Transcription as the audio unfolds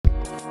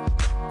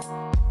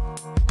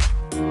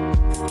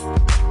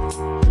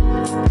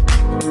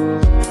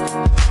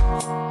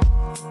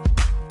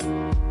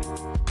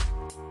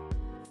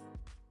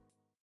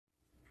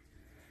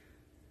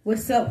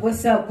What's up,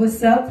 what's up,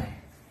 what's up?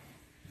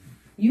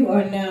 You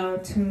are now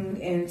tuned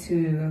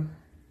into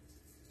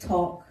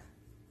Talk,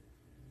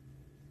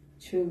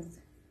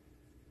 Truth,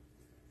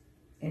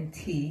 and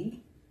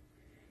Tea.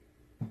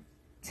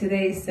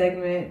 Today's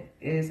segment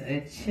is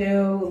a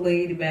chill,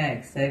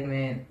 laid-back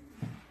segment.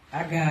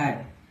 I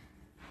got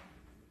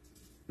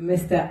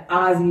Mr.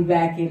 Ozzy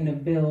back in the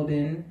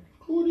building.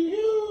 Who do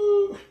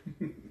you?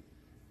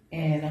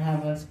 And I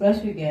have a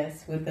special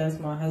guest with us.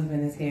 My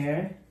husband is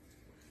here.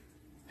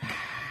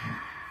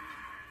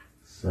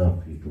 What's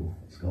up, people?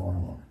 What's going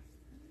on?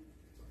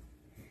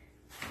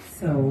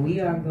 So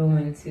we are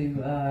going to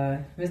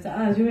Mr.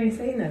 Oz. You ain't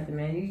say nothing,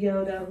 man. You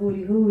yelled out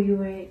hootie hoo.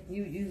 You ain't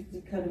you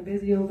kind of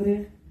busy over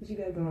there. What you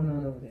got going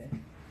on over there?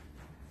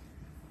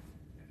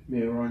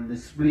 We're on the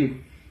split.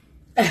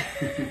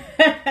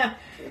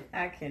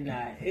 I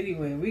cannot.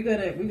 Anyway, we're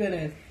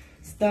gonna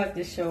start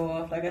the show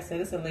off. Like I said,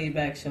 it's a laid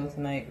back show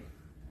tonight.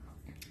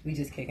 We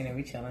just kicking it,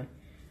 we chilling.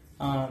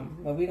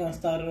 But we're gonna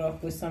start it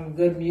off with some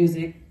good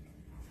music.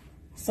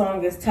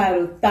 Song is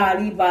titled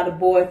Thotty by the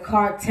boy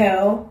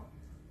Cartel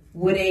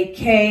with a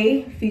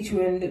K,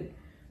 featuring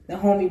the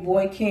homie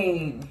Boy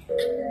King.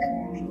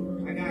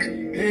 I got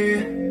it.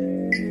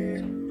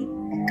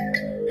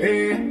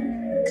 Yeah.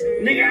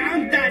 Nigga,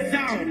 I'm that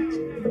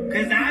zone.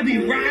 Cause I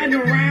be riding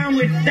around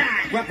with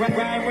that. Ride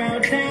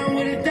around town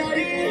with a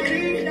thotty.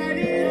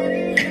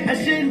 I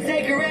shouldn't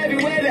take her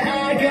everywhere that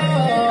I go.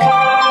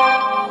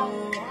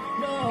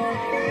 No.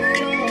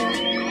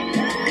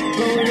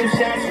 But when them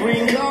shots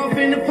ring off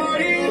in the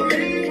party,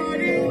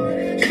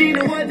 she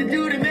know what to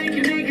do to make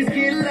you niggas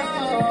get low.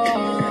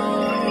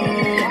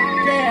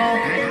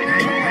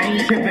 Yeah. I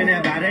ain't tripping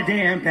about a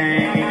damn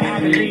thing.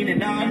 I've been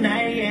leaning all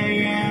night,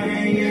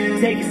 yeah.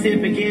 Take a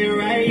sip and get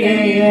right,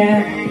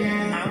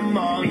 Yeah. I'm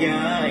all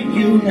ya,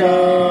 you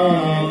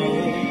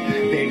know.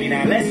 Baby,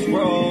 now let's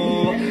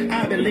roll.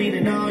 I've been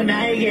leaning all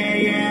night,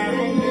 yeah.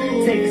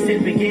 Take a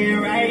sip and get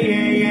right,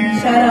 yeah.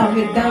 Shout out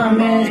McDonald,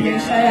 man.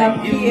 Shout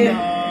out Kia.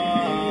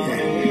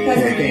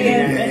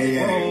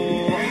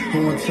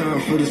 One time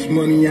for this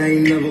money, I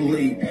ain't never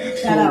late.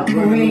 Shout out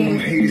Kareem.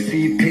 Hate to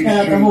see you pay Shout out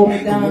the straight. whole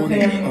McDonald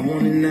family. I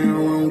want it now, I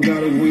don't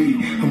gotta wait.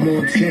 I'm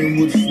on 10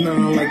 with a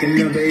smile like I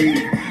never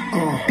ate.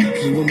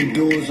 Cause when the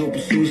doors open,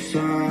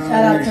 suicide.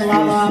 Shout out to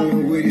Lala. So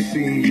way to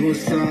see you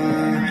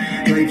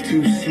inside. Life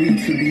too sweet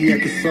to be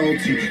acting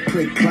salty.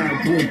 Click,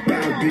 clap, boom,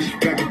 bow, bitch,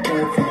 back and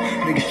forth.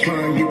 Niggas try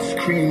and get this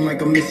cream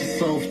like I'm Mrs.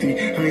 Softy.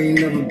 I ain't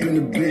never been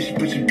a bitch,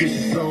 but your bitch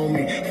is on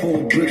me.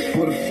 4 bricks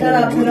for the 4 Shout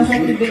out to the bullets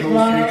homie with a Big coast.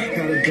 Vlog.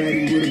 Got a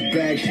daddy with a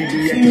bag, she be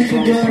See acting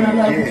what you doing, I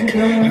love what you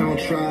doing. I don't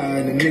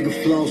try, the nigga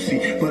flossy.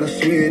 But I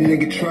swear a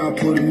nigga try,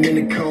 put him in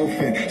the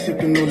coffin.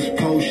 Sipping on this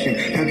potion,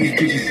 have these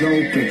bitches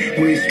open.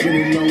 We're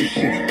spinning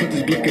motion, put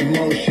this blick in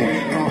motion.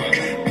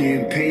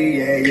 Getting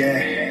paid, yeah.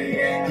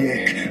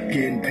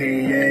 Getting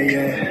paid,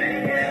 yeah.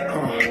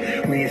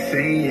 We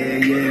insane,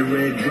 yeah.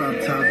 Red drop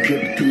top,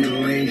 dipping through the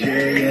lanes,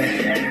 yeah.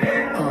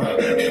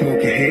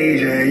 Smoking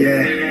haze,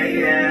 yeah.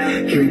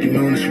 Drinking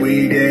on this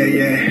weed,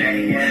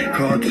 yeah.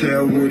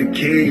 Cartel with a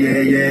K,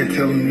 yeah.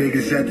 Tell them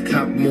niggas at the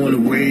top, I'm on the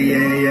way,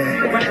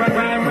 yeah. Ride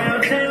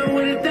around town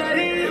with a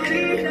thotty.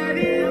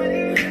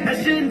 I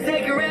shouldn't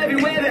take her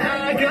everywhere that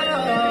I go.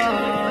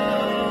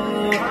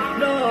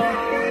 No.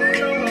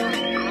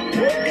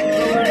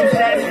 When them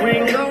shots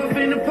ring off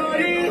in the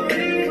party,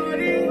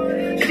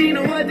 she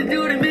know what to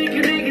do to make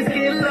you niggas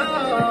get low.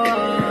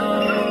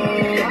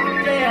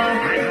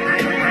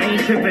 Yeah. I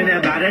ain't tripping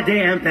about a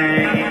damn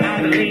thing.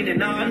 I've been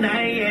leaning all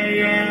night, yeah.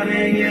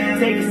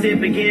 Take a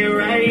sip and get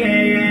right,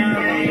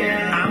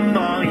 yeah. I'm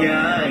on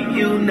ya,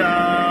 you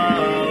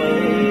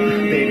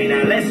know. Baby,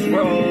 now let's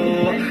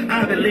roll.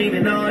 I've been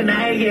leaning all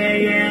night,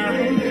 yeah.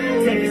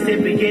 Take a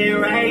sip and get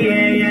right,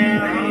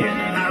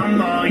 yeah.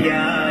 I'm on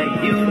ya,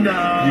 you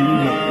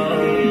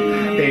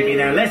know. Baby,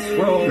 now let's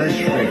roll. Let's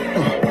roll.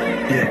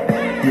 Yeah.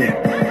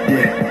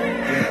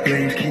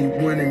 Lanes keep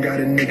winning, got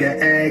a nigga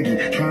Aggie.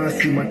 Trying to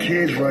see my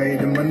kids right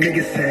and my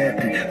niggas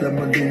happy. Left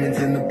my demons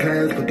in the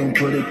past, but don't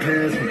put it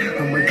past me.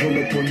 I might pull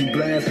up on you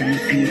blast when you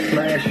see his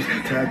flashes.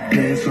 Tap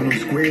dance on them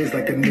squares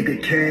like a nigga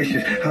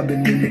cashes. I've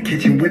been in the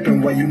kitchen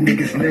whipping while you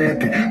niggas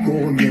napping.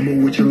 Go and gamble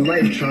with your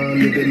life, trying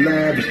to live it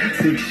lavish.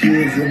 6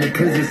 years in the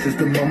prison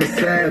system, I'm a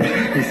savage.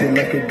 They say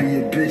I could be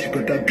a bitch,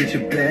 but that bitch a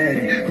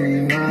baddie.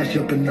 Green eyes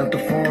jumping out the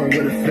farm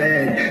with a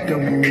fatty.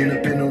 Then we end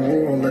up in a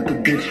roar, let the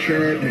bitch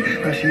trap me.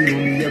 Now she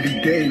on me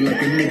every day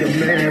like a nigga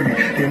married.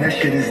 Then that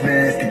shit is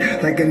nasty,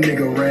 like a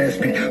nigga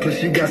raspy. Plus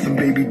she got some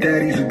baby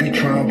daddies who be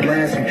trying to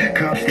blast me.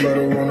 Cops let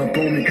her run up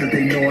on me cause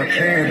they know I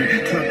carry.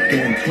 Tucked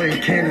in,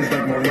 twin cannons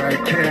like Mariah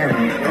Carey.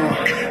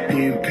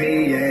 Getting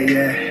paid,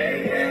 yeah.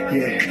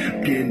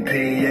 Getting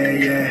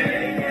paid, yeah.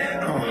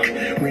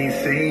 We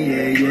insane,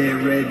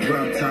 yeah. Red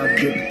drop top,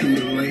 dipping through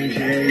the lanes,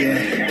 yeah.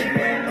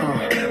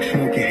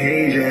 Smoking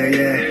haze,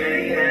 yeah.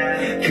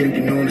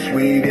 Drinking on this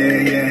weed,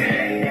 yeah.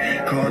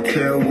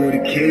 Cartel with a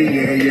K,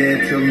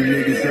 yeah. Tell them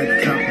niggas at the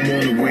top, I'm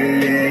on the way,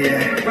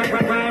 yeah. Ride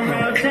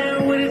around town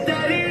with a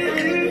thotty.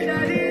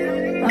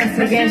 Once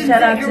again,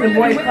 shout out to the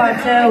boy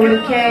Cartel with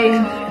a K.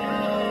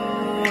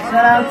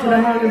 Shout out to the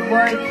homie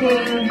Boy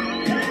King,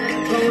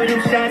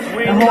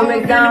 the whole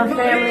McDonald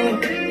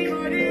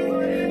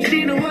family.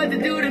 She know what to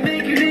do to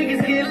make you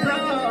niggas get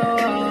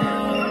lost.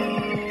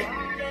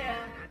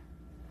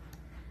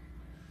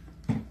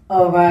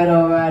 All right.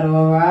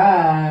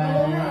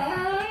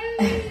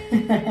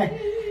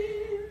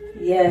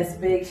 Yes,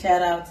 big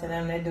shout out to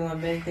them. They're doing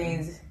big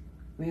things.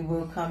 We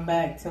will come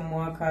back to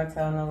more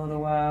Cartel in a little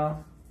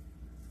while.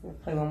 We'll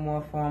play one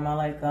more for them. I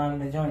like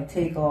the joint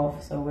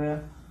Takeoff, so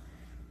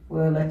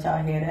we'll let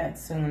y'all hear that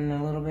soon in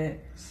a little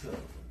bit.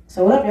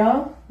 So what up,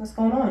 y'all? What's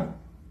going on?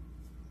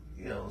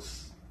 Yo,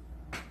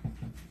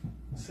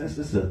 since this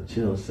is a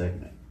chill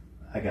segment,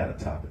 I got a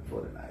topic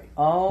for tonight.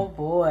 Oh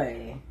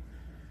boy.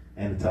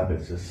 And the topic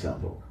is just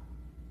simple.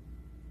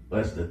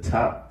 What's the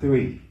top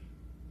 3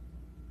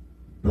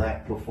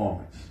 black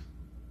performance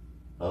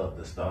of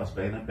the Star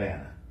Spangled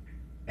Banner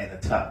and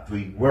the top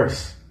 3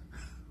 worst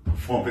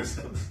performance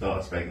of the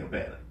Star Spangled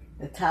Banner?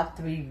 The top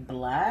 3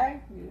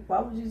 black?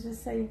 Why would you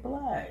just say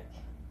black?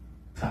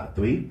 Top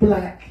 3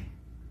 black,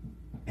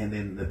 and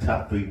then the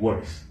top 3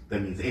 worst.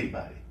 That means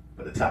anybody,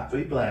 but the top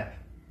 3 black,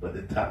 but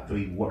the top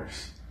 3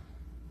 worst.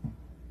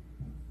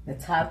 The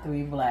top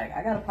 3 black.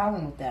 I got a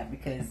problem with that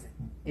because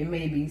it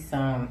may be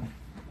some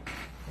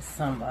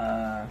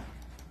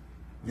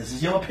This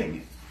is your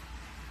opinion.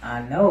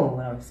 I know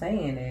what I'm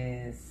saying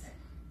is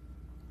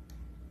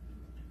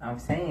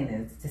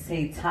to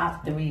say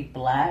top 3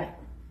 black.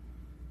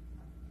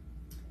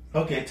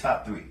 Okay,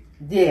 top 3.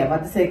 Yeah, I'm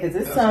about to say because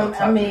it's Go some.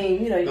 top I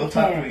mean, you know, Go you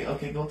top can't 3.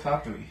 Okay, go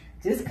top 3.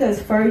 just because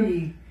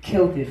Fergie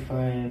killed it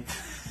for him.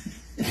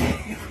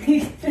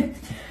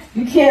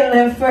 You can't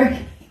let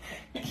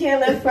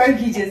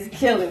Fergie just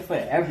kill it for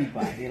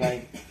everybody.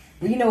 Like,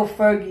 we know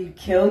Fergie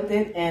killed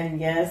it, and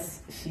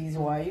yes, she's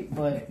white,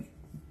 but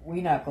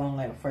we're not gonna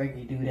let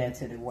Fergie do that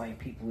to the white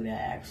people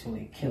that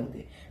actually killed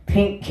it.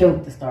 Pink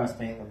killed the Star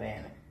Spangled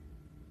Banner.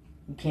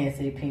 You can't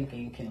say Pink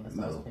ain't killed the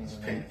Star No, it's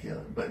Spangled Banner. Pink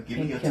Killer. But give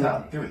Pink me your killed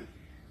top it. 3.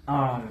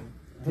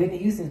 Whitney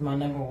Houston's my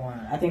number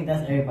 1. I think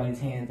that's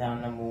everybody's hands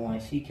down number 1.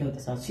 She killed the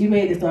star. She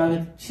made the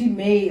star. She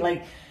made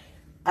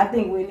I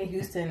think Whitney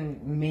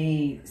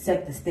Houston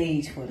set the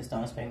stage for the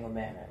Star Spangled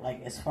Banner.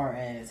 Like as far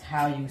as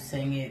how you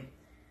sing it,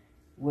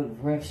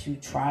 what riffs you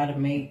try to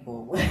make,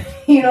 or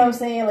you know what I'm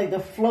saying, like the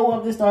flow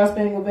of the Star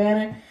Spangled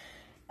Banner.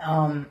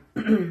 I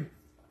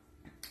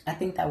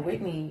think that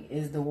Whitney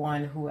is the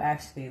one who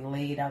actually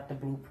laid out the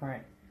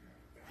blueprint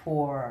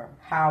for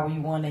how we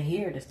want to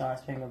hear the Star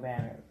Spangled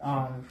Banner.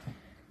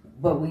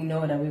 But we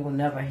know that we will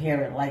never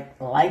hear it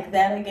like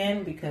that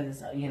again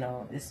because, you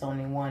know, it's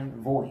only one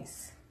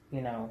voice,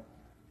 you know.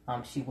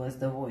 She was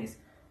the voice.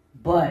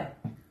 But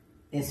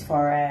as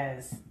far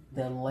as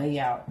the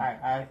layout,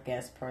 I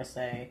guess, per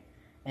se,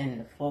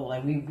 and the flow,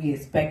 like we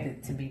expect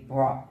it to be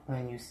brought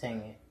when you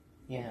sing it,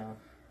 you know.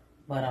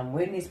 But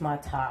Whitney's my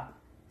top.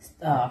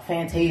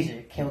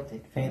 Fantasia killed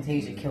it.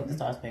 Fantasia killed the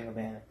Star Spangled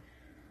Banner.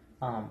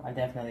 I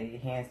definitely,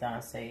 hands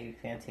down, say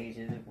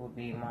Fantasia would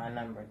be my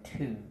number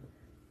 2.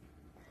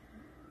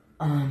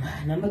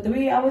 Number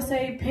 3, I would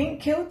say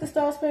Pink killed the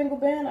Star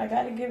Spangled Banner. I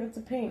gotta give it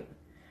to Pink.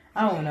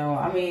 I don't know.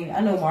 I mean,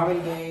 I know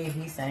Marvin Gaye,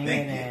 he sang it,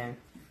 and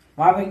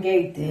Marvin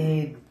Gaye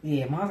did.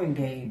 Yeah, Marvin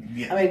Gaye.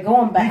 Yeah. I mean,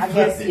 going back, I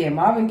guess,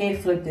 Marvin Gaye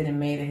flipped it and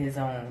made it his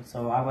own.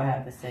 So I would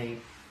have to say,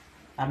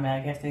 I mean, I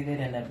guess they did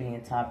end up being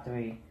top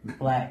 3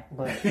 black,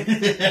 but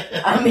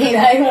I mean,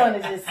 I didn't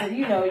want to just say,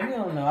 you know, you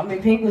don't know. I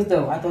mean, Pink was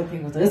dope. I thought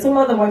Pink was dope. There's some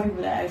other white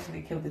people that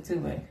actually killed it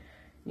too, but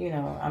you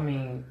know, I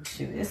mean,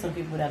 shoot, there's some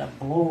people that are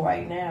blue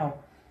right now,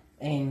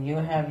 and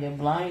you'll have your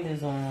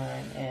blinders on,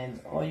 and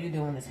all you're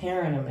doing is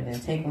hearing them, and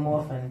then take them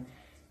off, and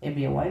it'd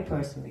be a white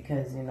person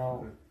because you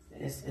know,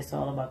 it's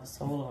all about the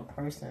soul of a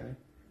person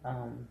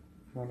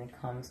when it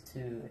comes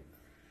to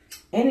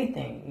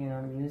anything, you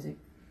know, music,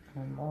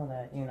 all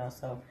that, you know,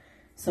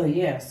 So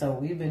yeah, so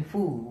we've been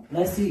fooled.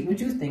 Let's see what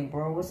you think,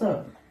 bro. What's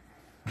up?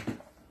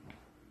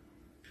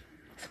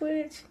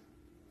 Switch.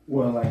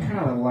 Well, I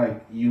kind of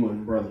like you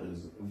and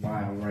brothers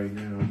vibe right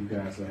now. You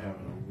guys are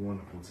having a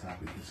wonderful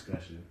topic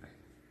discussion.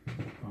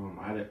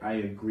 I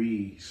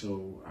agree.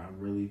 So I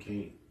really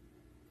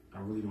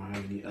don't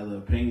have any other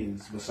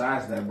opinions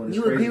besides that. But it's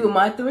you crazy. Agree with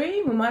my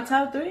 3? With my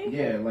top 3?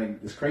 Yeah, like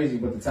it's crazy,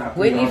 but the top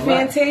 3. Whitney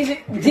Fantasia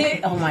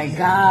did. Oh my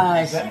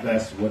gosh.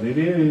 That's what it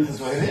is.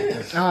 That's what it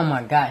is. Oh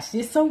my gosh.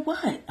 So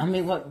what? I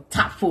mean, what?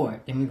 Top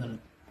 4? Then we're gonna.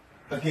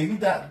 Okay, you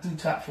do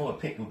top 4.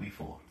 Pink will be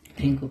 4.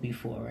 Pink will be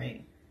 4,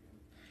 right?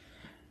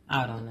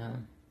 I don't know.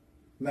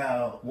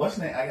 Now, what's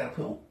next? I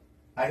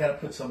gotta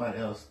put somebody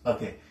else.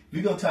 Okay, if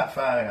you go top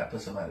 5, I gotta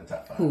put somebody in the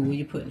top 5. Who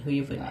you putting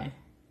in?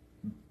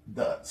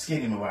 The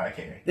skinny Mariah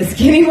Carey. The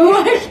skinny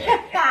Mariah.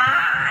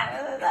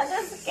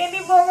 The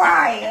skinny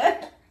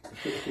Mariah.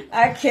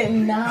 I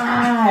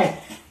cannot.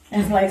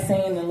 It's like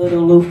saying the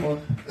little loofah.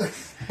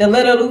 The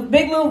little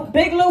big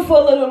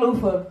loofah, little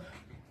loofah.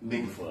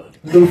 Big fun.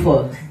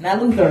 Loofah,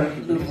 not Luther.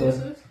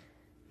 Loofah.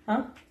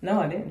 Huh?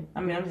 No, I didn't.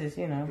 I mean, I'm just,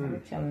 you know,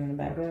 I'm chilling in the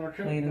back,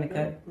 playing in the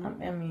cut.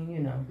 I mean, you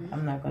know,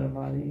 I'm not gonna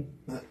bother you.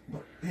 But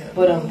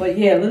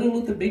yeah, Little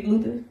Luther, Big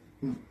Luther.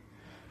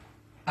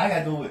 I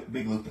gotta go with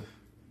Big Luther.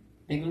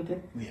 Big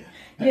Luther? Yeah.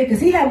 Yeah, because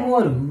he had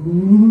more of the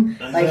ooh.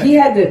 Like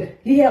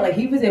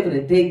he was able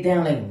to dig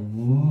down like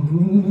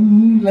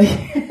ooh. Like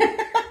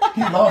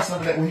He lost some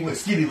of that when he went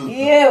Skinny Luther.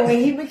 yeah, when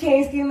he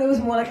became Skinny, it was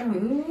more like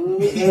ooh.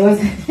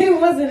 It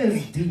wasn't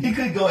as deep. He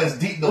couldn't go as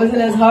deep no Wasn't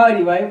more. as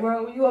hardy, right,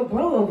 bro? You a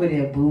bro over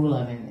there boo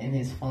loving in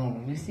his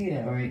phone. You see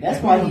that, right?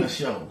 That's why on he the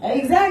show.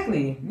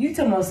 Exactly. You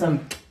talking about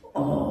some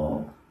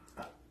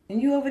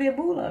and you over there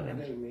boo I loving.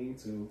 didn't mean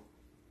to.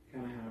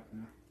 Kind of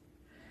happened.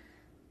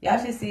 Y'all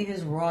should see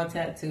his raw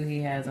tattoo he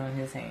has on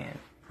his hand.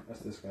 That's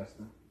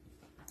disgusting.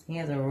 He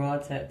has a raw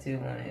tattoo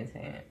on his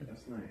hand.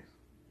 That's nice.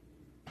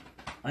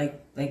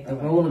 Like the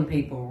rolling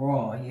paper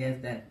raw. He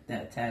has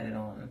that tatted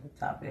on the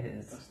top of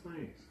his That's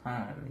nice.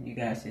 palm. You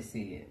guys should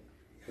see it.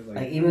 'Cause,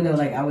 Like even though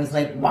like I was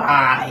like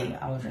why,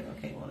 I was like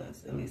okay, well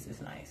at least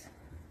it's nice.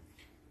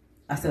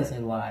 I still say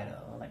why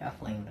though. Like I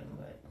flamed him,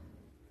 but.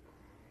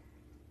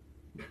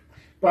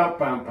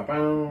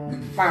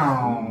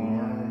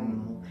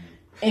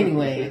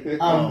 Anyway,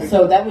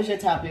 so that was your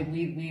topic.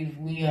 We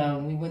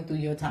went through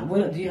your topic.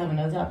 What, do you have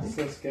another topic?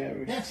 So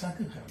scary. Yes, I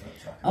do have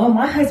that topic. Oh,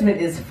 my husband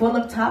is full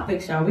of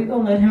topics, y'all. We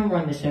gonna let him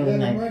run the show Let him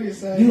tonight. run it,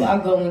 son. You are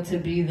going to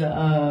be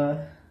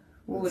the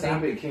what was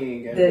Topic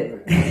king.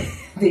 the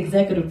the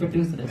executive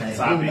producer tonight.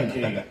 Topic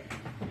king.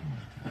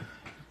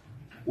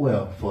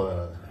 Well,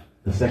 for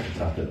the second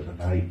topic of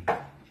the night,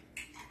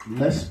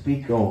 let's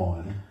speak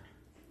on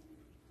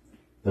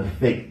the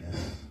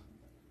fakeness.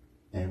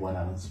 And when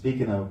I'm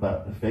speaking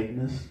about the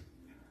fakeness,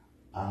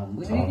 I'm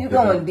talking You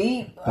going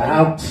deep?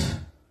 about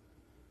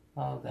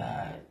Oh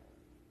God.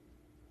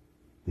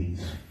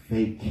 these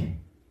fake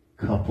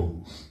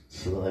couples,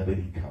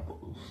 celebrity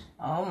couples.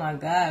 Oh my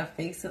God.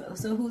 Fake.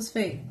 So who's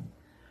fake?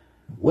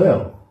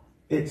 Well,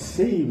 it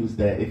seems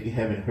that if you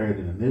haven't heard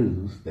in the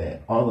news,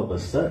 that all of a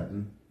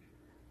sudden,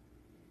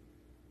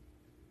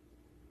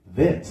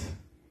 Vince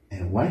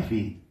and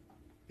wifey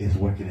is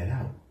working it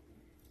out.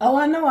 Oh,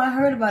 I know. I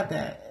heard about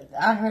that.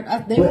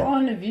 They were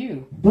on The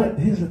View. But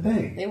here's the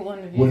thing. They were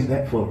on The View. Was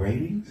that for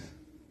ratings?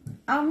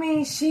 I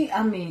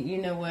mean, you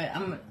know what?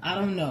 I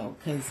don't know,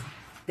 because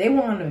they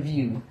were on The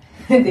View.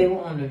 They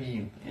were on The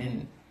View.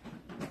 And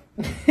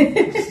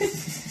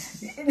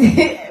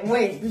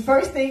wait, the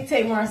first thing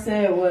Tamar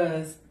said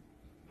was,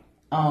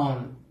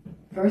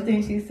 first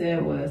thing she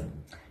said was,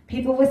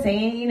 people were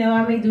saying,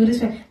 I may do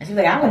this. And she's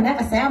like, I would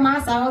never sell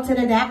my soul to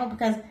the devil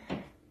because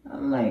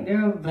I'm like,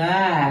 girl,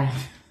 bye.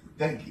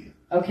 Thank you.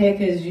 Okay,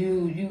 because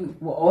you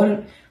were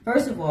ordered.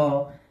 First of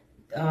all,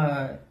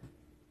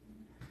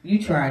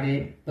 you tried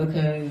it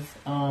because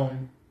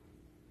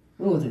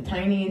what was it?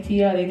 Tiny and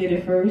Tia, they did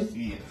it first,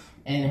 Yes.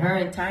 and her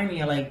and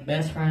Tiny are like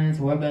best friends,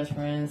 were best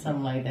friends,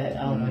 something like that.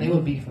 I don't know. They were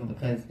beefing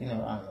because I don't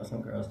know,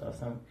 some girl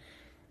stuff,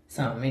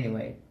 something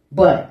anyway.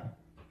 But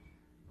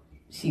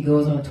she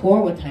goes on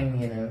tour with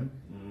Tiny and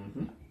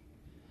them.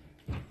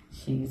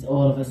 She's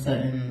all of a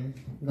sudden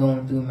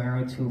going through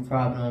marital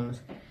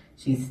problems.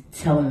 She's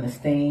telling the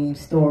same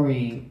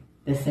story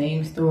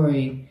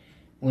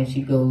when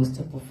she goes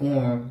to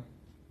perform,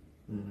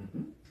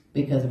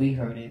 because we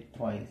heard it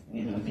twice,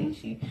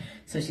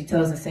 So she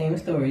tells the same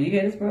story. You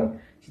get this, bro?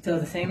 She tells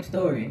the same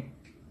story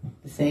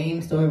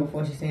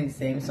before she sings the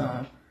same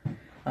song.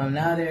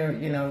 Now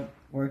they're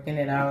working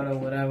it out or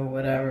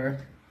whatever.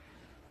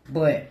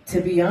 But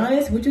to be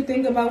honest, what you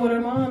think about what her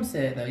mom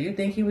said though? You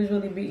think he was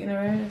really beating her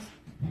ass?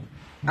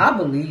 I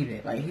believe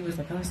it. Like, he was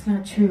like, oh, it's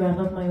not true. I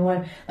love my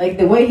wife. Like,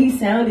 the way he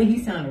sounded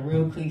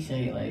real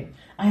cliche. Like,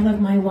 I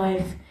love my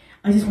wife.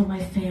 I just want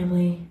my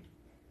family.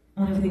 I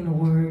want everything to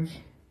work.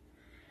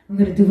 I'm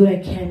going to do what I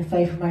can to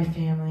fight for my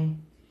family.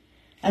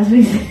 That's what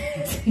he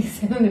said. He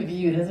said on The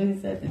View. That's what he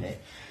said today.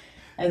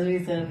 That's what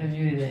he said on The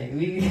View today.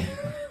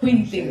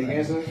 We think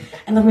like,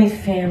 I love my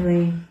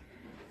family.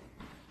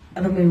 I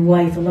love my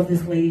wife. I love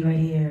this lady right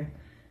here.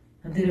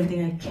 I'll do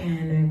everything I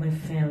can to make my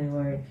family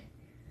work.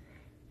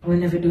 I would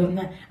never do.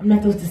 I'm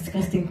not those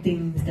disgusting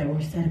things that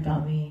were said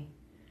about me.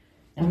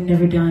 I've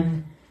never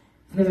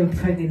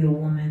impregnated a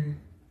woman.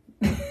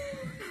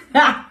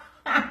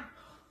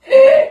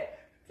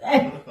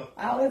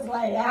 I was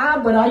like,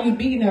 but are you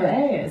beating her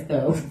ass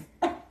though?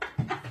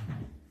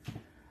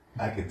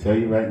 I can tell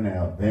you right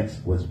now, Vince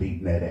was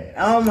beating that ass.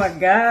 Oh my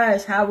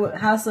gosh,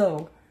 how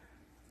so?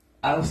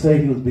 I would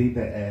say he was beating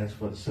that ass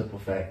for the simple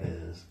fact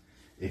is,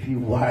 if you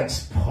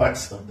watch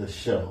parts of the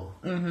show,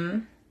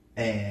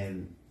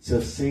 and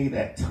to see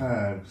at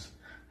times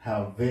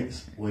how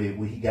Vince,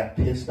 when he got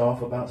pissed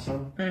off about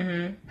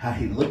something, how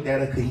he looked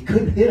at her, because he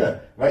couldn't hit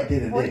her right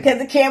then and there. Because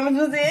the cameras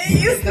was there, you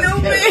Because the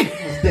camera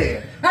stupid. was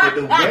there. But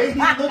the way he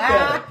looked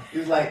at her, he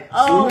was like,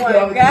 Oh soon as my we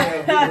get on the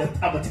God. camera,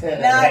 I'm going to tell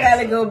Now that I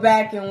gotta ass go up.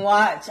 back and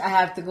watch. I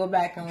have to go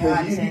back and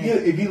watch Because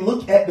it. if you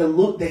look at the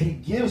look that he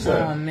gives her,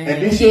 Oh, man.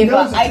 and then He she gave her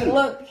knows an Ike it too.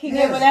 look. He Yes,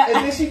 gave her that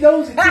and then she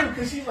knows it too,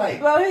 because she's like,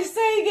 Bro, he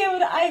said he gave her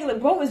the Ike look.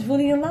 Bro, it's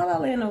really in La La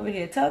Land over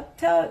here. Tell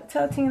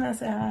Tina I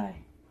said hi.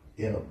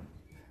 yeah.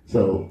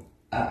 So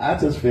I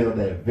just feel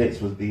that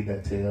Vince was beating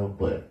that tail,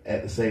 but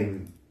at the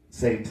same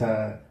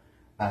time,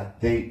 I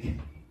think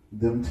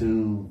them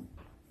two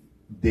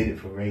did it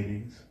for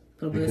ratings.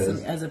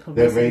 Publicity, as a their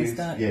publicity ratings,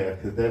 stunt. yeah,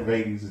 because their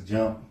ratings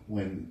jump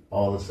when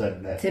all of a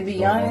sudden that. To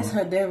be honest,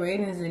 their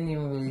ratings didn't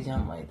even really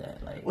jump like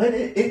that. Like, well,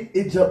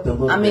 it jumped a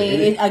little. I mean,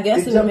 bit. I guess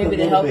it was jumped maybe a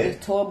to little help bit.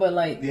 the tour, but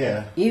like,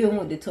 Yeah. even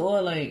with the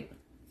tour, like,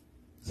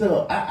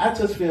 So I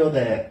just feel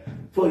that,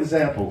 for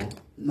example,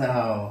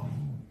 now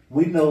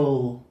we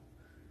know.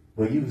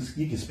 Well, you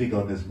can speak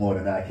on this more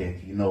than I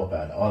can. You know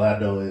about it. All I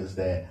know is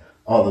that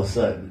all of a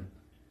sudden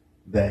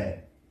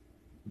that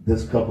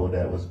this couple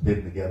that was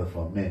been together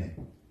for a minute,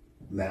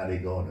 now they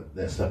going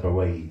their separate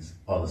ways.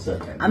 All of a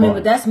sudden, I mean,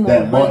 but that's more.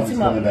 that But Martin's you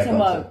coming back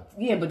talking onto- about,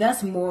 yeah, but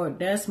that's more.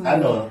 That's more. I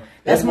know. That's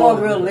That's more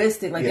more-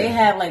 realistic. Like yeah. they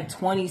have like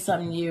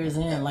 20-something years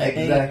in. Like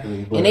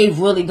Exactly, but- and they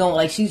really don't.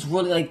 Like she's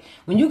really like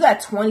when you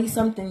got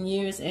 20-something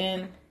years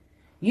in,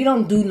 you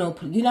don't do no.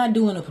 You're not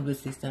doing no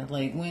publicity stunts.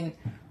 Like when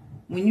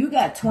you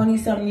got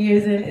 20-something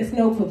years in, it's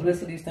no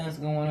publicity stunts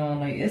going on.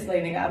 Like it's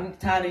like nigga, I'm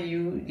tired of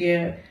you.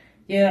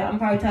 Yeah, I'm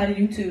probably tired of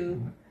you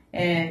too.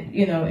 And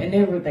you know, and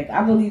they were like,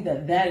 I believe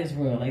that is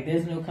real. Like,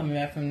 there's no coming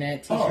back from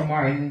that. Tisha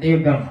Martin, they're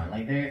gone.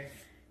 Like, they're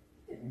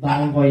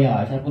bon voyage.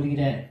 I believe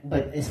that.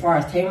 But as far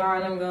as Tamar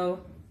and them go,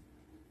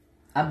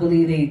 I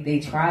believe they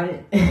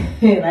tried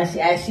it. Like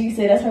as she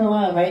said, that's her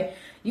line, right?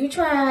 You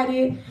tried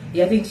it.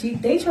 Yeah, I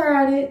think they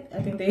tried it.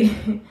 I think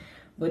they,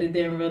 but it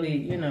didn't really,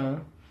 you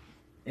know,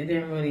 it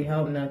didn't really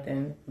help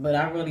nothing. But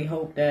I really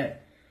hope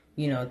that,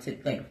 you know, to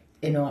like,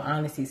 in all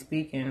honesty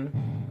speaking,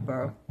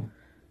 bro.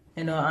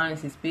 In all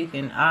honesty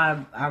speaking,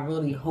 I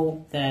really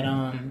hope that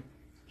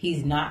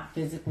he's not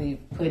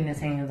physically putting his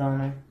hands on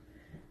her.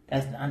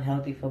 That's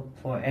unhealthy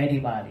for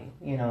anybody.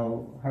 You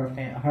know,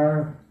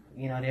 her,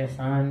 you know, their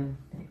son.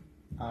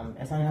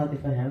 It's unhealthy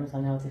for him. It's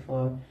unhealthy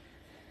for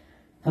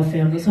her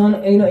family. So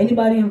you know,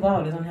 anybody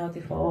involved is unhealthy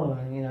for all of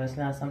them. You know, it's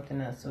not something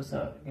that's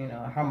so. You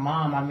know, her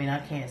mom. I mean, I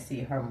can't see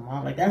her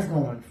mom. Like that's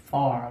going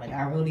far. Like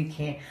I really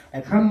can't.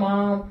 Like her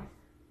mom.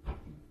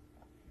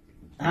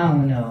 I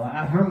don't know.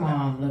 Her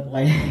mom looked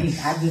like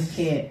I just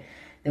can't.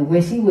 And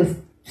when she was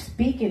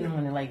speaking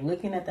on it, like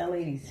looking at that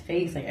lady's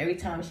face, like every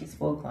time she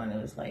spoke on it,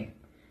 it was like,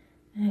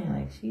 man,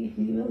 like he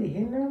really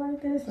hitting her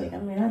like this. Like I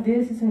mean, I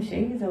did see some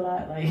shades a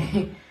lot.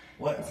 Like,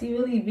 what? Is he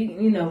really be?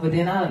 You know, but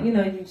then you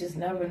know, you just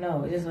never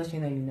know. It just lets you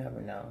know you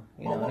never know.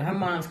 You know, and her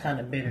mom's kind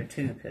of bitter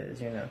too,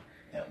 because you know.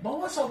 Yeah, but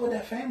what's up with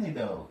that family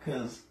though?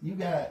 Because you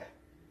got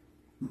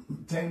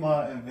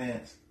Tamar and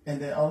Vince, and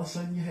then all of a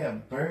sudden you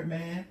have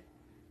Birdman.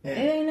 It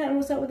ain't nothing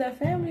what's up with that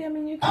family. I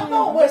mean, you I can't.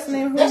 know That's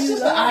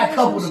just an odd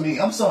couple to me.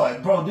 I'm sorry,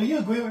 bro. Do you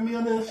agree with me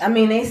on this? I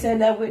mean, they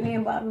said that Whitney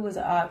and Bobby was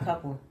an odd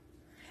couple.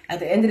 At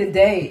the end of the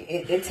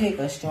day, it take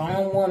a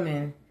strong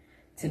woman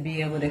to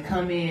be able to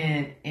come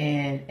in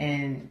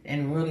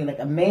and really, like,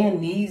 a man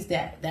needs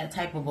that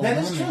type of a woman.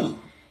 That is true.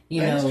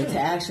 You That is know, true. to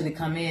actually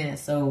come in.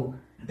 So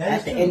That at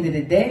is the true. end of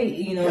the day,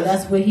 you know,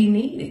 that's what he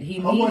needed. He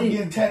I wasn't needed.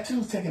 getting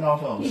tattoos taken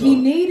off of him. He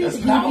so needed. that's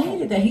He powerful.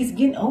 needed that. He's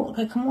getting old.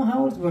 Like, come on, how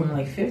old is Roman?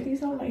 Like 50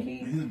 something? Like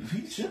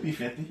He should be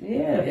 50.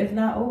 yeah, if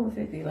not over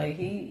 50. Like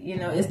you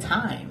know, it's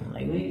time.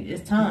 Like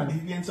it's time.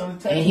 He's getting some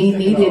tattoos And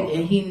he taken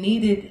off.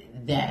 needed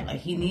that. Like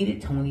he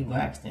needed Tony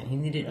Braxton. He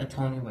needed a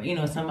Tony, you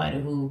know, somebody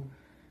who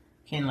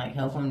can like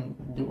help him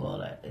do all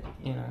that.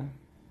 You know.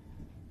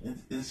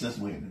 It's just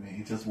weird to me.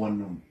 It's just one of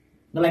them.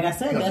 But like I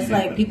said, Because that's he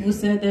like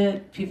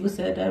didn't people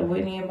said that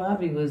Whitney and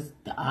Bobby was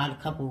the odd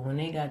couple when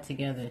they got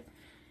together,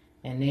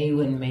 and they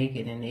wouldn't make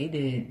it, and they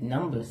did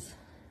numbers.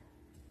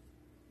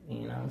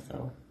 You know,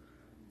 so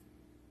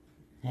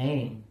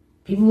hey,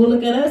 people will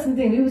look at us and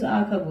think we was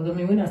odd couples. I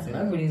mean, we're not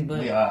celebrities, but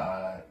We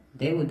are.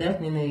 they would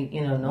definitely,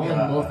 you know, knowing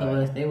Yeah. both of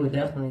us, they would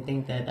definitely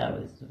think that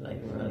was like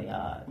really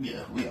odd.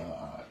 Yeah, we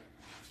are.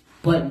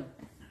 But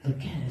look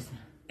at us.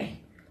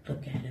 Hey,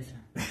 look at us.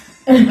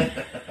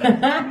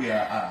 We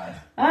are odd.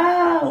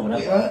 Oh, what up,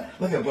 We bro? are.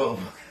 Look at bro.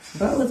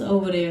 Bro was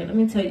over there. Let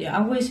me tell you,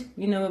 I wish,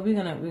 you know, we're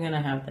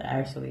gonna have to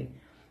actually.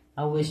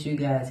 I wish you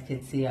guys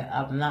could see.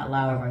 I'm not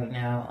live right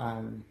now.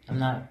 I'm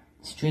not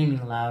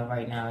streaming live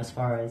right now as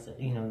far as,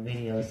 you know,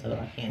 video, so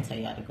I can't tell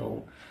you how to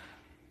go.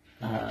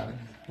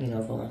 You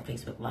know, go on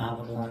Facebook Live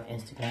or go on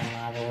Instagram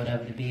Live or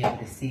whatever to be able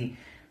to see.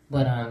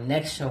 But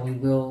next show we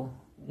will,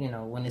 you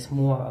know, when it's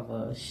more of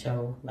a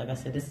show. Like I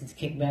said, this is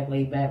Kickback,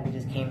 Laid Back. We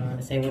just came on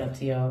to say what up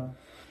to y'all.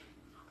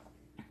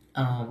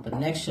 But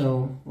next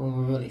show, when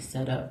we're really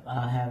set up,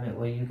 I'll have it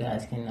where you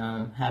guys can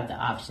have the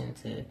option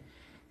to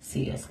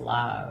see us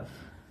live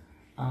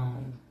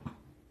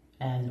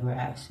as we're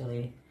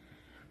actually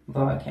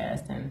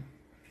broadcasting.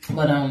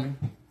 But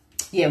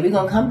yeah, we're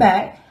gonna come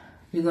back.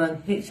 We're gonna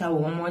hit y'all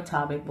with one more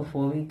topic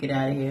before we get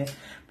out of here.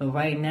 But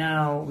right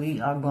now,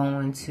 we are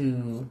going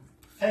to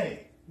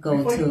Hey. go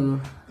before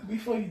to.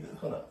 you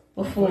hold up.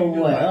 Before you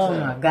do what? cartel. Oh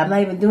my God! I'm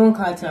not even doing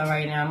cartel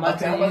right now. I'm about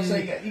Okay, to I'm about to use-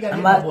 say you got to I'm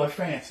get my about- boy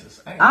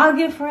Francis. I'll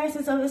get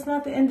Francis. It's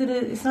not the end of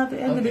the. It's not the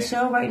end of the Okay.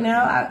 show right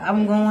now.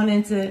 I'm going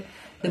into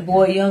the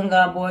boy Young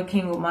God Boy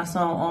King with my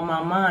song On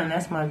My Mind.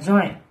 That's my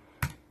joint.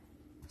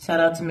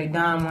 Shout out to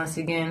McDonald once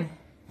again.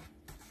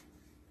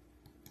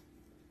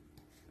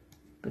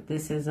 But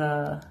this is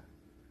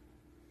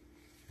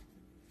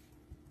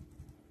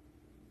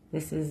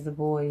the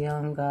boy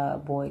Young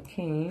God Boy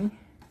King.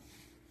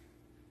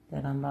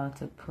 that I'm about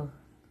to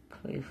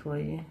play for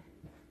you.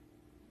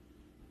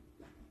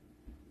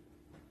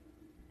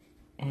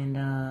 And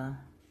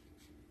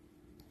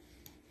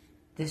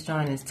this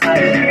joint is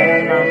titled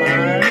On My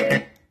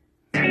Mind.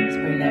 Let's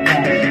bring that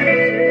back.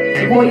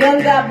 The boy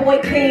Young God Boy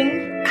King.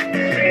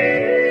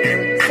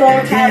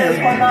 Song titled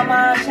On My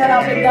Mind. Shout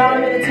out to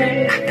Dom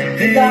Entertainment,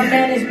 to Dom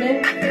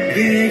Management.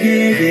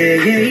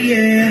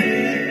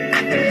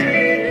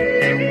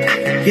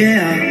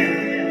 Yeah.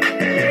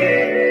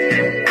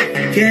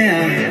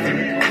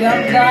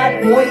 Young God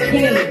Boy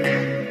King.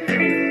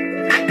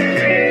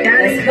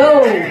 Let's go.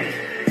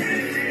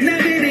 Now,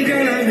 baby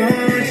girl, I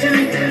want you.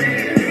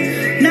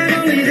 Not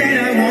only that,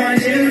 I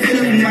want you to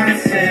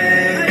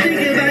myself. I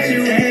think about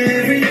you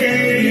every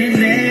day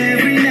and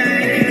every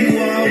night. You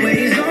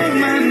always on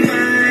my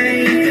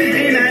mind,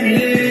 and I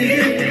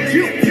need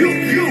you.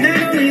 Not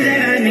only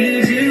that, I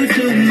need you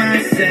to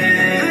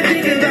myself. I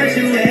think about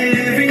you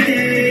every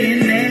day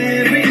and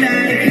every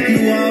night. You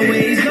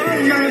always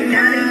on my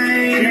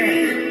mind.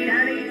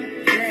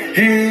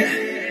 Hey,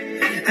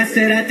 I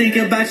said I think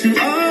about you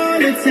all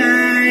the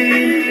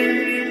time.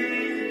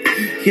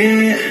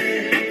 Yeah.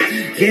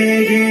 Now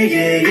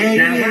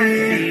I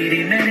see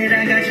they mad that I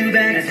got you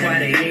back, that's why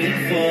they hate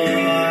for.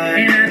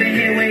 And I've been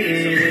here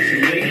waiting, so what you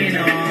waiting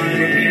on?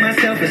 Repeat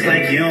myself, it's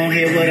like you don't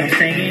hear what I'm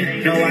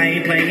saying. No, I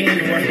ain't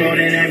playing, worth more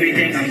than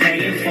everything I'm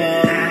paying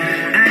for.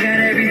 I got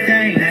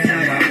everything, that's how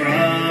I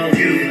roll.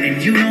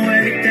 And you know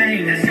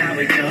everything, that's how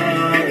it goes.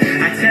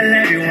 I tell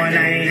everyone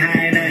I ain't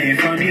hiding nothing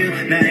from you,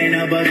 nothing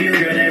above you,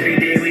 girl. Every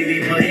day we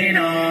be putting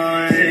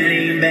on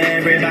Celine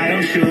bad, red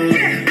bottom shoes,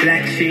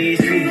 black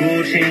sheets, 2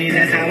 gold chains,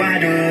 that's how I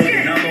do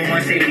it. Number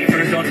one safety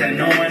first, don't tell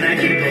no one I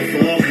keep a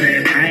full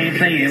clip. I ain't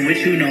playing with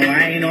you, no,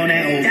 I ain't on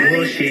that old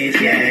bullshit,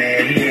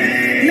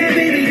 yeah. Now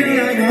baby girl,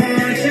 I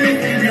want you,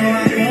 no,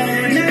 I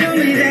want. Not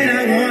only that,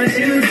 I want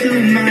you to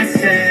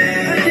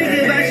myself. I think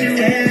about you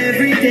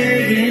every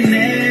day and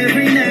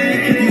every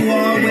night. You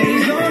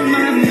always on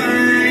my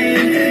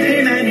mind,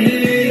 and I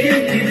need you,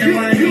 you know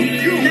I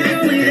need you. Not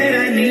only that,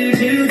 I need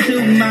you to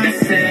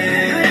myself.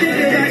 I think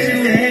about you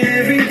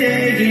every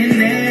day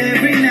and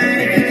every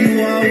night. You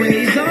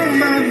always on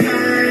my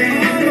mind,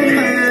 on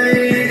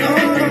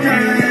my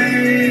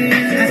mind.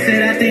 I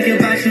said I think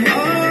about you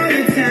all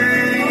the time,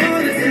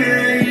 yeah.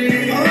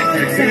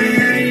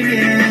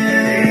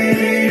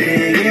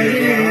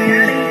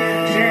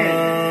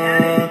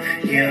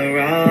 You're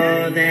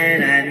all that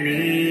I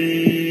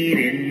need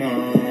and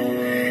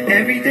more.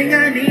 Everything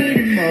I need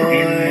and more.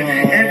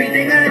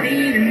 Everything I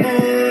need and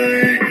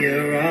more.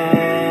 You're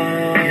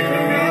all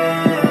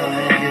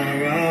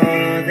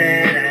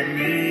that I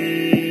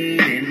need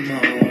and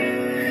more.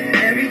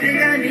 Everything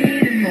I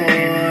need and more.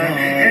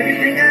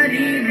 Everything I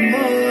need and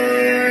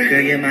more.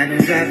 Girl, you're my new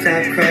drop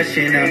top crush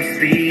and I'm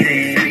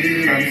speeding.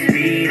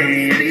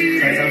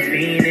 Cause I'm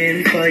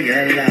fiending for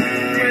your love.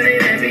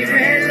 Running every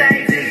red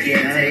light to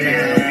get to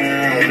you.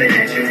 Hoping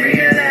that you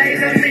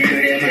realize I'm into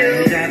you.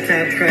 Drop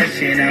top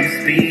crush and I'm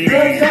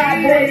speeding.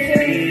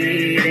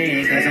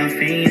 Cause I'm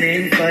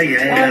fiending for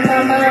your love.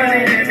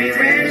 Running every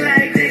red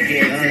light to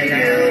get to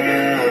you.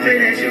 Hoping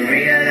that you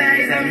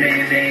realize I'm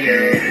into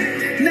you.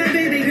 Now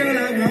baby girl, I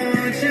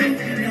want you.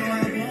 No, I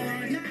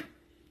want you.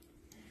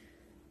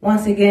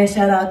 Once again,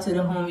 shout out to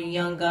the homie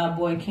Young God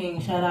Boy King.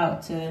 Shout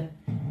out to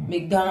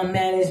McDonald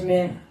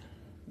Management.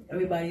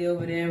 Everybody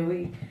over there,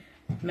 we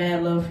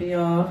mad love for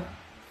y'all.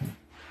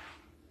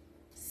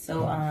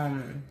 So,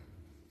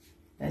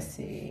 let's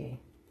see.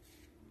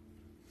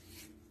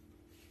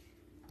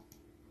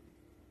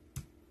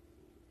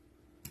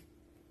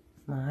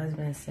 My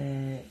husband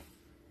said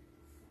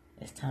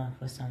it's time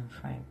for some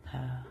Frank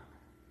Powell,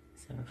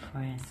 some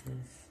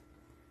Francis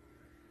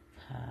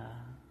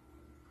Powell.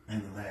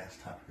 And the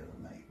last topic of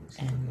the night, which is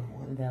a good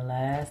one. The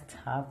last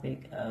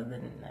topic of the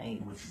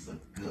night. Which is a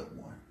good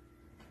one.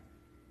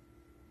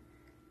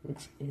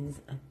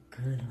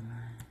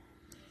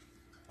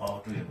 All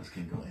three of us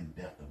can go in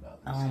depth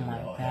about this. Oh my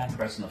we all God. have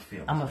personal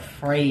feelings. I'm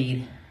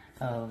afraid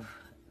of.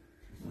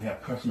 We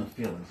have personal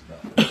feelings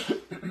about this.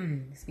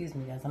 Excuse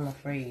me, guys. I'm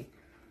afraid.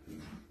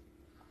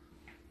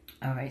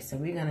 All right, so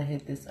we're gonna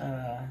hit this.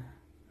 We're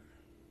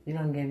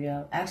gonna give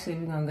y'all. Actually,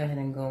 we're gonna go ahead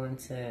and go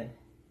into.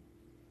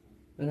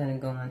 We're gonna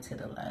go into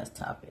the last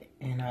topic,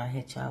 and I'll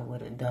hit y'all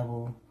with a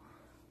double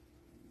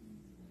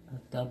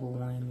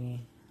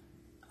whammy.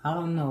 I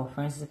don't know.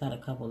 Francis got a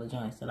couple of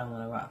joints that I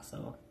want to rock,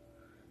 so.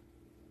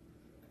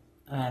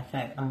 In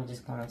fact, I'm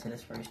just going into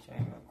this first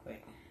joint real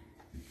quick.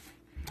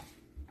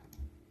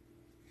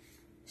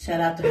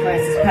 Shout out to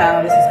Francis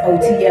Powell. This is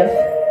OTF.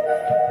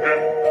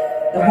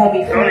 The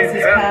homie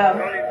Francis Powell.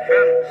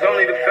 It's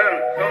only the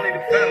family. It's only the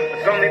family.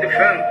 It's only the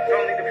family. It's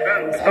only the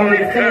family. It's only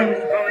the family.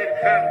 It's only the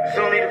family. It's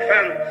only the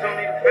family.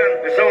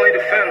 It's only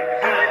the family.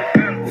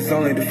 It's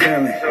only the family. It's only the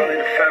family. It's only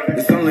the family.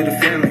 It's only the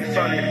family.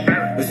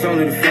 It's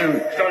only the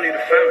family. It's only the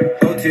family.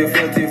 OTF,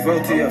 OTF,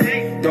 OTF.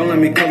 Don't let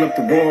me call up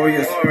the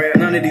warriors.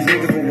 None of these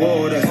niggas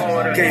reward us.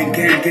 Gang,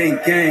 gang, gang,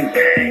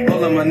 gang.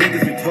 All of my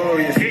niggas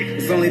victorious.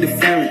 It's only the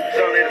family. It's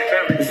only the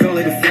family. It's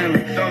only the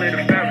family. It's only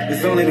the family.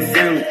 It's only the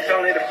family. It's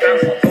only the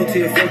family.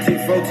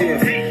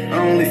 I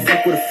only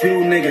fuck with a few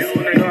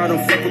niggas. No, I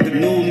don't fuck with the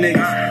new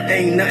niggas.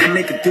 Ain't nothing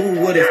they can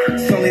do with it.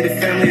 It's only the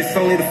family, it's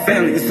only the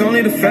family. It's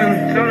only the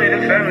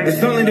family.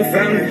 It's only the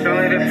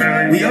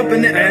family. We up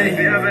in the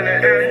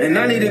ante. And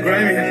I need a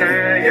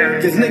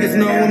Grammy. Cause niggas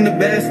know I'm the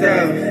best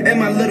out. And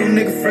my little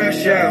nigga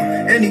fresh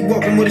out. And he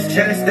walking with his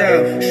chest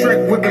out.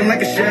 Shrek whipping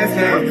like a chef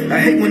now. I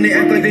hate when they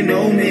act like they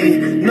know me.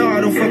 No,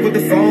 I don't fuck with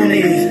the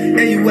phonies.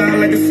 And you out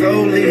like a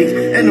soul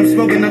league. And I'm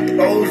smoking up the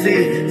OZ.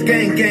 It's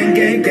gang, gang,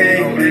 gang,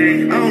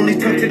 gang. I only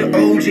talk to the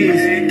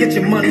OGs. Get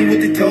your money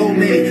what they told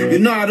me. You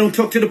know I don't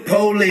talk to the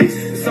police.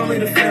 It's only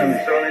the family.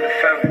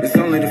 It's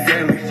only the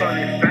family.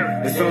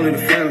 It's only the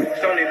family.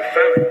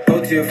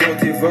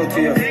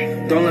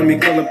 OTF. Don't let me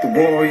call up the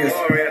warriors.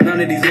 None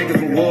of these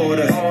niggas will ward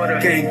us.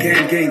 Gang,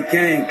 gang, gang,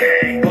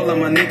 gang. All of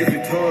my niggas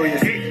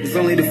victorious. It's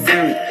only the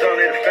family.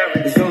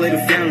 It's only the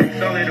family.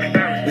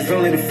 It's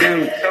only the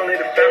family.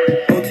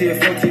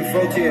 OTF.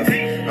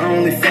 I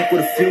only fuck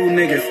with a few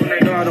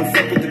niggas. No, I don't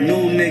fuck with the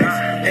new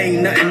niggas.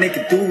 Ain't nothing they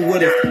can do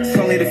with it. It's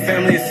only the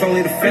family, it's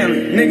only the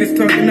family. Niggas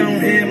talking, I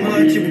don't hear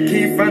much. If we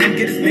can't find him,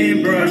 get his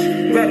man brush.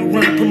 Rather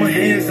run and put my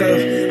hands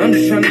up. I'm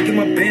just trying to get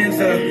my bands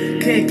up.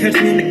 Can't catch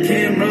me in the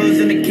cameras,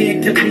 and they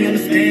can't catch me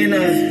understand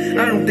us.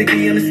 I don't think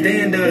they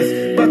understand us.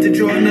 About to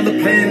draw another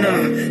plan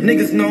up.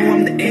 Niggas know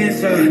I'm the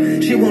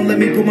answer. She won't let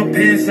me put my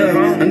pants up.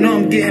 I know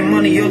I'm getting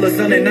money all of a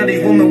sudden. Now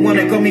these women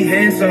wanna call me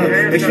handsome.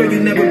 Make sure you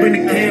never bring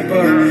the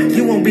camper.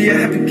 You won't be a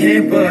happy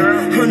camper.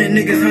 100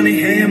 niggas, 100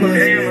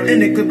 hammers.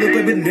 And they could look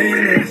like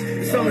bananas.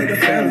 It's only the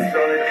family.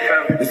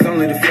 It's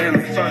only the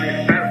family.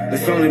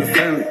 It's only the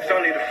family.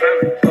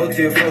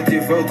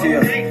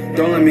 OTF.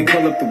 Don't let me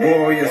call up the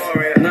warriors.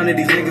 None of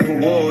these niggas will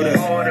ward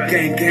us.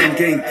 Gang, gang,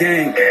 gang,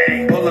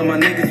 gang. All of my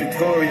niggas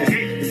victorious.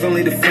 It's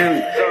only the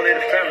family.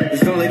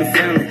 It's only the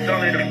family.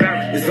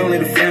 It's only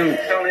the family.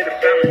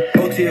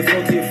 OTF.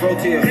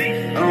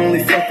 I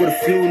only fuck with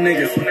a few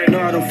niggas. No,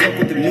 I don't fuck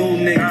with the new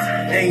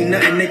niggas. Ain't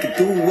nothing they can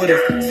do with it.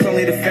 It's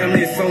only the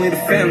family. It's only the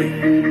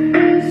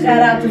family. Shout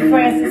out to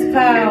Francis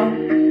Powell.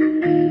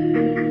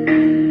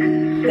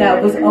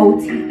 That was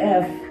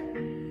OTF.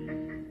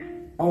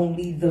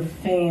 Only the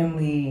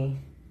family.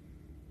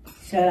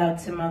 Shout out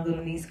to my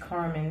little niece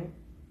Carmen.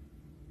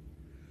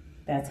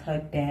 That's her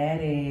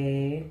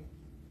daddy.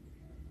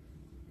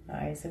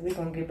 Alright, so we're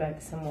gonna get back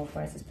to some more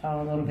Francis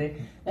Powell a little bit.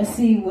 Let's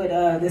see what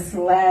this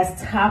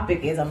last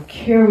topic is. I'm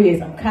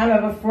curious. I'm kind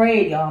of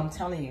afraid, y'all. I'm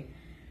telling you.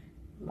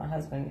 My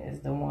husband is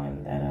the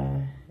one that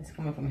is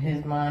coming from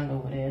his mind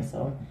over there.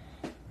 So,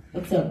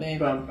 what's up,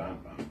 baby?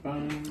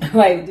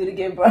 Right, do it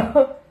again,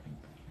 bro.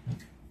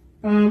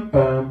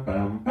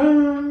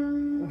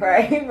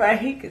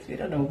 Right, because we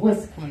don't know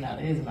what's coming out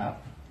of his mouth.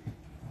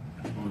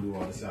 I'm gonna do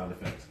all the sound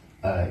effects.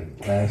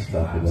 Alright, last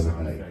topic of the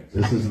night.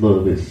 This is a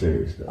little bit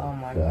serious though. Oh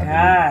my So I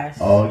gosh.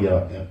 need all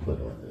y'all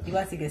input on this. You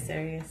about to get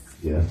serious?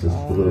 Yeah, just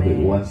a little bit,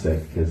 1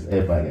 second, because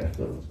everybody got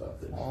feelings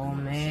about this. Oh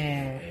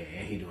man.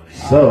 Hey, he doing it.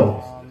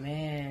 So, Oh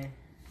man.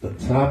 the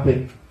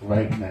topic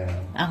right now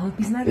I hope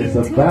he's not is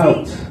getting too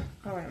about deep.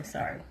 Alright, I'm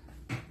sorry.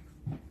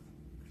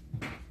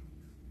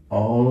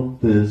 all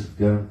of this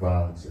gun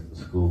violence in the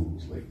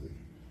schools lately.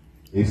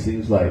 It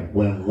seems like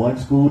when one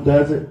school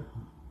does it,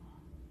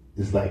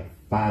 it's like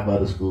 5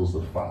 other schools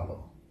will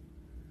follow.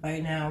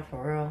 Right now,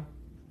 for real.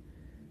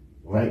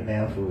 Right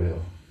now, for real.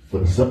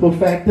 But the simple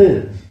fact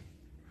is,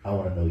 I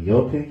want to know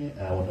your opinion,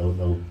 and I want to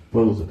know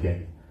Bro's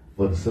opinion.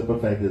 But the simple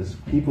fact is,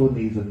 people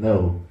need to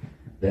know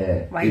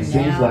that Right it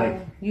seems now, like,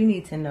 you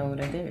need to know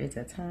that there is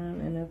a time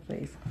and a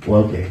place.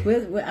 well, okay.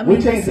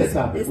 We'll change that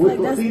topic.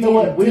 You know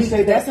what? We'll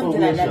say that for a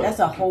real show. That's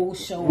a whole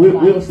show.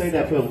 We'll say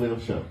that for a real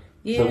show.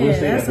 Yeah, so we'll say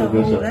that's that for a a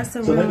real whole- show. that's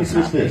a So let real me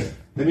switch topic. this.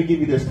 Let me give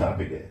you this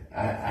topic then.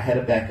 I had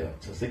a backup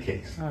just in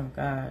case. Oh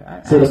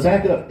God. So the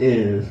backup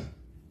is,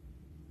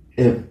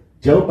 if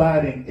Joe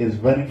Biden is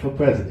running for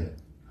president,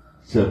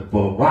 should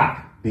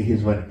Barack be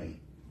his running mate?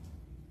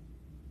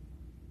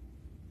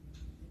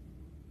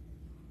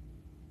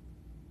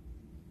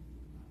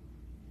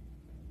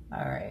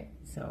 All right,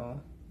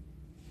 so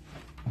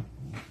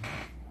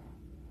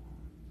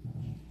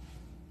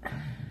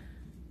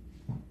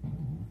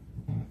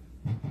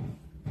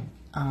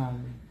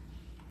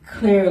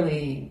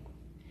clearly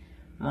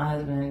my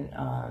husband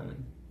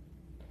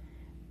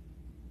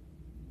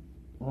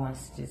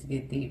wants to just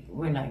get deep.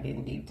 We're not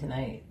getting deep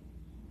tonight.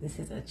 This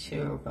is a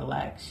chill,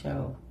 relaxed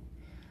show.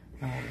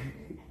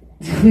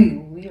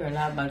 We are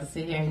not about to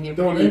sit here and get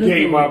Don't political.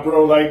 negate my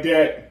bro like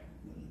that.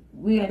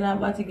 We are not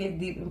about to get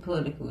deep and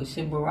political.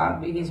 Should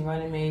Barack be his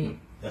running mate?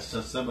 That's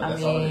just simple. I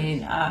That's all it is.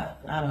 mean, I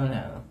don't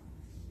know.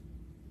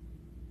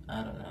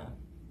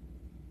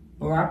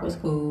 Barack was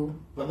cool.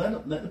 But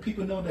let the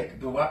people know that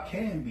Barack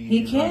can be. He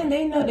his can. running-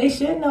 They know. They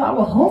should know. I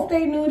would hope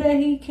they knew that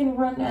he can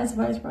run as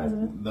vice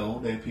president. No, a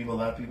lot of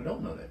people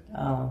don't know that.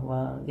 Oh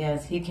well,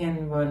 yes, he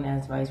can run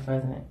as vice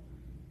president.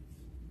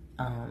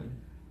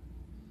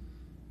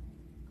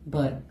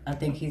 But I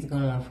think he's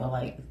going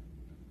for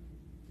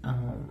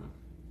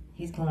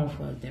he's going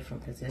for a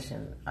different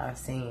position. I've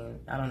seen.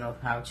 I don't know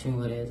how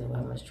true it is or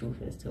how much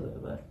truth is to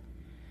it, but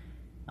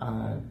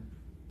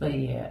But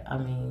yeah, I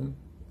mean,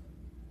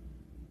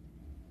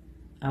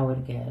 I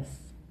would guess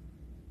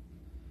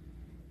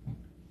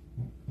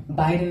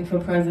Biden for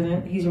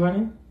president. He's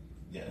running.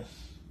 Yes.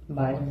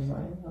 Biden's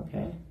running.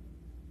 Okay.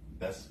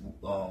 That's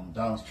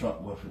Donald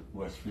Trump,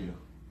 Westfield.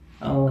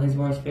 Oh, his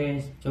worst fear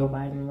is Joe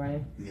Biden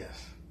running.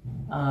 Yes.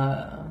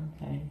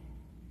 Okay.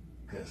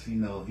 Because he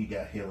knows he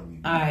got Hillary.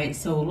 All right.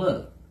 So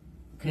look,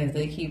 because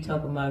they keep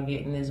talking about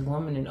getting this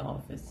woman in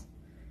office.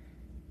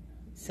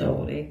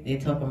 So they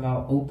talking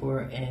about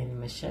Oprah and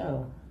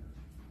Michelle.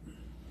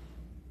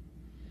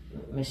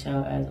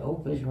 Michelle as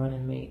Oprah's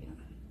running mate.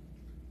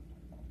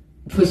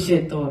 What's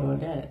your thought on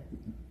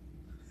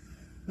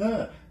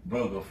that?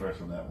 Bro, go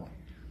first on that one.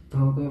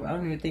 Bro, I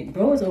don't even think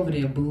Bro's over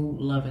there boo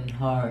loving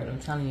hard. I'm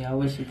telling you, I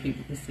wish you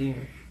people could see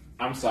him.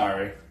 I'm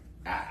sorry.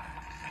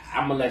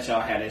 I'm gonna let y'all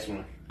have this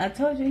one. I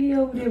told you he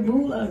over there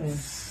boo loving.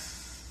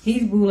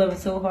 He's boo loving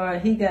so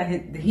hard. He got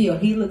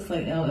he looks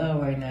like LL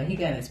right now. He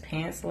got his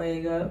pants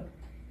leg up.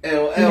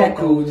 LL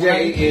Cool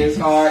J is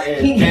hard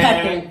as he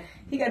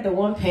got the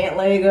one pant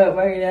leg up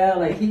right now.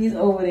 Like he's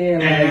over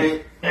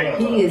there. Like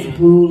he is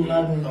boo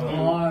loving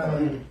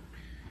hard.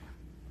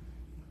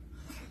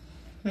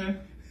 I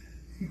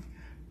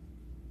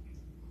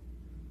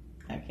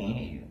can't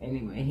hear you.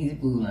 Anyway, he's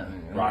boo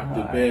loving. Really Rock the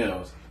hard.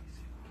 bells.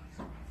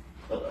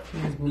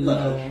 He's boo Look,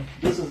 loving.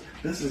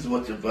 this is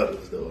what your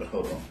brother's doing.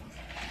 Hold on.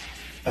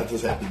 I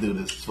just have to do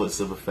this for a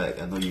simple fact.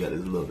 I know you got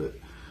this a little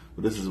bit.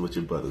 But this is what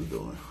your brother's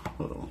doing.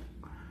 Hold on.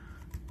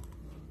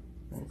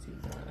 What's he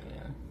doing?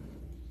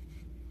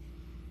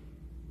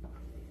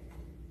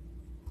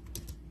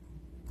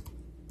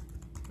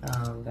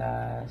 Oh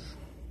gosh.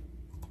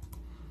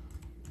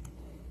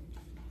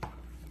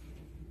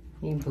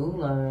 He's boo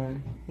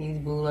loving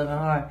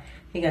hard.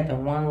 He got the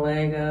one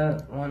leg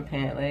up, one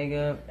pant leg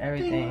up,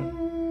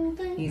 everything.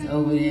 He's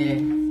over there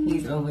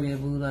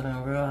boo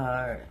loving real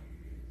hard.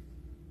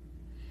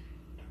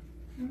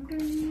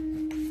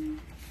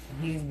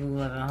 He's boo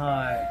loving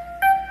hard.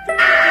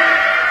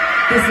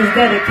 This is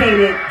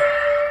dedicated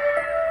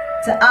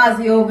to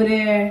Ozzy over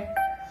there.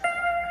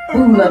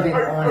 Boo loving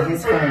on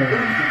his phone.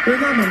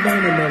 When I'm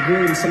alone in my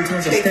room,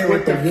 sometimes I stare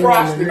at the wall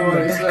and in the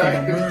back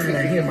of my mind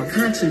I hear my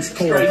conscience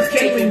call.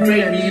 Telling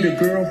me I need a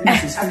girl who's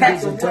as sweet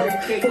as a dove.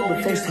 For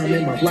the first time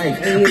in my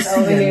life, I He's see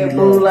over here that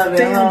boo love. loving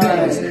Damn hard.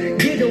 girls,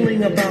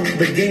 giggling about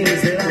the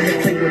games that I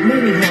have played with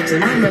many hearts,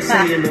 and I'm not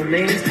saying no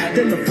names.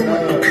 Then the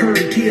thought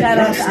occurred, kid Shout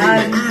out drops to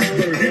in my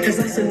iceberg. As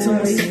I said to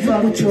myself,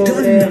 look what you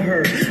done to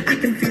her. I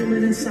can feel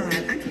it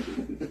inside.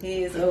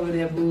 He is over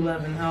there boo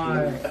loving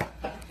hard.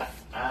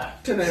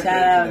 Shout out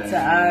to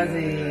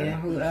Ozzy and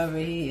whoever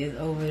he is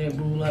over there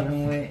boo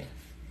loving with.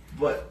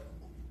 But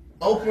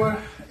Oprah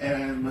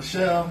and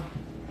Michelle.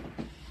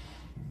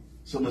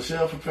 So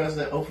Michelle for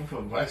president, Oprah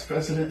for vice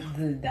president.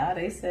 They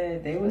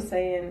were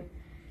saying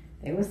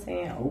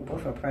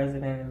Oprah for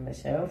president and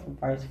Michelle for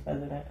vice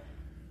president.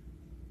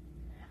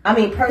 I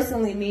mean,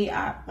 personally, me,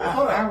 What's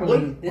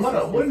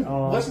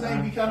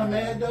name be kind of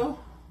mad though?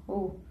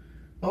 Who?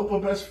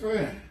 Oprah best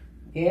friend.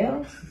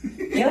 Gail?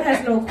 Gail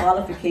has no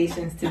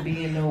qualifications to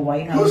be in no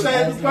White House. Who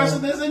said the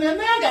person that's in there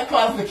now got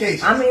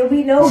qualifications? I mean,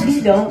 we know he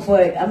don't,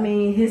 but I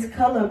mean, his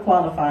color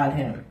qualified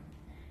him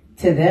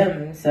to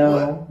them.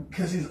 So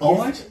because he's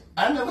orange.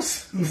 I never.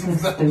 He's so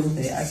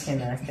stupid. I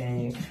cannot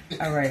stand you.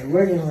 All right,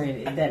 we're getting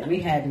ready. That we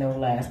had no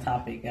last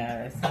topic,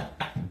 guys. Like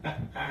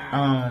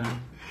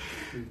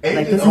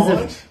this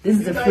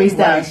is a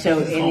freestyle show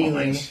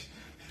anyway.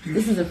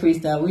 This is a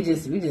freestyle. We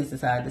just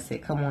decided to say,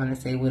 come on and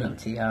say what up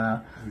to y'all.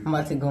 I'm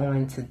about to go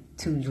into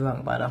Too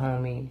Drunk by the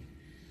homie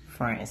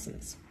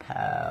Francis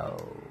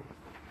Powell.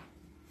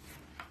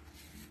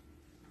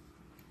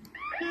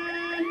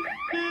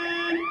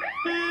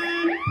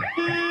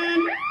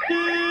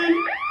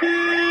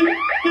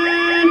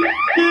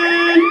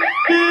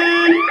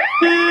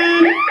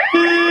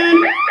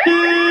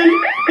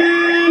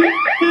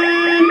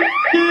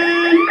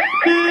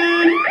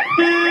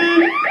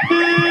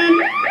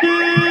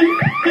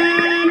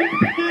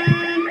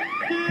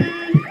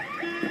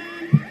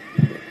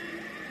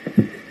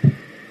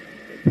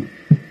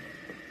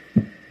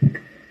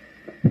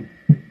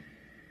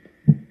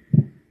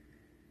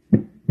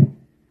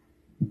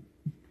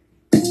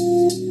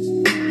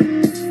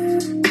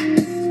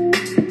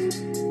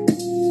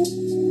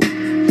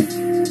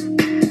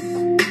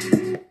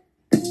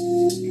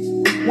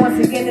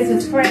 Once again, this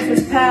is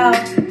Francis Powell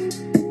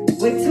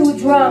with Too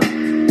Drunk.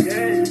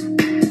 Yeah,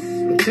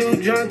 I'm too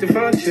drunk to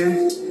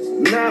function,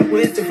 not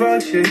with the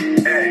function.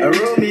 I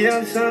rolled me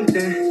up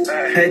something,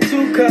 had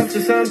 2 cups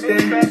or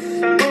something,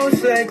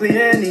 most likely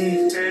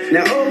Henny.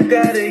 Now oh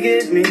gotta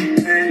get me,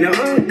 now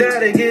oh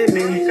gotta get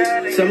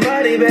me.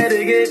 Somebody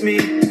better get me,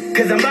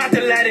 cause I'm about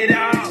to let it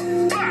out.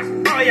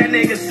 All y'all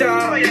niggas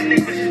saw,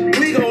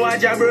 we gon'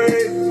 watch y'all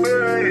break,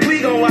 we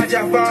gon' watch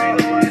y'all fall.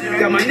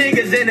 Got my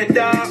niggas in the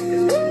dark,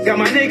 got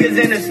my niggas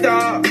in the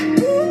star.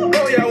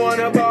 Oh y'all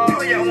wanna ball,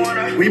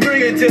 we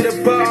bring it to the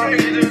bar,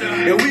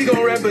 and we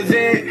gon'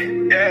 represent.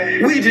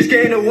 We just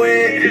came to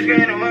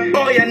win.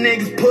 All y'all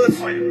niggas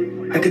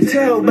pussy, I can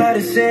tell by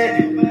the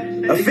scent.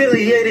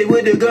 Affiliated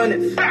with the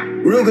Gunners.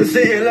 Ruger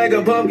sitting like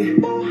a pumpkin.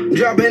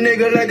 Drop a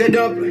nigga like a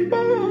dumpling.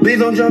 Please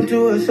don't jump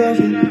to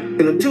assumption.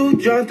 Cause I'm too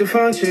drunk to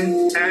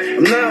function.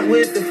 I'm not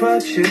with the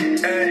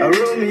function. I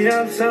rolled me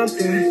up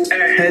something.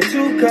 Had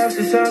 2 cups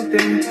of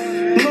something.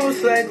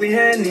 Most likely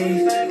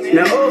Henny.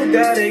 Now oh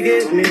gotta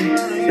get me.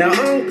 Now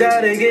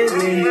gotta get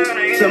me.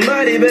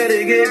 Somebody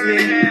better get me.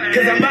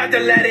 Cause I'm about to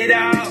let it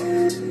out.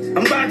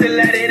 I'm about to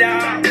let it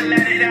out.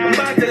 I'm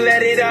about to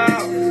let it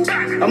out.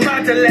 I'm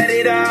about to let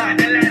it out.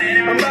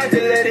 I'm about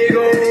to let it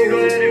go.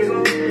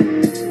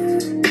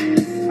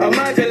 I'm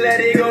about to let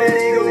it go.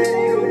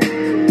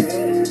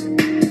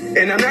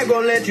 And I'm not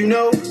gonna let you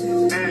know.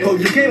 Oh,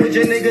 you came with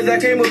your niggas, I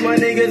came with my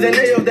niggas, and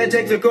they off that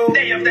Texaco.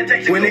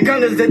 When it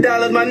comes to the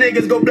dollars, my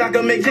niggas go block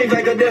and make change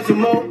like a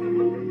decimal.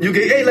 You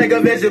get ate like a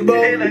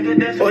vegetable.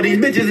 All these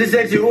bitches is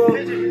sexual,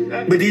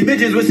 but these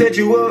bitches will set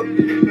you up.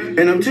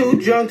 And I'm too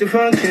drunk to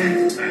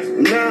function.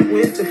 I'm not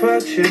with the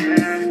function.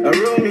 I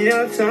roll me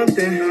up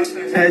something.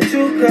 Had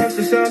 2 cups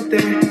of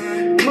something.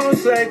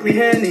 Most likely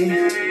Henny.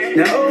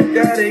 Now oh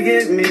gotta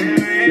get me.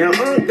 Now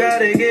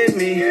gotta get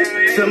me.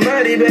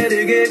 Somebody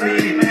better get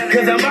me.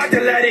 Cause I'm about to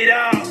let it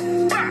out.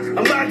 I'm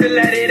about to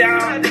let it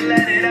out.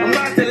 I'm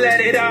about to let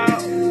it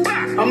out.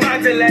 I'm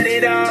about to let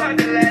it out. I'm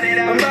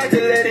about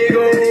to let it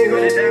go.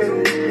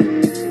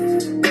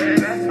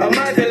 I'm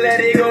about to let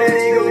it go. I'm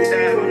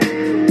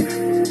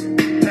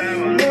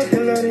about to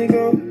let it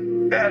go.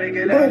 About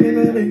to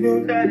let it go.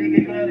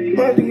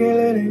 About to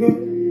let it go.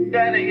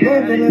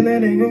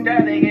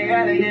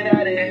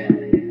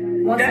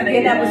 Once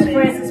again, that was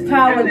Francis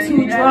Power,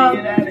 Too Drunk.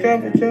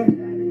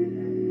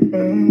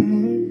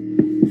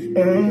 You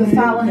can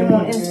follow him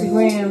on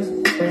Instagram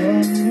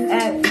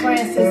at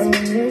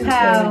Francis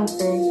Powell,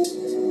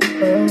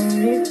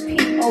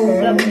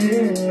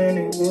 P-O-W.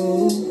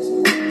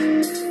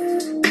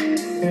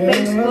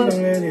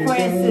 Facebook,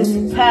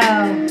 Francis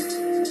Powell.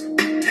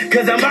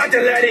 Cause I'm about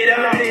to let it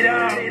out.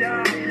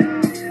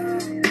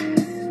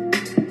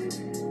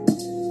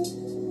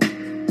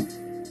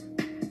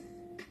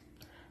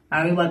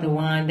 Alright, we about to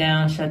wind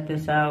down, shut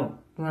this out.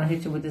 We're gonna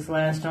hit you with this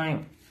last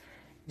joint.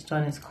 This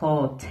joint is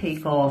called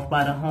Take Off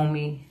by the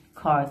homie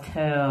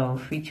Cartel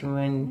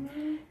featuring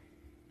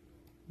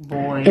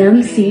Boy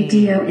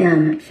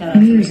MCDOM.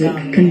 Music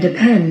can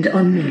depend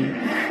on me.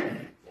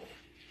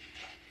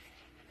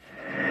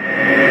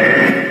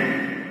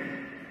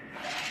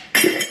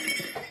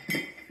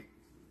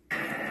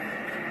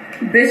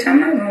 Bitch, I'm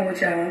not going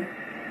with y'all.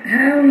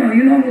 Hell no,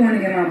 you know I'm going to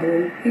get my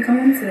boo. He come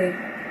home today.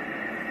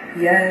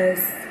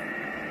 Yes.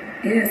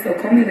 Yeah, so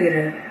call me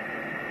later.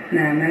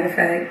 Nah, matter of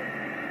fact,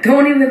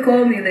 don't even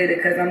call me later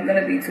because I'm going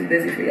to be too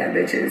busy for y'all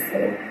bitches. So,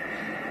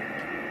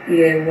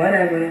 yeah,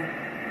 whatever.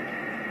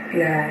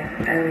 Yeah,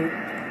 alright.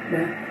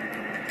 Bye.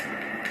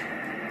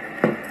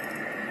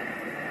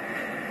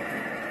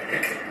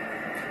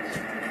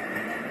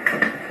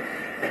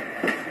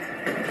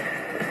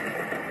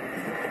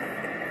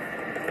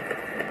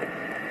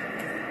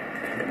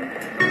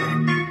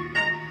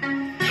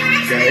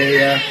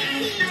 Yeah.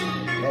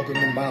 Welcome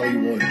to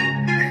Bollywood.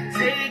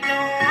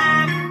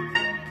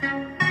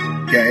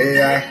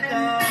 Yeah.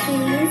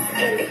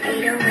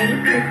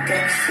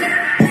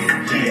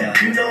 Yeah,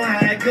 you know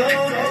how it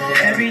goes.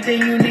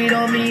 Everything you need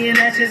on me, and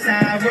that's just how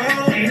I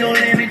roll. Ain't no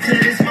limit to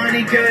this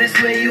money, girl, that's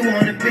where you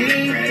wanna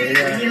be.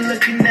 When you're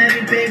looking at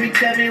me, baby,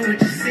 tell me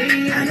what you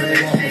see. I know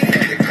I'm a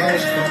fucking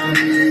cost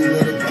fucking you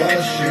with a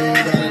bus. You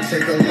ain't gotta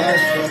take a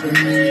loss fucking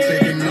me,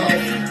 taking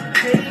off.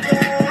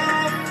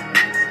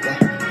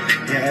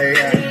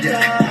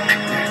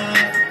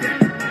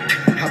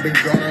 I've been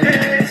gone a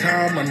long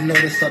time, I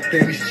notice how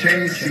things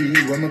change. See,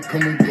 women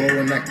come and go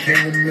and I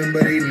can't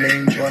remember their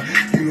names. But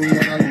you the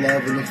one I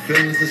love and the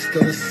feelings are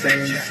still the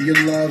same. See,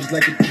 your love's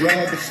like a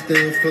drug, it's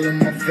still filling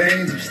my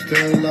veins. I'm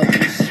still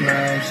loving your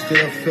smile, I'm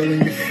still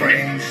feeling your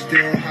frame.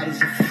 Still hot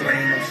as a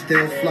flame, I'm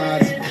still fly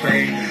as a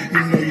plane.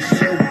 You know you're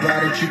so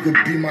bright that you could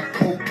be my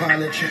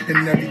co-pilot.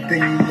 And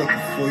everything you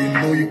looking for, you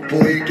know your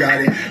boy got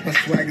it. My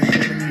swag is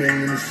in a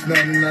million, it's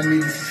nothing I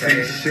need to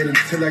say. Shit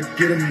until I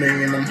get a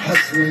million, I'm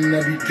hustling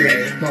every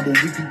day. But we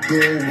could go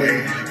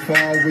away,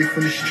 far away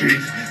from the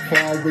streets,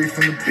 far away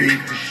from the beat.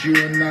 Cause you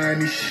and I in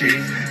these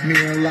sheets, me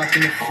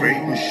unlocking the freight,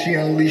 and she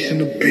unleashing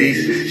the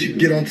beast. She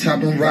get on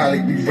top and ride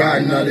like we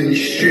riding out in the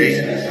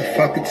streets. I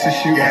fuck her till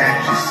she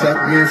she suck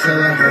me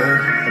until I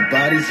hurt. Her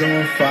body's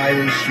on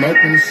fire,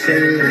 smoking the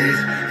cities.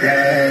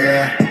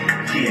 Yeah.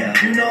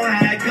 You know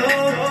how I go.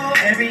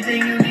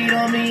 Everything you need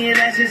on me, and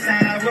that's just how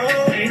I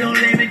roll. Ain't no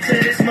limit to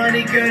this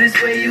money, girl, that's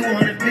where you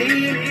wanna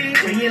be.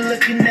 When you're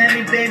looking at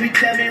me, baby,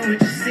 tell me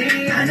what you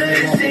see. I know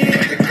you see.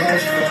 The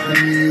cost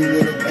fucking me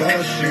with a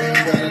boss. You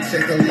ain't gotta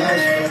take a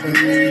loss fucking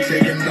me,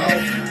 taking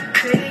off.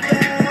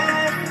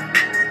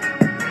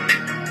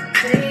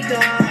 Take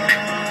off.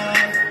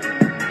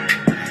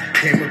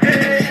 Came up in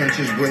the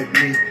trenches with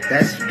me,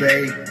 that's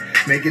bae.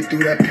 Make it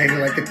through that pain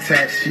like a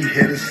tat, she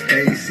hit a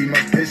stay. See my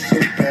bitch so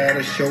bad,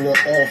 I show her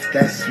off,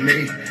 that's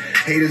me.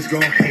 Haters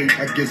gon' hate,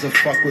 I gives a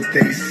fuck what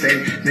they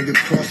say. Nigga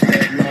cross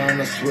that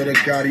line, I swear to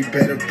God he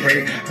better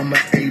pray. I'm an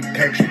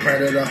apex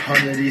predator,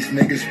 100 these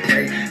niggas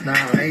pray. Nah,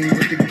 I ain't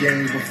with the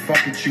games, but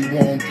fuck it, you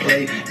won't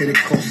play. It'll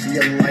cost you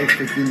your life,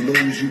 if you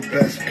lose, you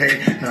best pay.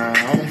 Nah,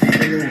 I don't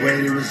feel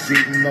away, the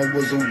receipt and I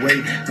was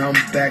away. Now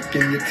I'm back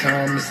in your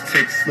time, this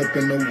tick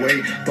slipping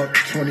away. Buck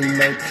 20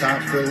 no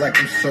top, feel like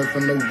I'm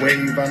surfing the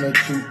wave. I know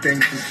two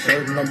things for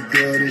certain, I'm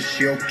good, is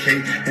she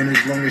okay? And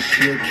as long as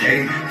she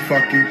okay,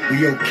 fuck it,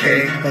 we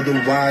okay.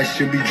 Otherwise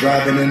she'll be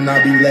driving and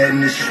I'll be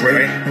letting it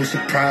straight. No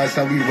surprise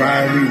how we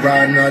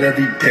riding out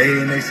every day.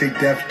 And they say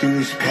death do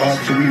his part,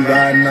 so we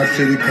riding out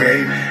to the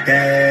grave.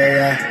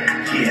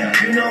 Yeah,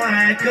 you know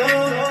how it go.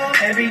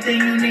 Everything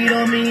you need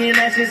on me, and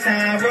that's just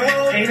how I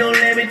roll. Ain't no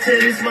limit to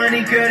this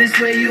money, girl, this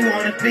where you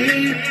wanna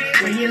be.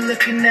 When you're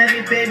looking at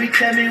me, baby,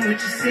 tell me what you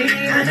see.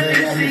 I know you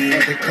see.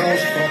 Fuck the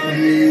cost, fuck with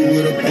me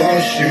with a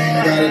boss. You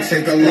ain't gotta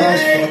take a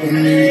loss, fuck with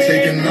me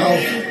taking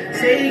off.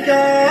 Take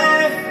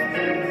off.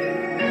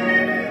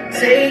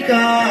 Take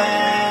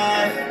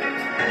off.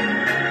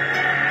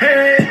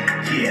 Hey.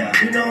 Yeah,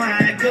 you know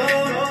how it go.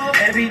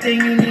 Everything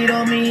you need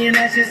on me, and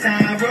that's just how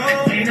I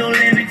roll. Ain't no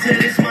limit to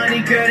this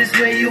money, girl, this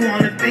where you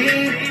wanna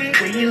be.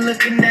 When you're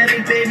looking at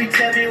me, baby,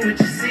 tell me what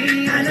you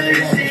see. I know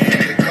you see.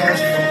 Fuck the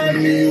cost, fuck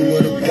with me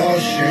with a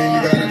boss. You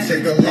ain't gotta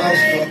take a loss,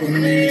 fuck with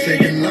me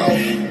taking off.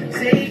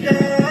 Take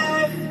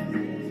off.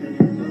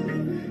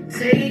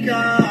 Take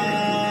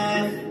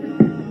off.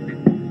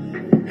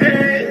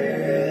 Hey.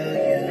 Girl,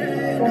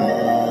 you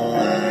know I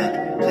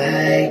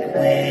like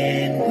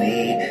when we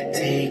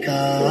take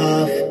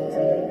off.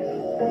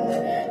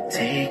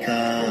 Take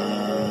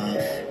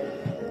off.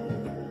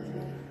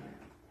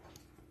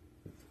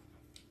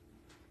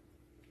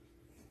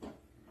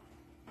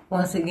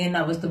 Once again,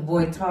 that was the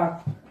boy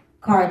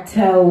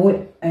Cartel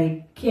with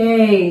a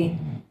K,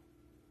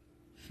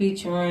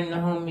 featuring the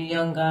homie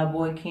Young God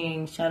Boy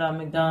King. Shout out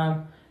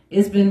McDonald.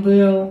 It's been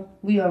real.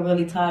 We are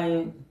really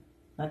tired.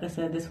 Like I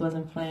said, this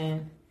wasn't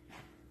planned,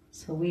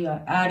 so we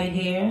are out of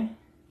here.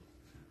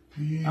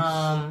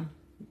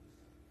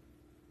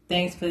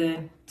 Thanks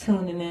for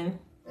tuning in,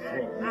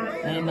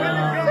 and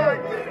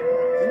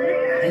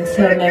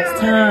until next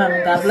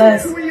time, God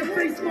bless.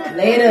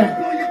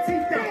 Later.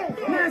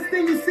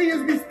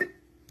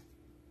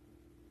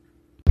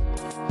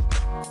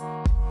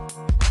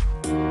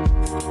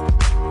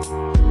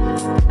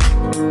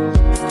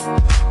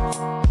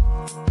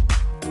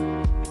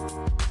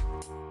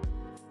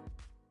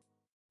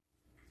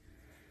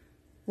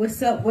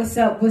 What's up, what's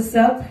up, what's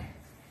up?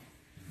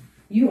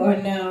 You are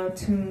now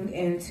tuned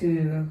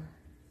into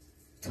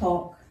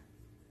Talk,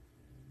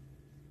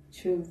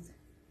 Truth,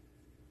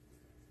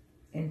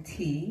 and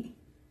Tea.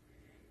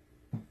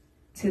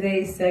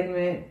 Today's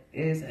segment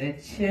is a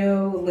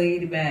chill,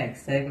 laid-back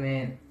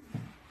segment.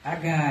 I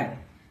got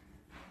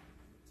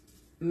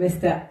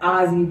Mr.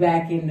 Ozzy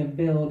back in the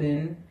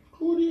building.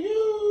 Who do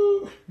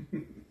you?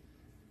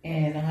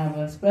 And I have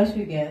a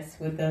special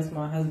guest with us.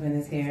 My husband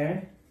is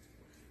here.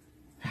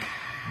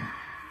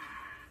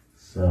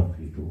 What's up,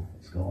 people?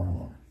 What's going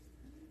on?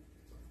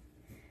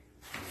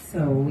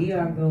 So we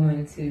are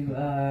going to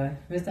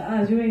Mr.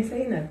 Oz. You ain't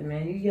say nothing,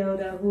 man. You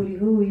yelled out hootie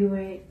hoo. You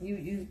ain't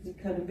you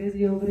kind of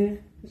busy over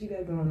there. What you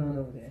got going on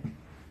over there?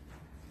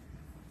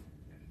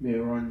 Me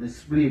run the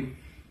split.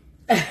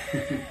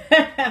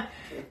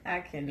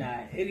 I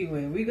cannot.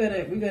 Anyway, we're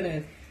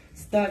gonna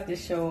start the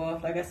show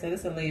off. Like I said,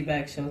 it's a laid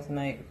back show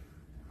tonight.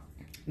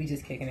 We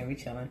just kicking it, we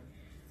chilling.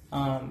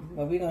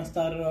 But we're gonna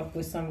start it off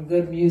with some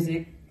good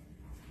music.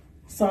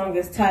 Song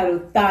is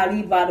titled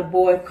Thotty by the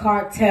boy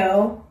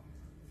Cartel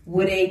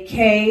with a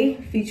K,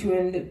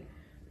 featuring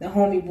the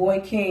homie Boy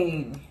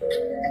King.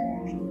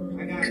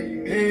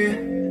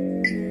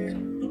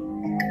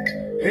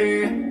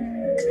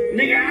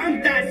 Nigga,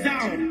 I'm that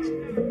zone.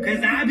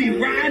 Cause I be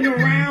riding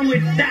around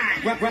with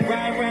that. Ride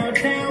around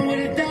town with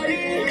a thotty.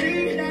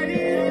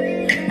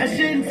 I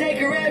shouldn't take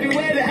her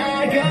everywhere that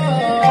I go.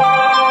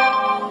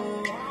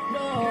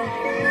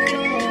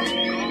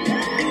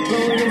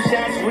 But when them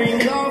shots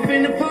ring off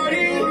in the party,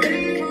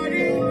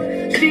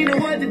 she know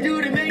what to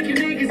do to make you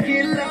niggas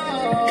get low.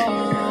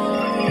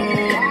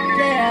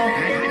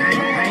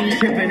 Yeah, I ain't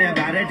tripping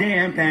about a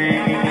damn thing.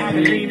 I've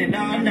been leaning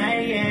all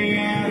night,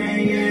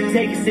 yeah.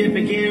 Take a sip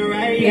and get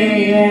right,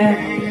 yeah.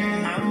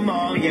 I'm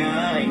all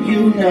ya,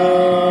 you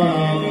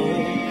know.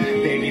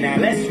 Baby, now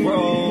let's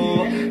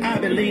roll. I've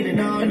been leaning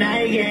all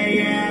night,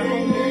 yeah.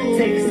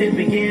 Take a sip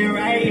and get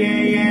right,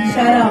 yeah.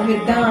 Shout out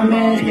McDonald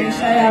Management.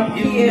 Shout out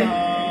Kia.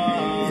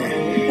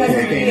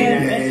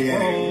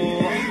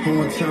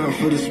 One time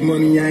for this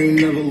money, I ain't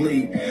never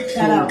late.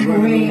 Shout out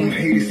Kareem.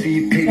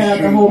 Shout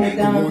out the whole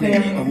McDonald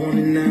family. I want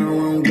it now, I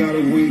don't gotta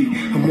wait.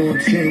 I'm on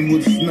 10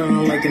 with a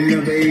smile like I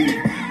never ate.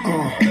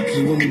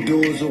 Cause when the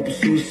doors open,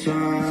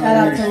 suicide. Shout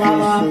out to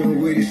Lala. So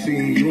wait,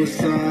 seeing you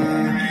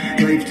inside.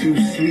 Life too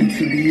sweet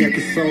to be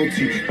acting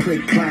salty.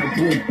 Click, clap,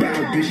 boom, bow,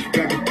 bitch,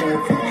 back and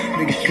forth.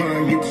 Niggas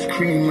trying to get this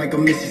cream like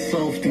I'm Mrs.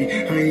 Softy.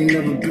 I ain't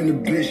never been a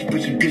bitch,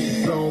 but your bitch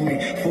is on me.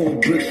 4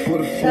 bricks for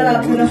the 4 Shout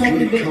out to the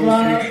homie Big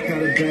Vlog.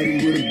 Gotta a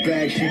baddie with a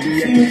bag, she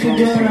be acting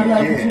flossy.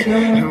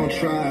 Yeah, I don't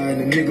try,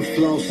 and the nigga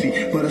flossy.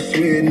 But I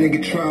swear,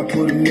 nigga try,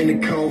 put him in the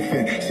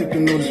coffin.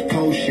 Sipping on this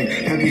potion,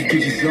 have these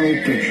bitches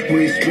open.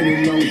 We ain't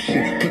spinning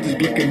motion, put this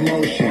blick in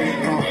motion.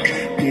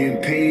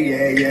 Getting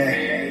paid, yeah,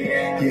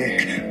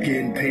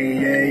 getting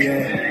paid,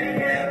 yeah.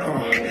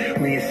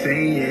 We ain't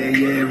saying,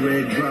 yeah,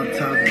 red drop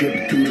top,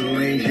 dipping through the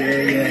lanes,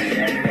 yeah.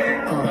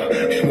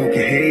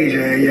 Smoking haze,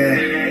 yeah.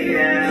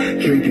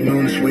 Drinking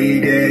on this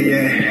weed,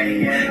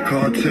 yeah.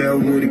 Cartel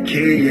with a K,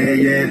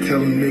 yeah. Tell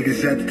them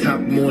niggas at the top,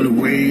 I'm on the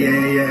way,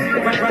 yeah.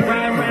 Ride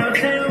around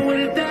town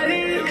with a 30.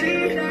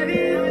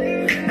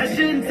 I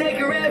shouldn't take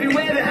her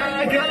everywhere that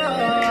I go.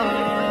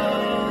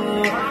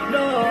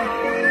 No.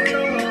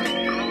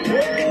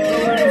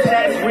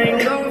 Shots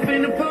ring off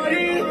in the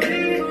party.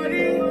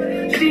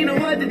 She know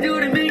what to do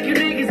to make you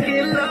niggas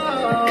get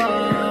low.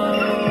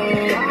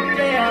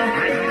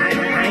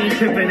 Yeah. I ain't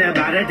tripping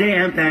about a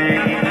damn thing.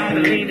 I've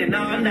been leaning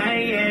all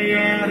night,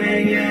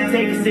 yeah.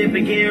 Take a sip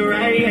and get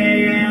right,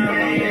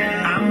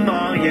 yeah. I'm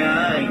on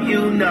ya,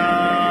 you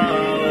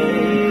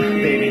know.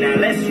 Baby, now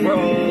let's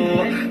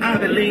roll. I've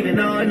been leaning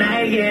all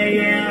night,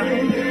 yeah.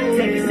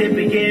 Take a sip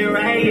and get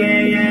right,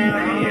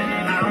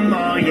 yeah. I'm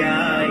on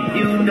ya,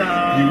 you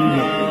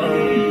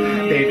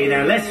know. Baby,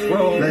 now let's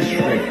roll.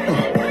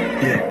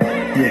 Yeah.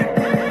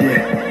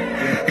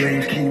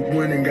 Lanes keep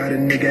winning, got a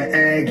nigga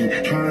Aggie.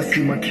 Trying to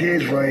see my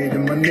kids right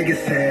and my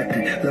niggas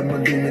happy. Let my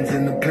demons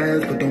in the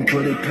past, but don't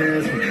put it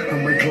past me. I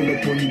might pull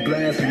up on you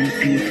blast when you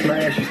see it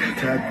flashes.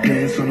 Tap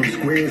dance on them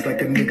squares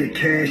like a nigga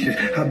cashes.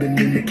 I've been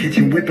in the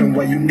kitchen whipping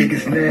while you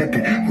niggas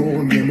napping. Go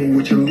and gamble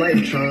with your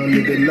life, trying to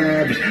live it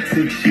lavish.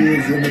 6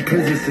 years in the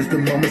prison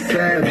system, I'm a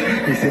savage.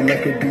 They say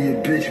like I be a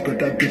bitch, but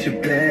that bitch a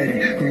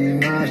baddie.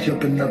 Green eyes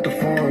jumping out the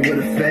farm with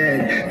a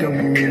fatty.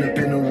 Then we end up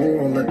in a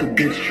war, let the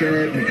bitch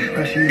trap me.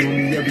 Now she on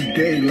me every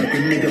day like a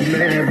nigga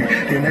married.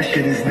 Then that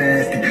shit is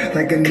nasty,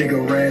 like a nigga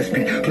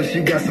raspy. Plus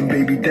she got some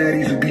baby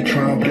daddies who be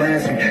trying to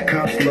blast me.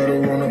 Cops let her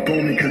run up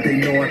on me cause they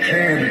know I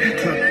carry.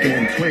 Tucked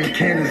in, twin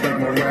cannons like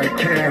Mariah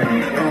Carey.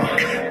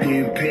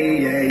 Getting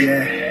paid,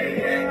 yeah.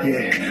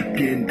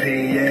 Getting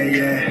paid,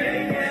 yeah.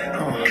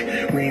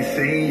 We ain't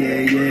saying,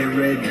 yeah.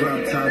 Red drop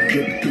top,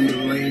 dipping through the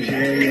lanes,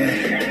 yeah.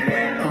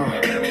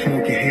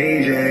 Smoking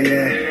haze,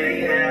 yeah.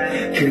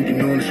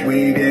 Drinking on this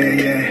weed,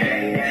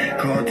 yeah.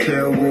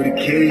 Cartel with a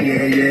K,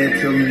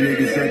 yeah. Tell them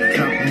niggas at the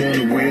top, I'm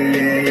on the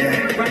way,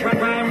 yeah. Ride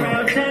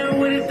around town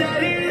with a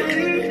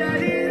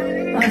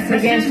 30. Once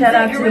again, shout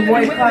out to the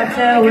boy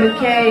Cartel with a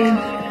K.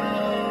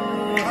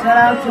 Shout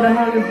out to the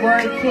homie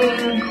Boy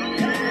King,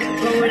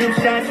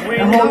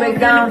 the whole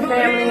McDonald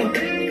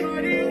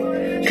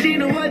family. She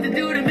know what to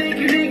do to make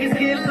you niggas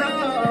get low.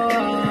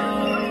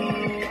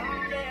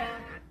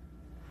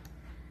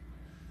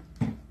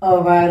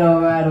 All right.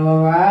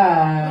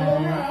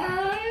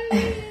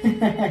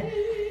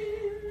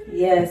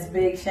 Yes,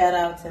 big shout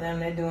out to them.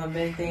 They're doing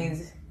big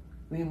things.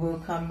 We will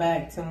come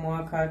back to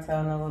more Cartel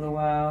in a little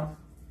while.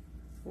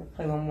 We'll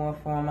play one more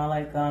for them. I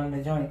like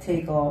the joint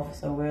Takeoff,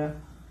 so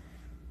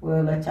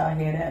we'll let y'all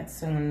hear that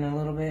soon in a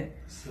little bit.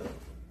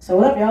 So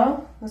what up,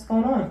 y'all? What's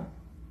going on?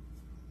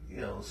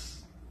 Yo,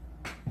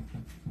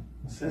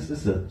 since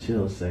it's a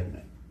chill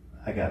segment,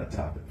 I got a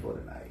topic for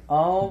tonight.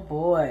 Oh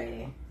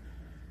boy.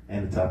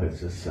 And the topic's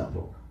just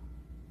simple.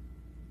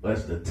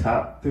 What's the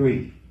top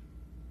 3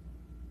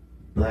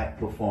 black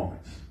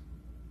performance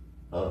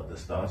of the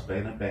Star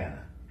Spangled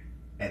Banner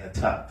and the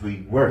top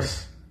 3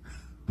 worst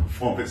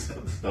performance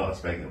of the Star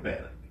Spangled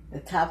Banner? The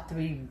top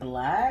 3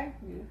 black?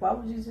 Why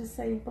would you just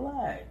say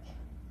black?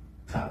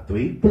 Top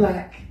 3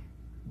 black,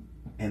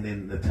 and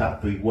then the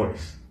top 3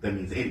 worst. That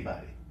means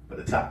anybody, but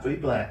the top 3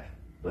 black,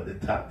 but the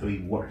top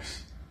 3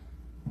 worst.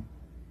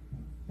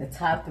 The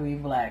top 3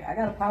 black. I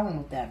got a problem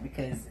with that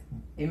because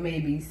it may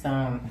be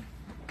some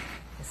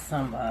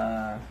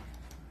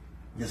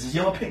This is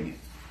your opinion.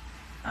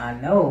 I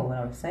know what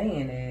I'm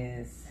saying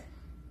is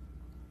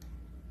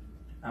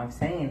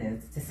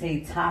to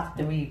say top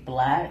 3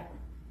 black.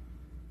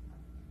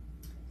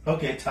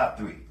 Okay, top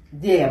 3.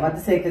 Yeah, I'm about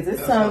to say because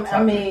it's some.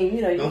 I mean,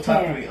 you know, go you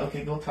top can't. 3.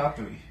 Okay, go top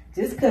 3.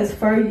 Just because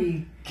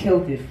Fergie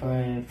killed it for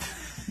him,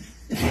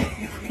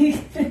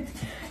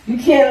 you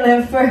can't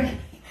let Fergie.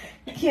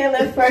 You can't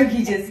let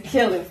Fergie just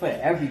kill it for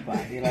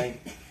everybody.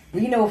 Like,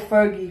 we know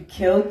Fergie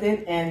killed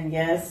it, and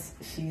yes,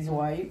 she's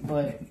white,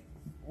 but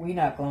we're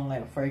not gonna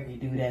let Fergie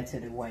do that to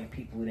the white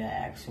people that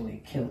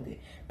actually killed it.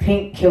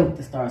 Pink killed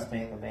the Star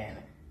Spangled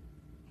Banner.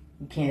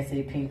 You can't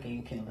say Pink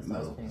ain't killed the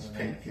Star Spangled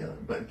Banner. Pink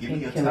killed, but give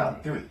Pink me your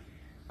top 3.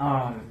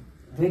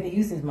 Whitney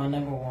Houston's my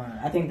number 1.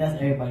 I think that's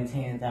everybody's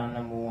hands down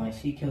number 1.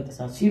 She killed the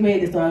song. She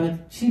made the star.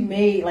 She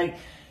made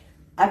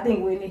I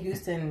think Whitney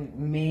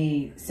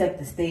Houston set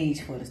the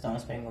stage for the Star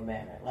Spangled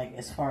Banner. Like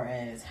as far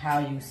as how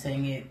you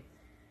sing it,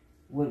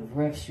 what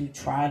riffs you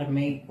try to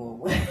make,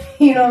 or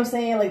you know what I'm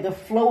saying, like the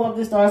flow of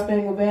the Star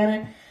Spangled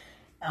Banner.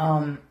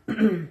 I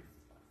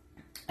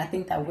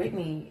think that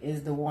Whitney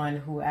is the one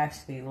who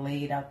actually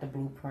laid out the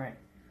blueprint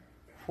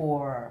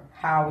for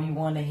how we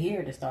want to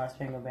hear the Star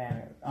Spangled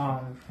Banner.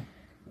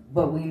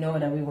 but we know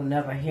that we will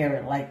never hear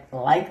it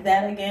like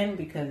that again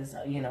because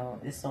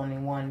it's only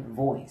one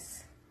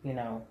voice.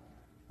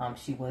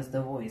 She was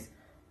the voice,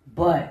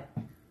 but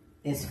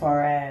as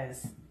far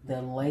as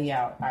the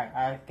layout,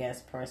 I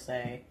guess per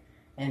se,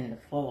 and the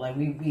flow, like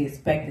we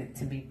expect it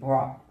to be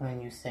brought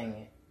when you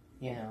sing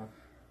it,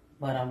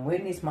 But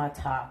Whitney's my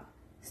top.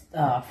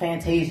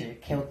 Fantasia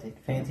killed it.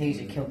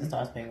 Fantasia killed the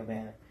Star Spangled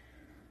Banner.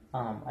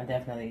 I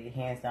definitely,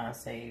 hands down,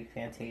 say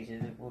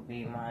Fantasia would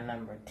be my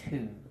number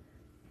 2.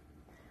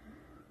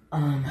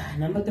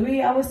 Number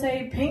 3, I would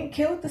say Pink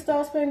killed the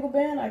Star Spangled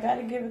Banner. I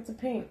gotta give it to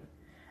Pink.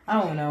 I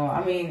don't know.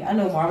 I mean, I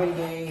know Marvin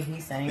Gaye, he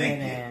sang it,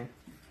 and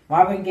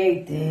Marvin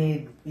Gaye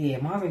did. Yeah,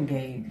 Marvin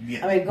Gaye.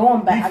 Yeah. I mean,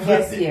 going back, I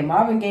guess,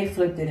 Marvin Gaye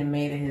flipped it and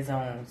made it his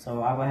own.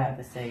 So I would have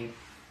to say,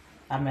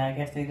 I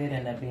guess they did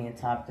end up being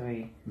top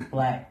 3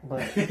 black,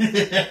 but I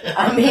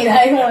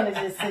didn't want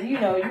to just say, you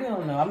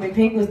don't know. I mean,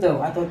 Pink was dope.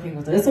 I thought Pink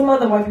was dope. There's some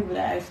other white people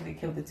that actually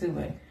killed it too,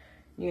 but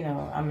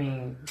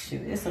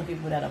shoot, there's some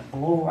people that are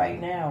blue right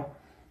now,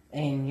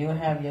 and you'll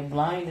have your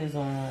blinders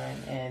on,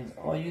 and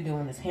all you're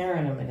doing is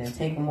hearing them, and then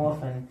take them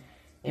off, and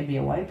it'd be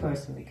a white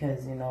person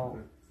because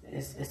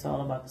it's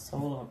all about the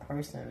soul of a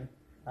person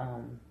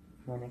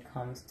when it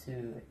comes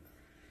to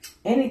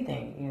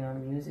anything,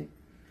 music,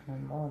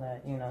 all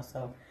that,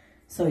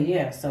 So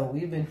yeah, so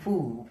we've been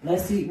fooled.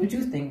 Let's see what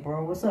you think,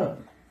 bro. What's up?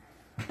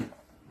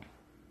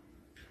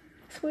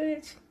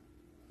 Switch.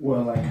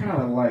 Well, I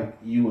kind of like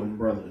you and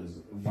brothers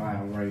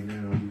vibe right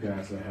now. You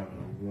guys are having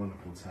a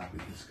wonderful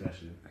topic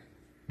discussion.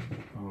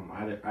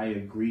 I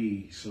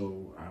agree.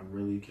 So I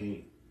really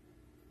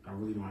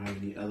don't have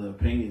any other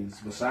opinions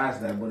besides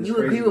that. But it's you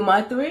crazy. Agree with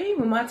my 3?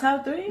 With my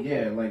top 3?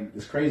 Yeah, like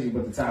it's crazy,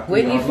 but the top 3.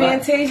 Whitney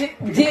Fantasia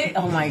did.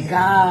 Oh my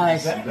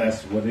gosh.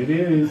 That's what it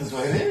is. That's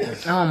what it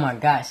is. Oh my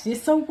gosh.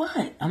 So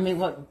what?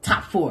 What?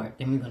 Top 4?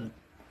 Then we're gonna.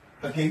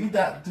 Okay, you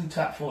do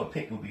top 4.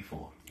 Pink will be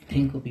 4.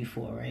 Pink will be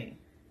 4, right?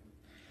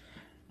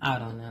 I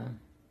don't know.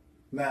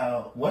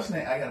 Now, what's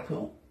next? I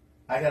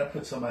gotta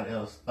put somebody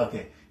else.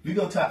 Okay, if you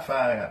go top 5,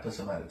 I gotta put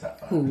somebody in the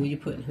top 5. Who you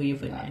putting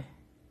in?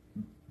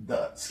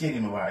 The skinny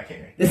Mariah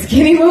Carey. The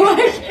skinny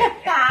Mariah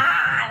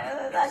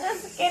Carey. The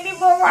skinny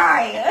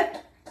Mariah.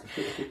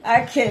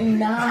 I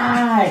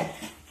cannot.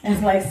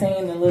 It's like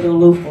saying the little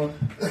loofah.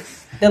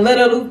 The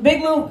little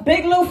big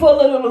loofah,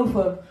 little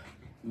loofah.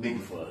 Big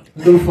loofah.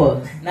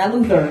 Loofah. Not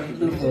Luther.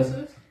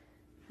 Loofah.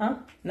 Huh?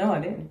 No, I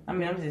didn't.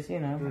 I'm just,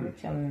 I'm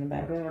chilling in the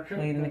back,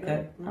 playing in the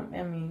cut.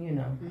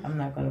 I'm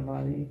not gonna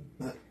bother you.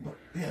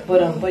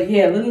 But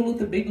yeah, Little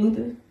Luther, Big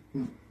Luther.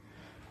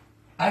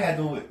 I gotta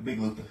go with Big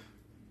Luther.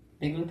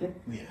 Big Luther?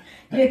 Yeah.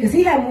 Yeah, because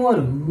he had more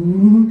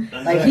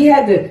like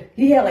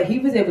he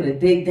was able to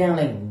dig down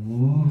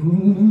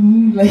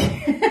like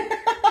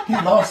he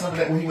lost some of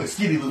that when he was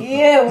Skinny Luther.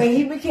 Yeah, when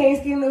he became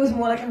Skinny, it was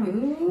more like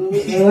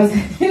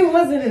it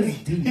wasn't as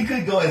deep. He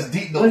couldn't go as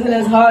deep. It wasn't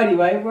as hardy,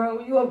 right, bro?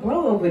 You a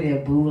bro over there,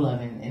 boo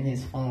loving in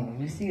his phone.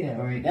 You see that,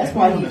 right? That's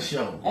why he the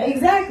show.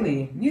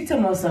 Exactly. You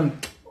talking about some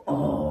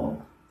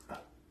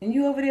and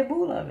you over there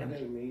boo loving. I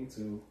didn't mean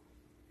to.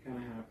 Kind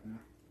of happened.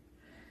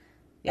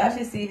 Y'all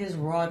should see his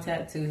raw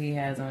tattoo he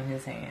has on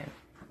his hand.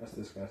 That's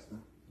disgusting.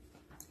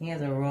 He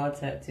has a raw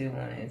tattoo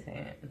on his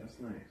hand. That's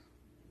nice.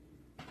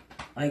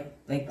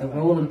 Like the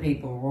rolling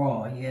paper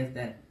raw. He has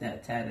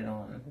that tatted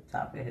on the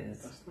top of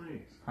his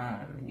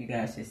arm. You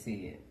guys should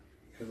see it.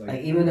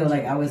 Like even though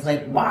I was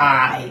like,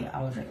 why?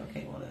 I was like,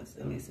 okay, well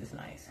at least it's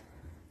nice.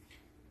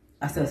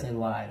 I still say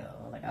why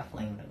though. Like I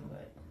flamed him,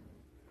 but.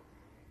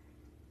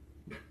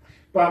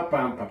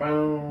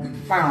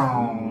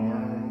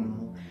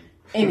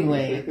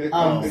 Anyway,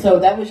 so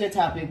that was your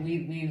topic.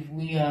 We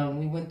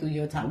went through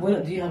your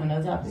topic. Do you have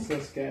another topic? So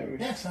scary.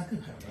 Yes, I do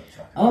have another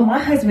topic. Oh, my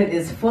husband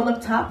is full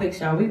of topics,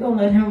 y'all. We're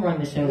gonna let him run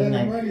the show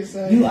tonight.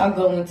 You are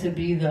going to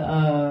be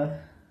the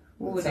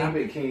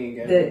topic king.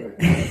 The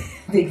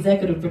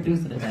executive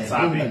producer tonight.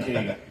 Topic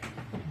king.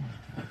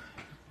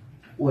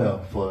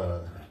 Well,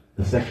 for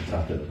the second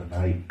topic of the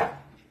night,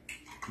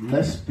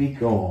 let's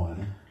speak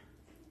on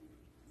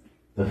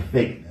the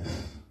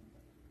fakeness.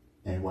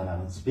 And when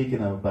I'm speaking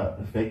about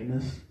the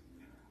fakeness,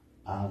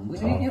 I'm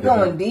talking you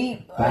going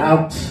deep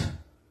about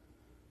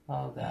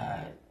oh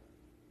God,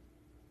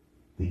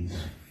 these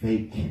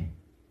fake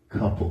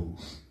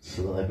couples,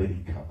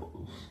 celebrity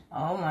couples.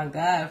 Oh my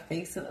God,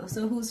 fake.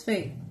 So who's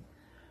fake?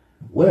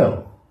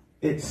 Well,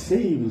 it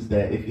seems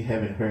that if you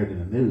haven't heard in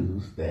the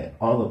news, that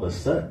all of a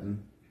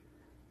sudden,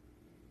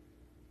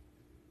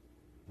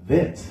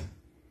 Vince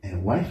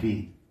and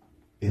wifey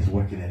is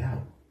working it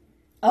out.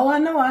 Oh, I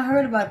know. I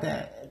heard about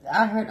that.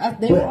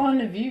 They were on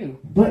The View.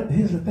 But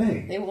here's the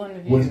thing. They were on The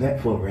View. Was that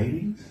for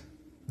ratings?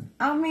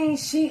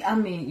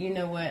 You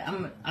know what?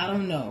 I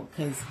don't know,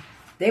 because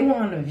they were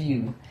on The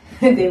View.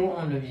 They were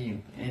on The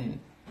View. And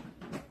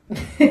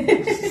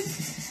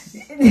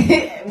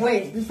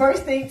wait, the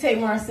first thing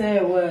Tamar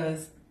said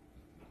was,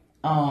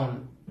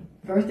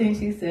 first thing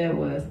she said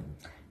was,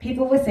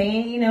 people were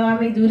saying, I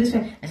may do this.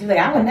 And she's like,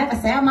 I would never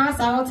sell my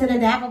soul to the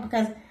devil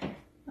because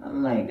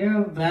I'm like,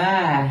 girl,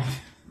 bye.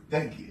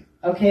 Thank you.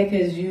 Okay,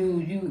 because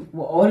you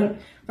were ordered.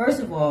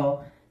 First of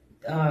all,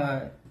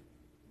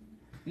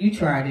 you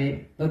tried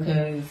it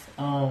because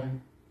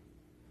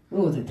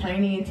what was it?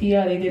 Tiny and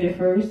T.I. they did it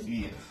first.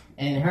 Yes.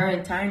 And her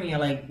and Tiny are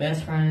like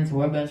best friends,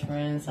 were best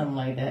friends, something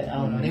like that. I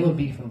don't know. They were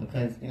beefing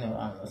because, I don't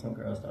know, some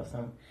girl stuff,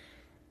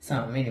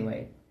 something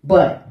anyway.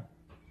 But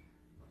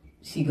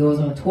she goes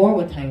on tour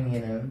with Tiny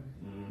and them.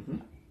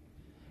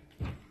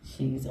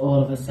 She's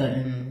all of a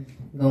sudden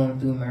going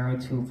through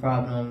marital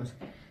problems.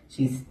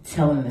 She's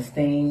telling the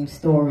same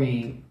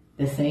story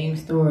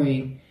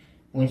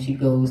when she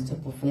goes to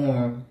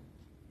perform.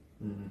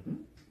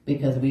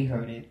 Because we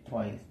heard it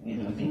twice,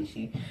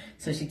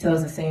 So she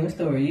tells the same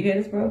story. You get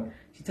this, bro?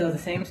 She tells the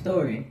same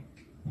story.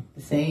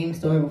 The same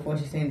story before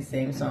she sings the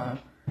same song.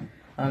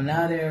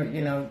 Now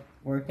they're,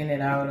 working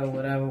it out or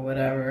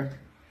whatever.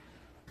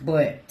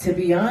 But to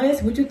be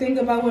honest, what you think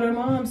about what her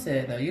mom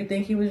said, though? You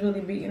think he was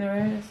really beating her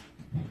ass?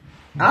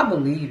 I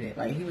believe it.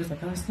 Like, he was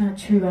like, oh, it's not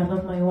true. I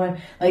love my wife.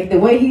 Like, the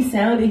way he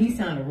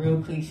sounded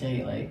real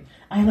cliche. Like,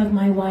 I love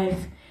my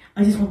wife.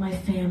 I just want my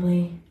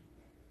family.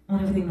 I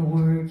want everything to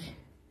work.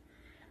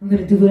 I'm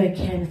going to do what I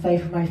can to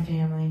fight for my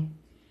family.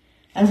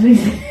 That's what he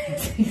said.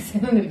 He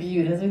said on The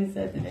View. That's what he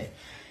said today.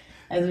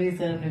 That's what he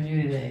said on The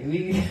View today.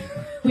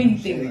 We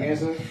think like,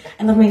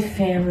 I love my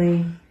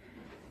family.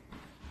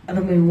 I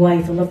love my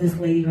wife. I love this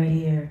lady right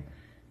here.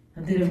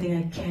 I'll do everything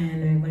I can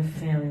to make my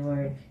family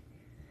work.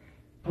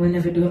 I would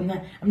never do.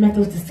 I'm not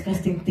those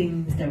disgusting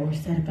things that were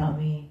said about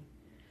me.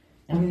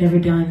 I've never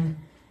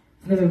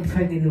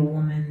impregnated a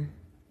woman.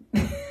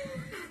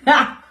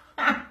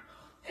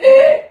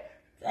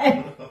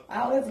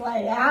 I was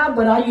like,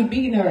 but are you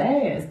beating her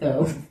ass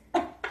though?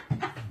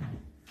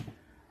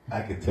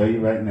 I can tell you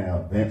right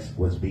now, Vince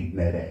was beating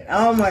that ass.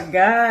 Oh my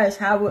gosh,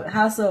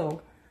 how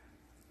so?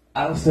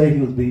 I would say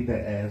he was beating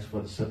that ass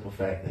for the simple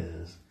fact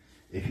is,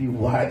 if you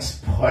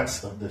watch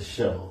parts of the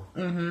show,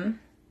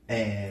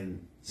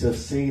 and to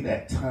see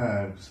at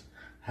times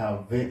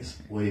how Vince,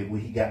 when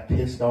he got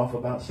pissed off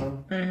about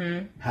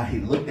something, how he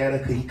looked at her,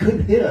 because he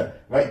couldn't hit her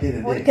right then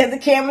and there. Because the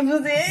cameras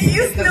was there,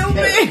 you stupid. The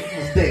cameras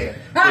was there.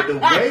 But the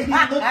way he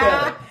looked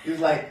at her, he was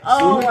like,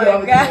 oh my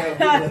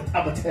God.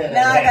 I'm going to tell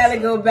now I got to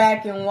go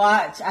back and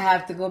watch. I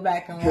have to go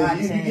back and watch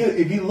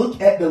if you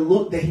look at the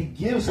look that he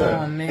gives her,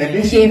 oh, man. and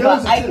then she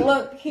knows it too.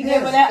 Look, he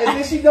gave her that. And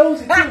then she knows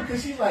it too,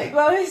 because she's like,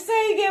 bro, he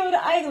said he gave her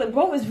the Ike look.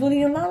 Bro, it's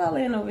really in La La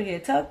Land over here.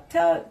 Tell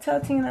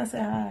Tina I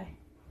said hi.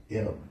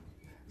 Yeah.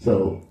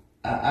 So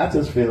I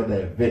just feel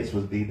that Vince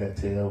was beating that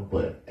tail,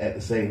 but at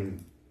the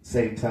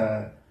same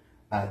time,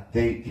 I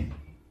think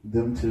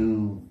them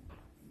two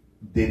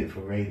did it for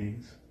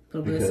ratings.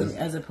 Publicity,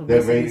 as a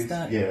publicity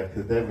stunt. Yeah,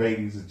 because their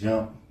ratings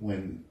jump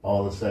when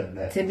all of a sudden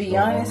that. To be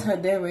honest,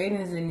 their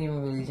ratings didn't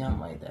even really jump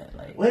like that.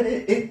 Like, well,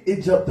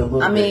 it jumped a little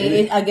bit. I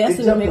mean, I guess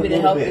it was maybe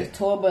to help the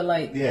tour, but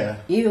like, yeah,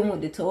 even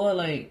with the tour,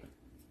 like.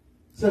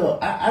 So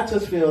I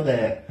just feel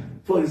that,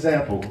 for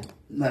example,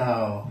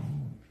 now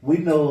we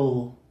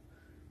know.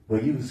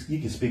 Well, you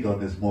can speak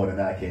on this more than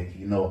I can.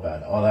 You know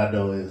about it. All I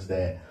know is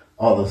that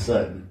all of a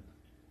sudden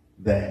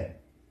that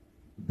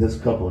this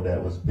couple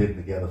that was been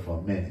together for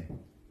a minute,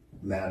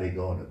 now they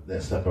going their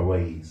separate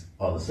ways.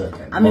 All of a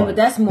sudden, I mean, but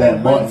that's more.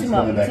 But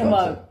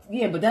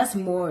that's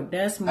more.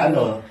 I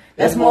know.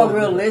 That's more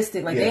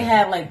realistic. Like they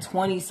have like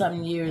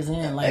 20-something years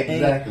in. Like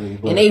exactly,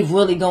 and they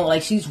really don't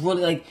like. She's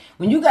really like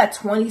when you got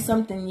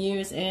 20-something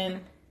years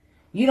in,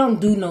 you don't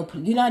do no.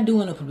 You're not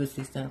doing no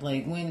publicity stuff.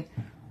 Like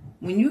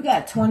when you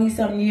got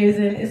 20-something years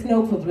in, it's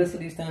no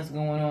publicity stunts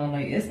going on.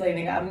 Like, it's like,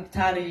 nigga, I'm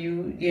tired of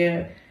you.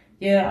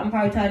 Yeah, I'm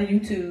probably tired of you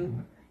too.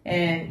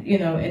 And,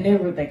 and they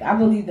were like, I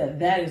believe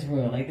that is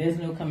real. Like, there's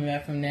no coming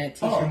back from that.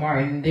 Tisha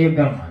Martin, they're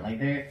gone. Like,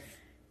 they're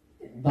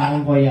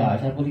bon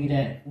voyage. I believe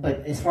that.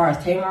 But as far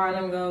as Tamar and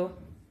them go,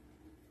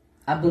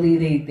 I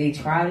believe they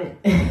tried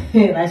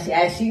it.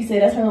 As she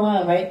said, that's her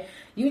line, right?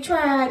 You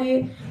tried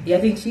it. Yeah, I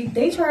think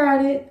they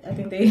tried it. I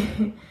think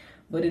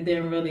but it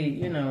didn't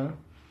really,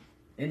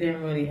 it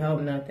didn't really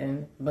help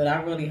nothing. But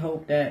I really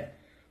hope that,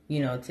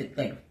 in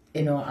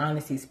all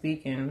honesty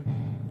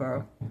speaking,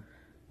 bro,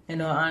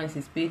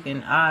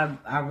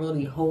 I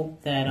really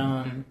hope that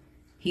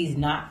he's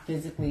not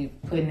physically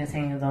putting his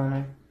hands on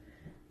her.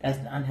 That's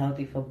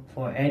unhealthy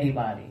for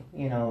anybody.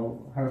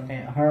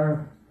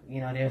 Her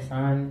their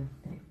son.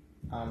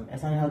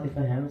 It's unhealthy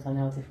for him. It's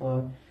unhealthy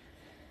for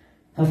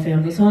her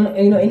family. So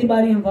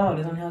anybody involved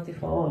is unhealthy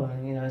for all of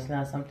them. It's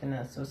not something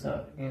that's just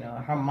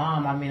her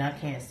mom. I mean, I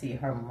can't see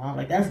her mom.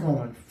 Like, that's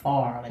going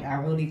far. Like, I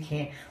really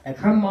can't. Like,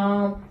 her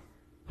mom.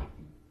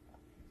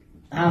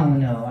 I don't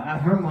know.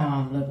 Her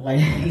mom looked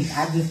like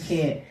I just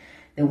can't.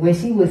 The way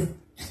she was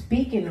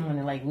speaking on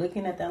it, like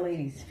looking at that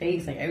lady's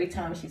face, like every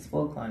time she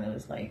spoke on it, it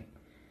was like,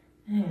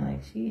 man,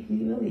 like he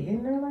really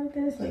hitting her like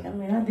this. Like, I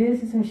mean, I did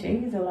see some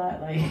shades a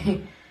lot.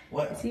 Like.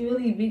 What? Is he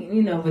really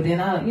beating, but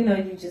then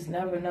you just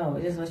never know.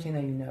 It just lets you know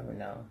you never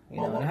know.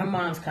 And her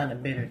mom's kind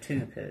of bitter too,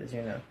 because,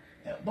 Yeah,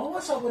 but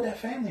what's up with that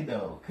family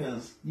though?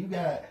 Because you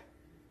got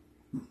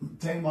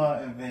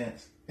Tamar and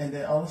Vince, and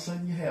then all of a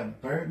sudden you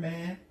have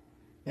Birdman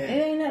It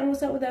ain't nothing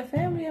what's up with that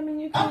family. I mean,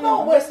 you I can't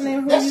know, what's but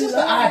name who that's you just an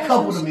love. odd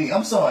couple to me.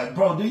 I'm sorry,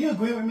 bro. Do you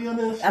agree with me on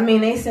this? I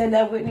mean, they said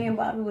that Whitney and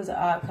Bobby was an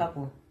odd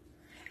couple.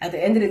 At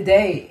the end of the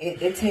day,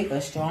 it take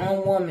a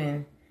strong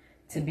woman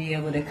to be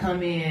able to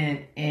come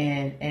in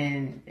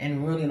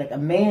and really, like, a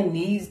man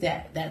needs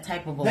that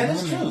type of a woman. That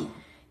is true.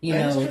 You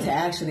That is know, true. to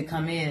actually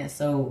come in.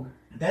 So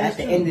That at is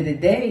the true. end of the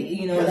day,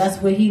 you know, Yes.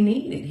 that's what he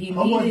needed. He I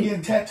wasn't needed.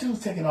 getting tattoos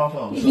taken off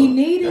of him. He so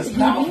needed. that's He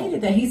powerful.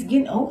 needed that. He's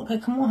getting old.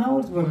 Like, come on, how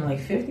old is Roman? Like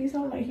 50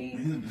 something? Like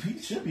He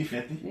should be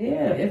 50.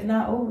 yeah, if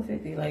not over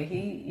 50. Like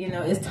you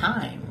know, it's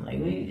time. Like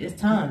it's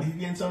time. He's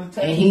getting some of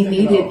the tattoos And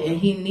he taken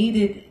off.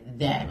 needed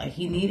that. Like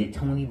he needed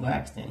Tony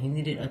Braxton. He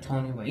needed a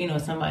Tony, you know,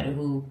 somebody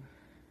who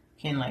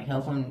can like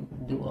help him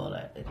do all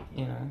that.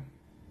 You know.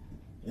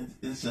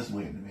 It's just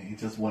weird to me.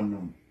 It's just one of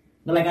them.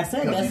 But like I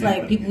said, Because that's he like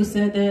didn't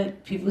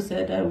people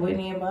said that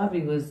Whitney and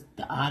Bobby was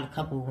the odd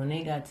couple when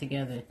they got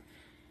together,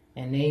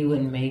 and they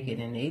wouldn't make it,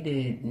 and they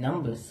did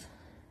numbers.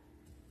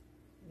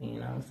 You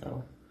know,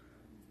 so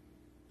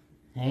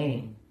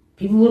hey,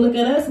 people will look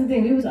at us and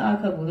think we was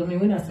odd couples. I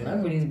mean, we're not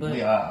celebrities, but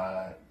We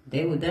are.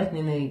 they would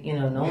definitely, you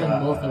know, knowing Yeah.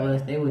 both of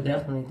us, they would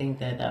definitely think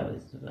that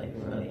was like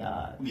really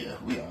odd. Yeah,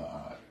 we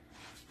are.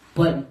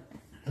 But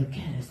look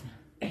at us,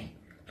 hey,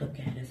 look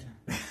at us.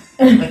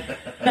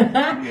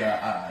 We are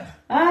odd.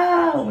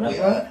 Oh, what up, We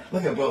bro? are.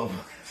 Look at bro.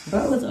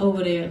 Bro was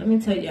over there. Let me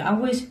tell you, I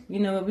wish, you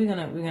know, we're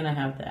gonna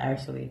have to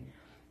actually.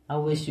 I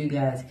wish you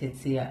guys could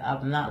see.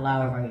 I'm not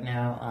live right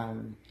now.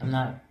 I'm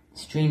not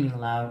streaming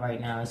live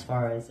right now as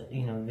far as,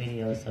 you know,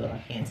 video, so I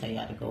can't tell you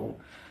how to go.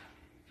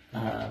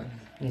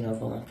 You know,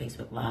 go on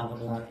Facebook Live or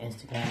go on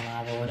Instagram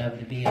Live or whatever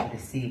to be able to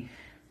see.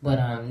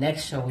 But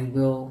next show we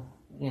will,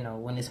 you know,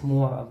 when it's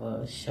more of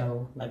a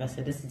show. Like I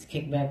said, this is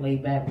Kickback,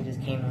 Laid Back. We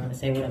just came on to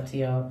say what up to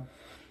y'all.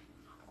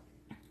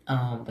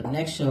 But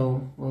next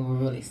show, when we're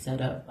really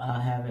set up, I'll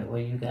have it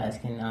where you guys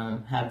can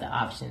have the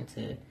option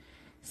to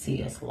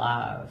see us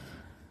live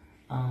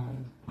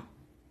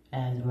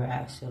as we're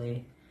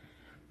actually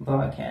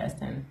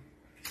broadcasting.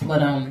 But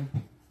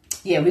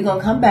yeah, we're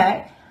gonna come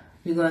back.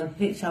 We're gonna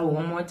hit y'all with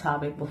one more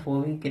topic before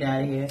we get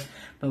out of here.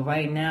 But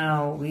right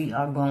now, we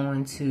are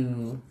going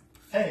to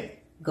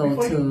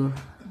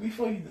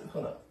Before you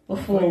hold up.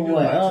 Before you do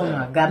what? cartel. Oh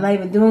my God! I'm not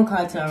even doing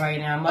cartel right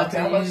now. I'm about Okay,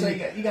 I'm to about to use- say you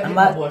got I'm to get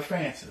my about- boy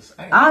Francis.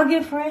 I'll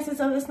get Francis.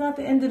 So it's not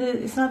the end of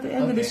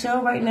the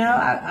show right now.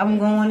 I'm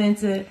going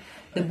into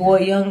the boy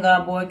Young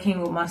God Boy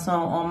King with my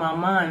song On My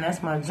Mind.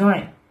 That's my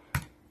joint.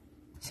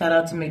 Shout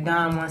out to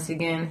McDonald once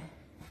again.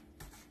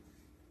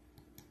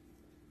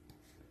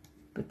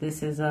 But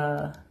this is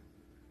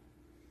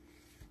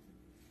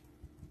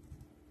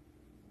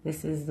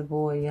the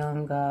boy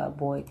Young God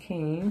Boy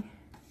King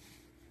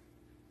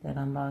that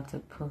I'm about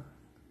to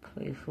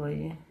play for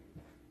you.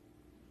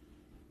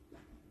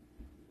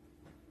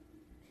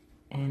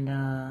 And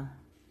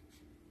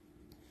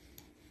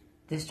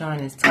this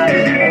joint is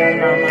titled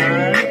On My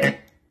Mind.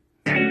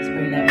 Let's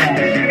bring that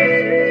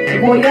back.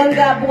 The boy Young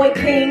God Boy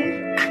King.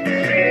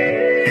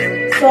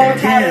 Song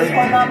titled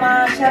On My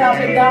Mind. Shout out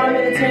to Dom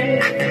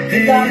Entertainment,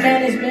 to Dom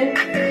Management.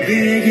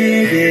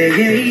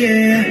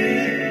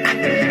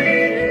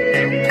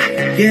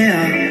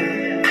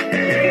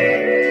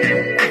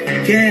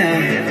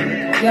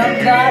 Yeah.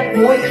 Young God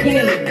Boy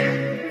King.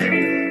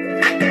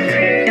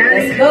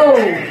 Let's go.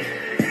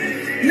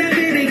 Now,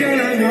 baby girl,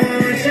 I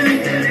want you.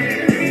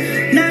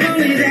 Not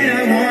only that,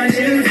 I want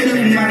you to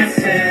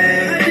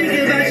myself. I think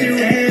about you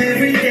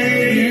every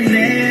day and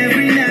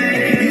every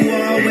night. You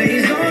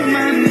always on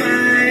my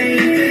mind,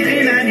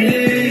 and I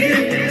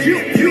need you.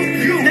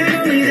 Not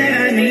only that,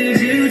 I need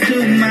you to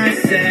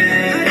myself.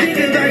 I think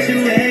about you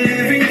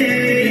every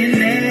day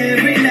and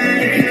every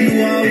night. You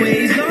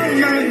always on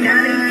my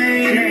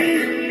mind.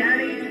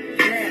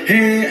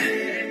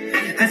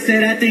 Hey, I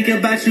said I think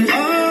about you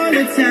all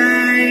the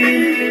time.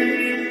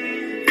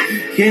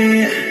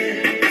 Yeah.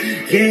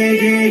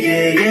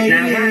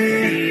 Now I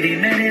see they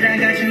mad that I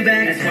got you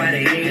back, that's why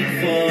they hate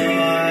for.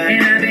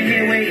 And I've been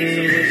here waiting,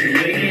 so what you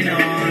waiting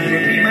on?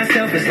 Repeat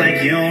myself, it's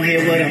like you don't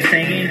hear what I'm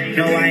saying.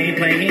 No, I ain't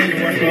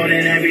playing, worth more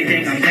than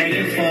everything I'm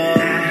paying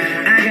for.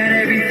 I got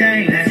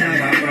everything, that's how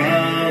I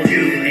roll.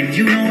 And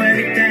you know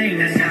everything,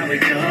 that's how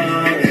it goes.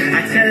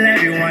 I tell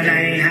everyone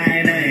I ain't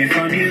hiding nothing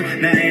from you,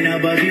 nothing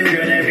above you,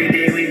 girl. Every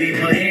day we be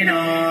putting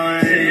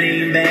on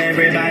sitting bad,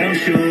 red bottom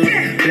shoes,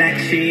 black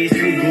sheets,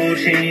 2 gold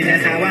chains,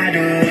 that's how I do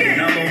it.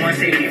 Number one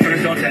safety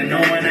first, don't tell no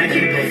one I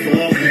keep a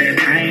full clip.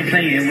 I ain't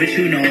playing with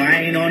you, no, I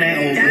ain't on that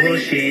old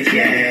bullshit,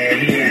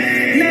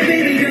 yeah. Now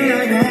baby girl,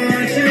 I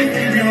want you,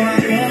 no, I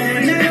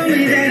want. Not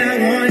only that, I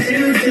want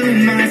you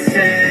to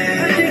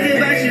myself. I think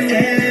about you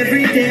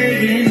every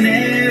day and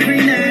every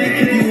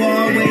night. You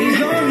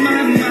always on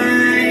my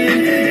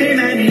mind,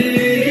 and I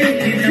need you.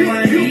 You know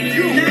I need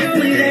you. Not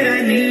only that,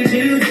 I need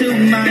you to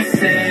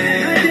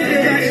myself. I think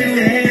about you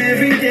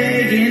every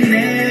day and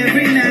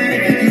every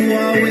night. You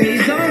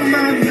always on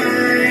my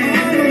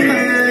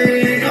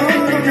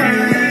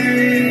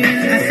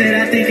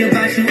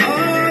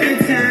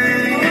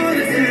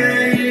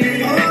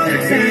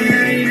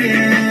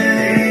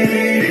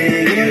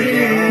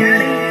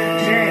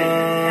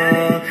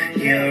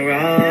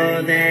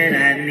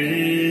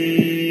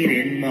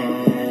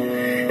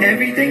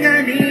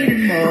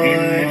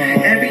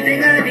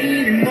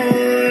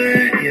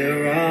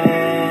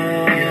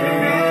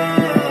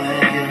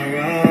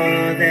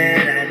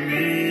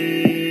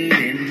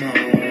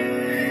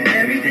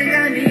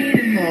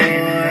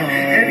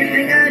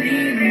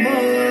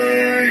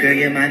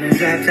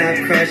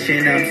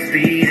crushing,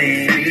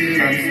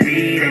 I'm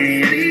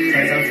speeding,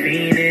 cause I'm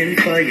fiending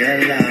for your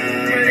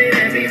love. Running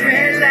every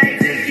red light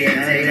to get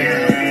to you.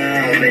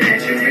 Hoping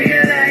that you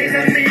realize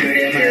I'm into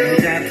you.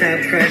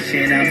 Top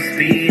crushing, I'm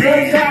speeding,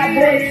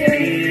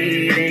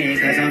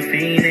 cause I'm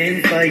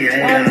fiending for your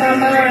love.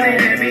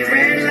 Running every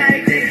red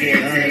light to get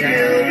to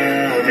you.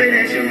 Hoping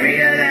that you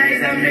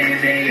realize I'm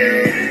into you.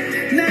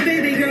 Now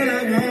baby girl, I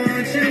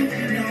want you.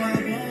 No, I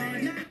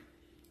want you.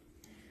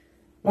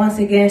 Once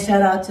again,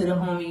 shout out to the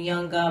homie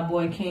Young God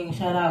Boy King.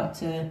 Shout out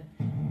to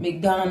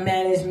McDonald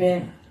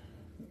Management.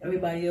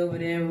 Everybody over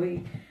there,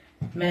 we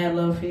mad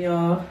love for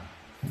y'all.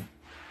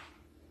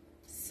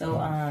 So,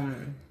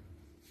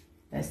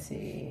 let's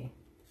see.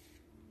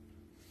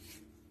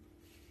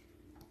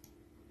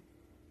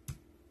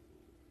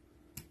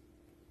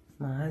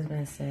 My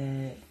husband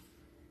said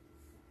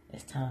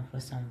it's time for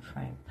some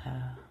Frank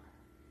Powell,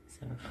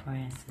 some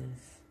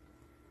Francis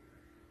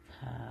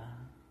Powell.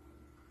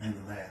 And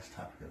the last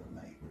topic of the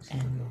night, which is a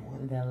And good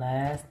one. the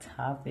last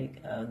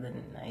topic of the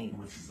night,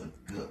 Which is a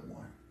good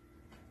one.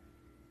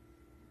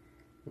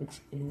 which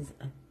is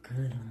a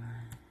good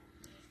one.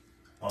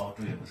 All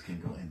three of us can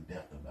go in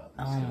depth about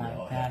this. Oh We my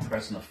all have God.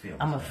 personal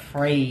feelings. I'm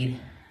afraid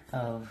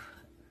of,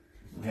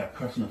 We have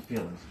personal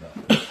feelings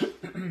about this.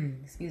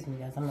 excuse me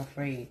guys, I'm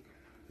afraid.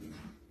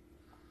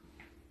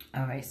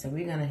 Alright, so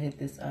we're gonna hit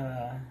this,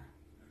 we're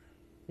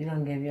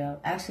gonna give y'all,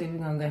 actually we're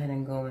gonna go ahead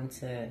and go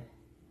into,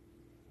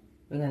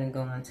 we're gonna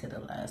go into the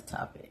last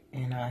topic.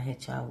 And I'll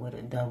hit y'all with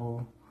a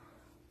double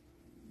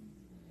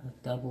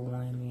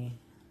whammy.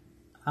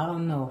 I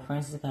don't know,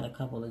 Francis got a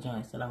couple of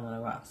joints that I wanna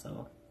rock,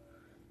 so.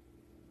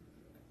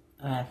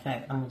 In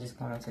fact, I'm just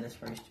going into this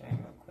first joint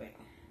real quick.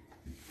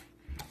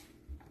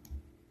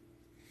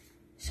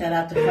 Shout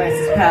out to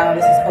Francis Powell.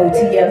 This is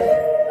OTF.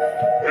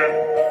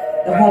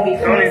 The homie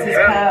Francis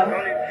Powell.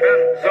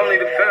 It's only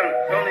the family.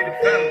 It's only the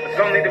family. It's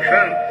only the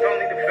family. It's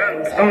only the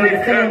family. It's only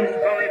the family.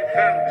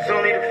 It's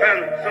only the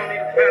family.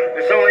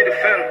 It's only the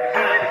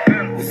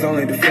family. It's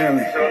only the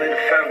family. It's only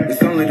the family.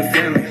 It's only the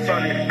family.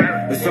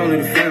 It's only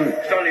the family.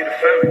 It's only the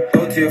family.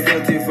 OTF,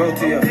 OTF,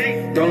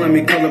 OTF. Don't let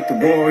me call up the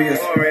Warriors.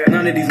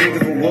 None of these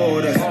niggas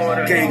reward us.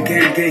 Gang,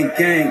 gang, gang,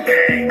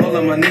 gang. All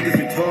of my niggas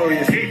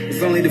victorious.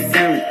 It's only the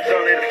family. It's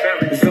only the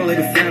family. It's only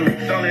the family.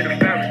 It's only the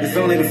family. It's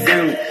only the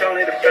family. It's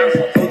only the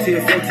family.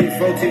 OTF, OTF,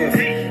 OTF.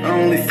 I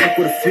only fuck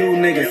with a few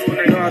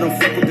niggas. No, I don't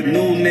fuck with the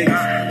new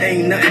niggas.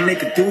 Ain't nothing they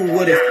can do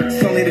with it.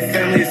 It's only the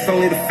family. It's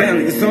only the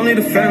family. It's only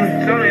the family.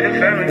 It's only the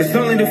family. It's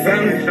only the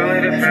family. It's only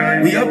the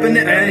family. We up in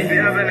the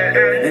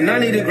alley. And I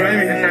need a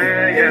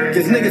Grammy.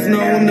 Cause niggas know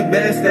I'm the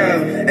best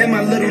out. And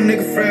my little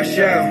nigga fresh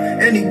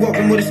out. And he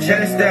walking with his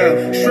chest out.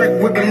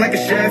 Shrek whipping like a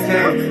chef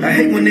now. I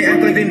hate when they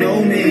act like they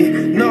know me.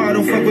 No, I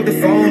don't fuck with the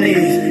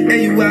phonies.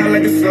 And you out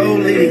like a slow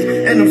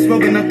league. And I'm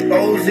smoking up the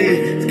OZ.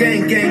 It's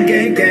gang, gang,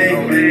 gang,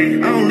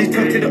 gang. I only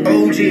talk to the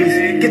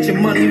OGs. Get your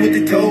money what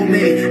they told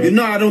me. You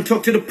know I don't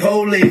talk to the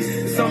police.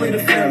 It's only the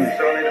family.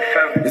 It's only the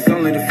family. It's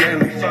only the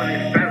family. It's only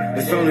the family.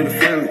 It's only the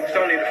family. It's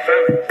only the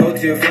family.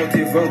 OTF,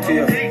 OTF,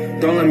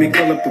 OTF. Don't let me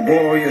call up the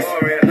Warriors.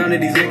 None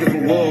of these niggas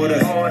reward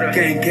us.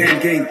 Gang, gang,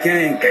 gang,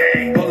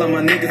 gang. All of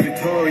my niggas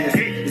victorious.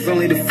 It's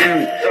only the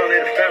family. It's only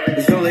the family.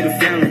 It's only the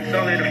family. It's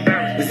only the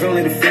family. It's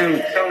only the family.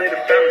 It's only the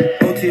family.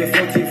 OTF,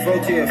 OTF,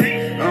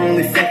 OTF. I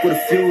only fuck with a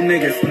few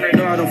niggas.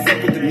 No, I don't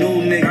fuck with the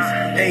new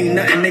niggas. Ain't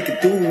nothing they can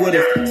do with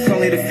it. It's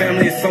only the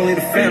family. It's only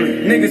the family.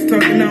 Niggas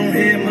talking, I don't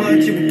hear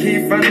much. If we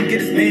can't find him,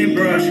 get his man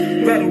brush.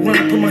 Rather run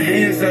and put my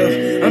hands up.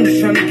 I'm just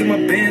trying to get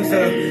my bands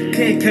up.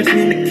 Can't catch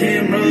me in the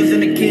cameras,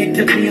 and they can't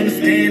catch me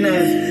understand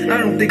us. I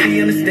don't think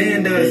they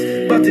understand us.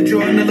 About to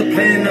draw another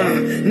plan up.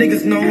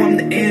 Niggas know I'm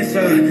the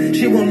answer.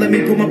 She won't let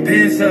me put my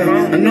pants up.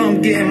 I know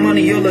I'm getting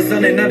money all of a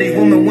sudden. Now these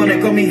women wanna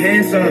call me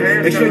handsome.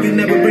 Make sure you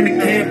never bring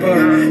the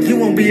camper. You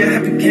won't be a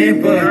happy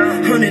camper.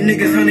 100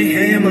 niggas, 100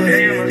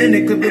 hammers. And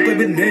they could look like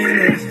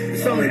bananas.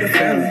 It's only the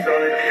family. It's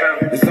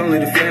only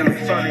the family.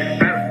 It's only the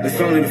family. It's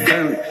only the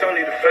family. It's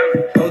only the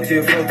family.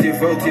 OTF, OTF,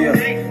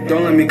 OTF.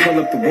 Don't let me call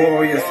up the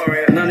Warriors.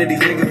 None of these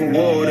niggas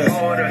reward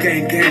us.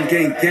 Gang, gang,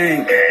 gang,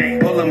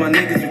 gang. All of my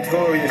niggas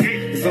victorious.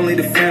 It's only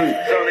the family.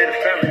 It's only the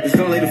family. It's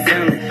only the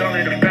family. It's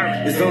only the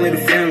family. It's only the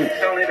family.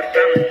 It's only the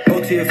family.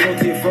 OTF,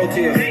 OTF,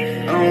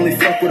 OTF. I only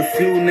fuck with a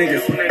few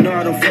niggas. No,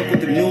 I don't fuck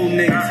with the new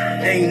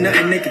niggas. Ain't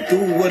nothing they can do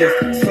with it.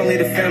 It's only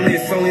the family.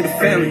 It's only the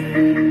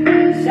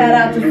family. Shout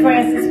out to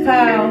Francis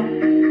Powell.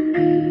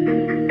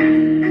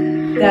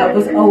 That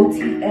was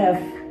OTF.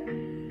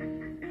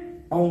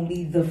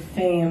 Only the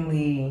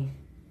family.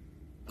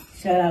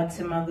 Shout out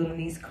to my little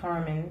niece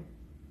Carmen.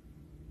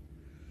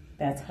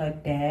 That's her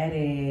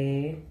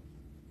daddy.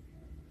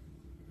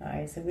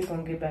 Alright, so we're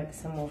going to get back to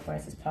some more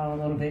Francis Powell a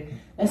little bit.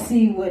 Let's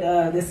see what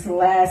this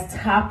last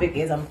topic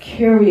is. I'm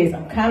curious.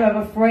 I'm kind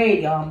of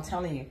afraid, y'all. I'm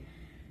telling you.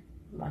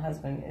 My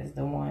husband is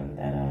the one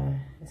that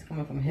is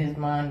coming from his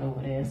mind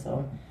over there.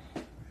 So,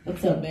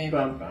 what's up, babe?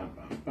 Bum, bum,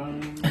 bum,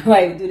 bum.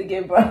 Like, do it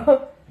again,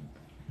 bro.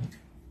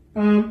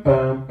 Bum,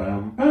 bum,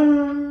 bum,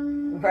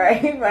 bum.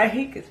 Right,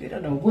 because we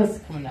don't know what's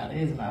coming out of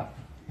his mouth.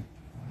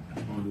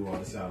 I'm gonna do all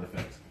the sound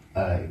effects.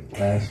 Alright,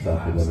 last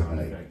topic of the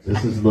night.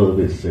 This is a little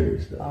bit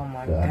serious though. Oh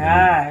my So I need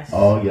gosh.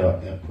 all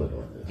y'all input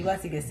on this. You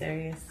about to get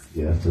serious?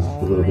 Yeah, just a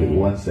little bit,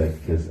 1 second,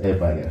 because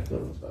everybody got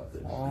feelings about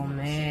this. Oh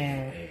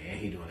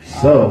man.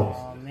 So,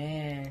 Oh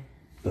man.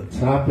 the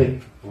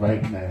topic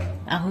right now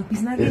I hope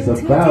he's not is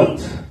getting about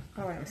too deep.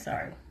 Alright, I'm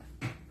sorry.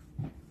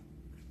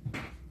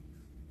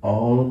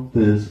 all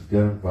this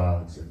gun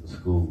violence in the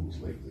schools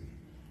lately.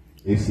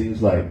 It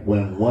seems like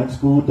when one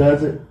school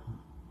does it,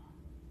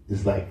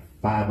 it's like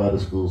 5 other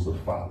schools will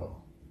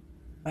follow.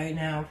 Right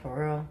now,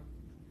 for real.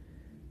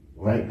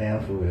 Right now,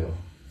 for real.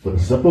 For the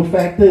simple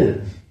fact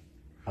is,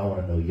 I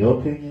want to know your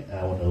opinion, and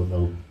I want to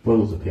know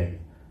Bro's opinion.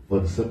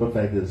 But the simple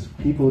fact is,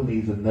 people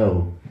need to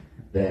know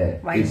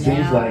that Right it seems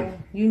now, like...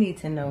 you need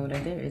to know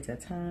that there is a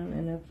time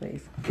and a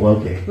place. Well,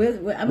 okay.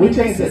 We'll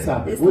change that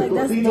topic.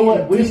 You know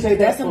what? We'll say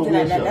that's that for a something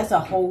real that show. that's a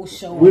whole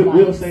show.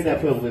 We'll say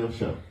that for a real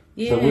show.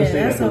 Yeah, So we'll say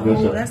that's that for a a real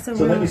whole- show. that's a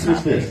So let real me switch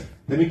topic. this.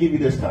 Let me give you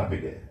this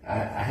topic then.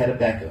 I had a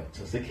backup,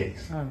 just in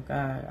case. Oh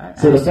God.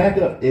 So the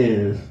backup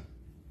is,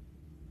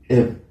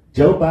 if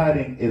Joe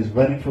Biden is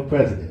running for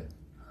president,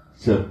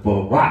 should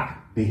Barack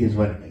be his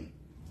running mate?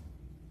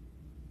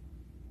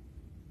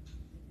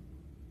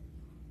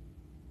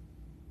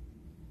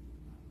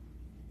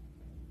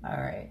 All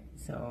right,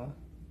 so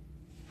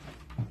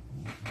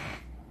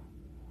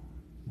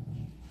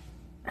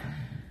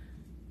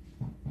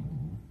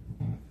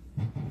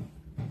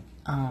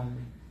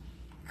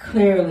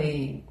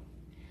clearly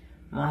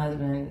my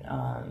husband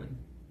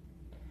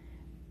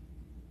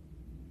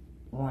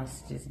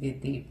wants to just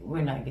get deep.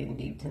 We're not getting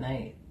deep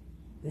tonight.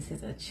 This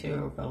is a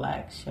chill,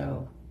 relaxed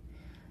show.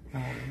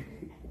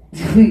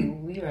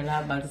 We are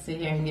not about to sit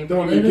here and get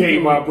Don't political.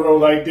 negate my bro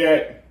like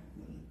that.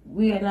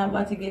 We are not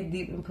about to get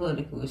deep and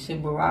political.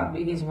 Should Barack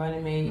be his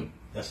running mate?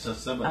 That's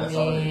just simple. I That's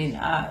all it mean, is.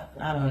 I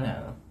don't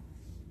know.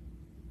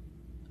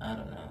 I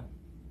don't know.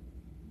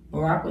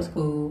 Barack was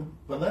cool.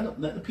 But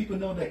let the people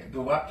know that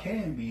Barack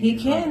can be. He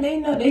his can. running- They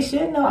know. They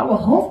should know. I would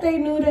hope they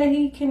knew that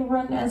he can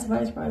run as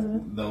vice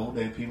president. No, a lot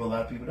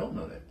of people don't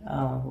know that.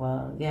 Oh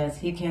well, yes,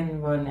 he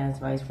can run as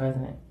vice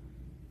president.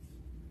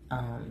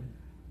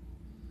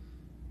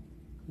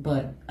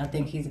 But I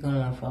think he's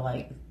going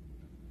for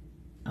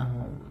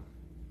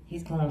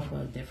he's going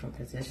for a different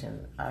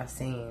position. I've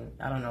seen.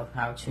 I don't know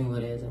how true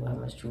it is or how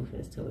much truth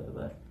is to it,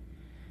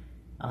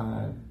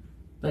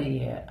 but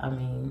yeah, I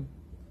mean,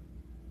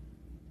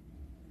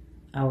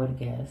 I would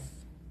guess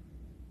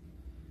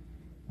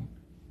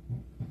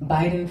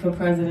Biden for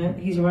president.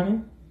 He's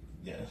running.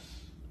 Yes.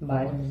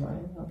 Biden's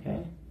running.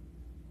 Okay.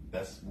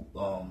 That's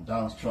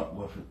Donald Trump,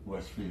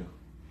 Westfield.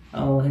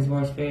 Oh, his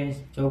worst fear is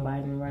Joe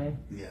Biden running.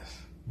 Yes.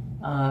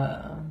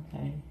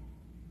 Okay.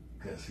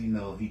 Because he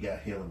know he got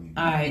Hillary.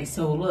 All right,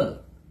 so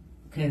look,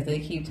 because they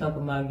keep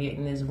talking about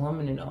getting this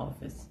woman in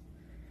office.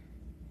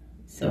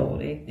 So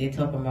they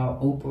talking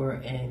about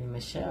Oprah and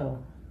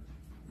Michelle.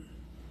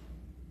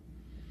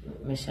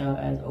 Michelle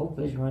as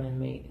Oprah's running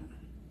mate.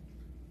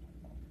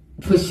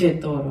 What's your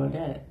thought on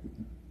that?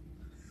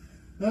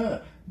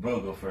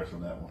 Bro, go first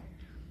on that one.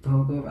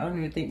 Bro, I don't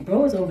even think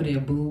Bro is over there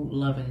boo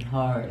loving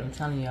hard. I'm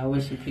telling you, I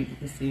wish you people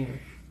could see him.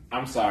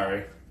 I'm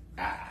sorry.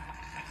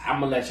 I'm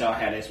gonna let y'all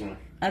have this one.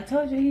 I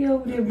told you he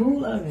over there boo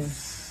loving.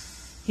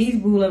 He's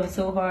boo loving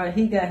so hard.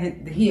 He got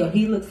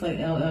he looks like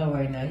LL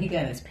right now. He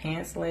got his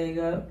pants leg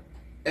up.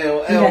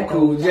 LL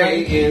Cool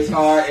J is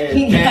hard as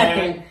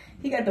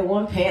he got the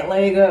one pant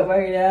leg up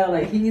right now.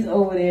 Like he's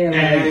over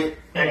there.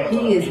 Like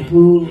he is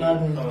boo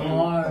loving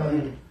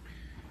hard.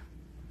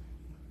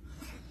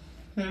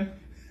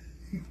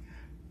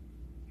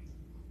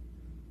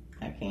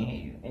 I can't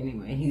hear you.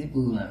 Anyway, he's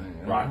boo loving.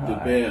 Really Rock the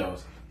hard.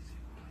 bells.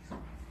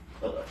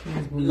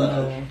 He's boo Look,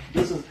 loving.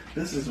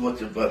 this is what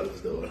your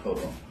brother's doing. Hold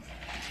on.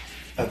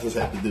 I just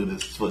have to do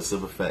this for a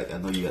simple fact. I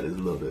know you got this a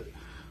little bit.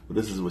 But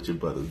this is what your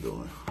brother's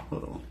doing.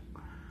 Hold on.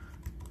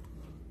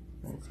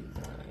 Let's see.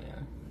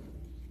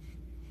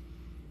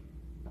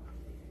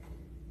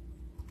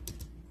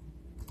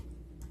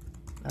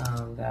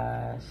 Oh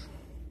gosh.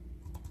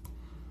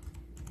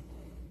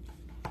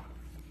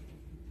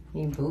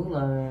 He's boo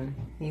loving.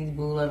 He's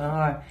boo loving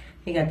hard.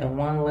 He got the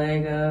one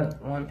leg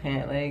up, one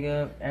pant leg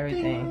up,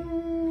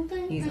 everything.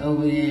 He's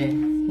over there.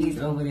 He's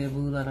over there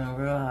boo loving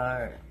real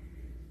hard.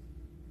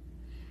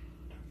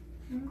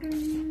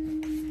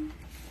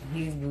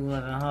 He's boo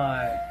loving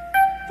hard.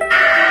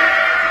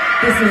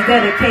 This is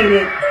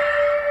dedicated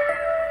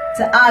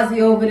to Ozzy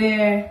over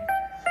there.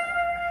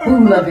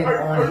 Boo loving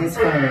on his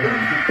phone.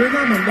 When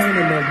I'm alone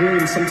in my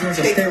room, sometimes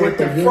I stare at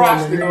the wall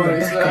and in the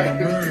back of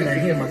my mind I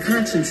hear my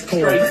conscience call.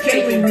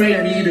 Telling me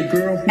I need a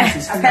girl who's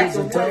as sweet as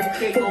a dove.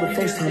 For the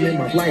first time in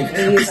my life,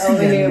 I He's see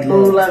over I here need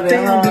boo love.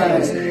 loving hard.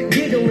 Fanboys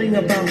giggling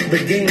about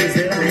the games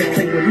that I had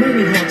played with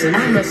many hearts, and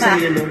I'm not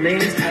saying no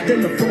names.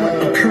 Then the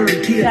thought occurred,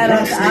 kid, Shout out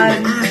lost to in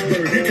my Ozzy.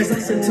 iceberg. As I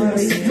said to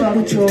myself, look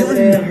what you've done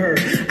to her.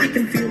 I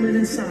can feel it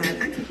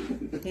inside.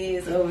 He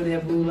is over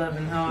there boo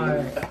loving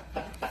hard.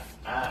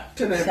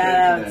 Shout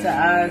out to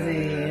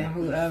Ozzy and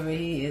whoever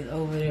he is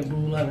over there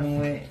boo loving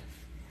with.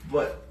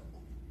 But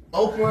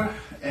Oprah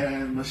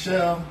and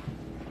Michelle,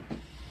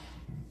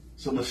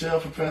 So Michelle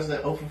for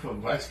president, Oprah for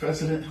vice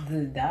president?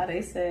 Nah,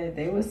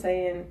 they were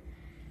saying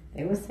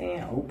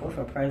Oprah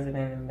for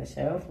president and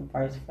Michelle for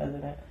vice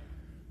president.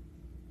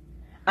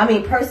 I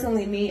mean,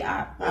 personally, me,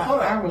 What's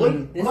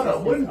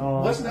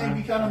name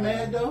be kind of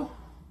mad though?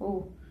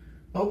 Who?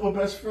 Oprah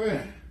best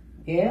friend.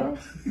 Yeah.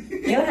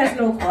 Gayle has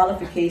no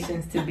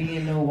qualifications to be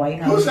in no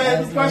White House. Who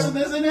said the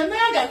president's in there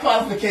now got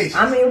qualifications?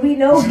 I mean, we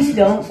know he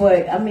don't,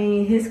 but I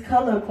mean, his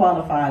color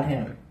qualified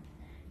him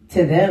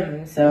to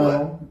them.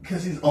 So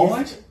because he's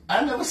orange.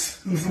 I never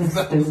seen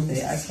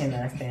stupid. I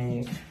cannot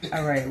stand you.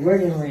 All right, we're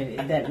getting ready.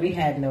 That we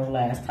had no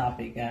last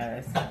topic,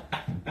 guys. Like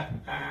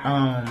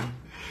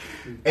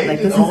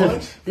this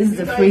is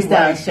a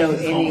freestyle show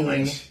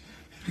anyway.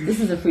 This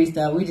is a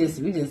freestyle. We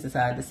just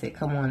decided to say,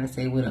 come on and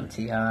say what up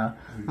to y'all.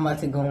 I'm about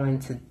to go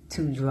into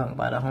Too Drunk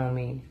by the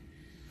homie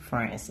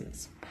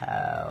Francis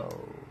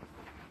Powell.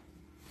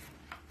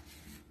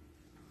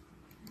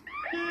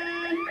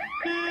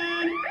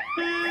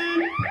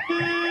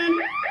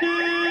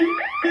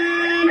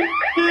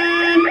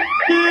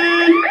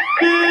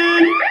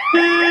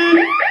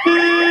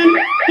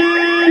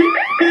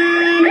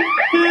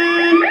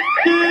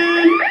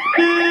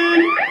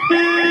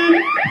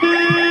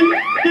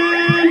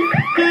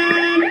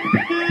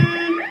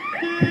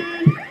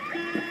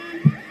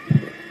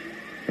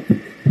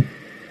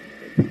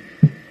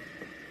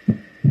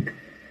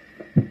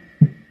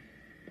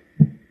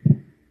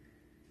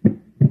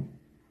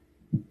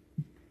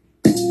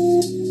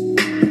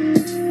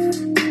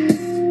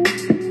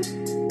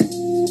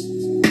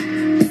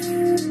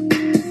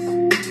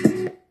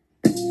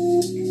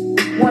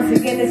 Once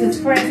again, this is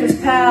Francis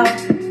Powell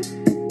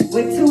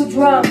with Too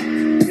Drunk.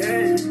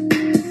 Yeah.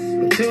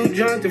 I'm too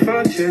drunk to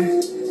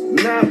function.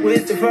 Not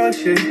with the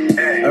function.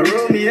 I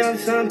rolled me up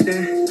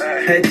something.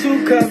 Had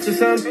 2 cups of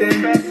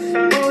something.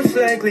 Most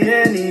likely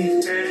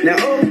Henny.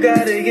 Now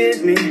gotta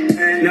get me.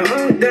 Now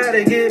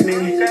gotta get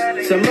me.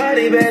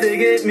 Somebody better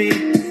get me.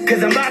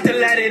 Cause I'm about to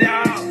let it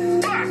out.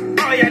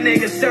 All y'all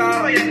niggas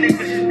saw.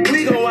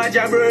 We gon' watch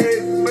y'all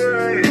break.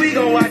 We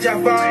gon' watch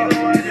y'all fall.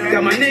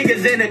 Got my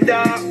niggas in the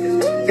dark.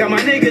 Got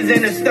my niggas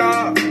in the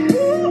star.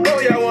 Oh,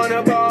 y'all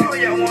wanna ball.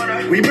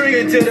 We bring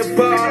it to the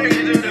park.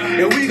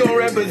 And we gon'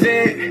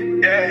 represent.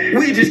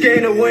 We just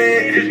came to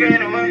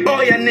win.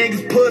 All y'all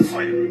niggas puss.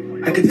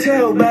 I can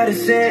tell by the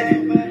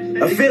scent.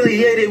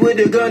 Affiliated with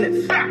the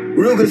Gunners.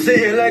 Ruger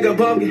sitting like a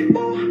pumpkin.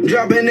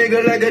 Drop a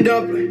nigga like a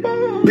dumpling.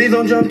 Please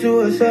don't jump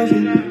to a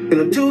session. Cause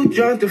I'm too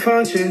drunk to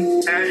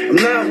function. I'm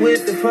not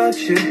with the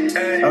function.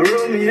 I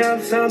rolled me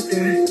up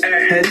something.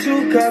 Had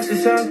 2 cups of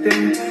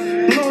something.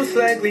 Most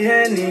likely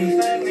Henny.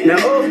 Now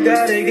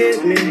gotta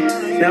get me.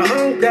 Now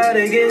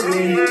gotta get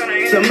me.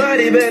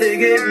 Somebody better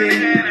get me.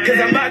 Cause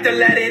I'm about to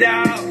let it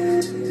out.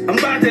 I'm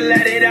about to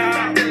let it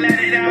out.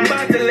 I'm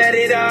about to let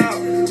it out.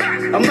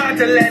 I'm about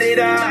to let it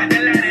out.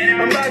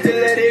 I'm about to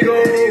let it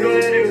go.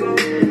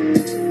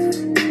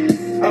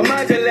 I'm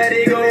about to let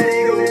it go.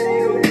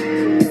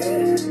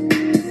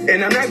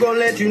 And I'm not gonna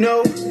let you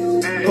know.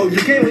 Hope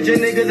you came with your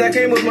niggas, I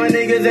came with my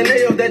niggas, and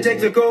they off that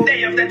Texaco.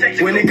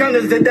 When it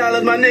comes to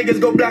dollars, my niggas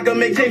go block and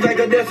make change like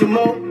a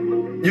decimal.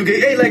 You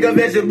get ate like a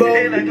vegetable.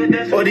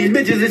 All these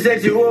bitches is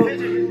sexual,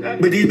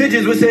 but these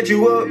bitches will set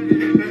you up.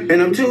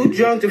 And I'm too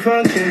drunk to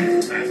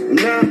function. I'm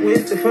not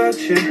with the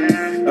function.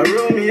 I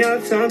roll me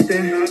up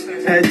something.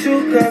 Had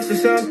 2 cups of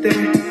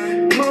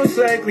something. Most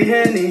likely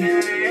Henny.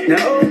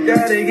 Now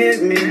gotta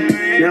get me.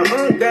 Now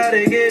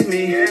gotta get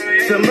me.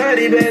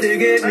 Somebody better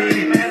get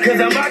me. Cause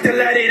I'm about to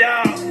let it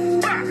out.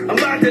 I'm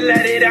about to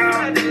let it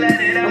out.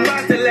 I'm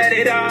about to let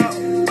it out.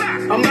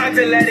 I'm about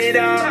to let it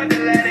out.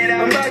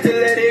 I'm about to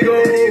let it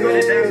go.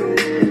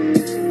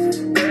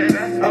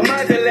 I'm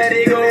about to let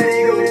it go. I'm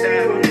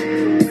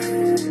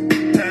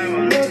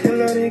about to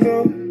let it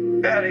go.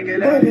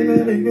 About to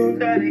let it go.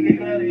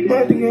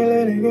 About to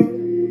let it go.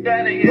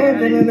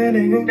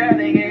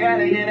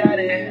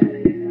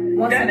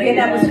 Once again,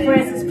 that was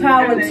Francis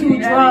Powell with Too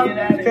Drunk.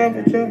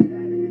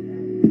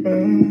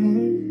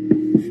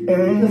 You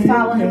can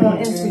follow him on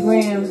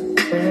Instagram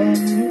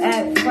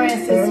at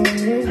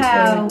Francis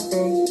Powell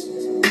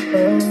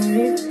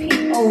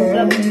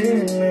POW.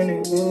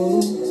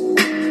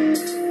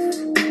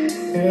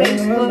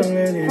 Facebook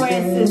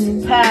Francis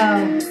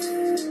Powell.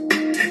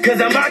 Cause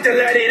I'm about to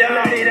let it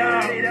out.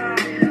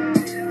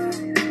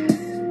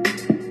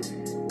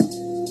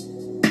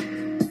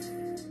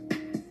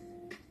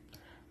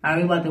 Alright,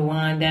 we about to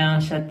wind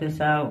down, shut this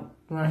out.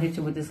 We're gonna hit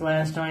you with this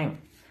last joint.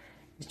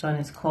 This joint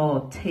is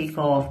called Take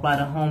Off by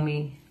the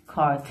homie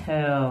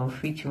Cartel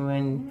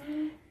featuring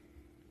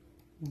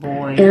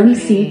Boy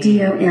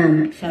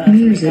MCDOM.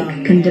 Music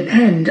can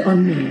depend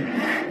on me.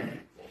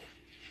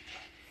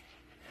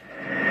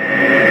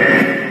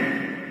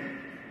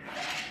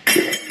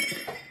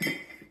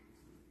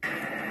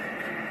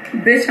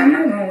 Bitch, I'm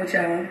not going with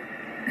y'all.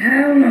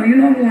 Hell no, you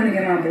know I'm going to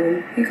get my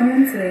boo. He come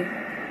home today.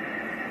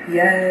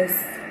 Yes.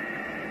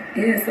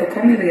 Yeah, so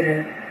call me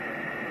later.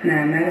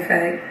 Nah, matter of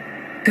fact,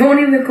 don't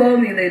even call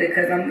me later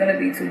because I'm going to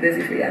be too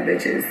busy for y'all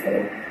bitches. So,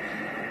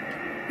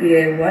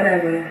 yeah,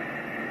 whatever.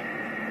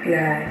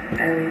 Yeah,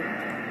 alright.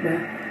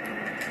 Bye.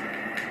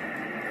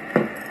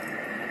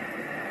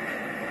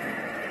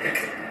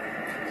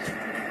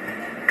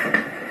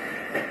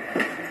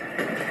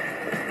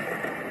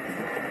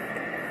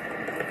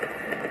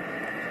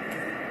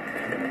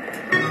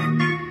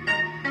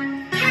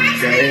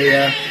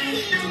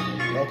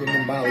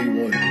 welcome to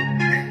Bollywood.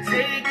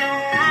 Take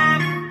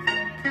off.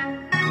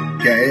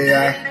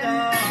 Yeah.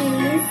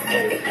 Keys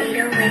in the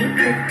 808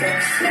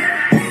 production.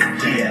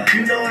 Yeah,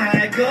 you know how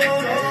it go.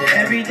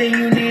 Everything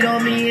you need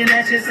on me, and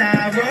that's just how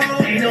I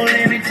roll. Ain't no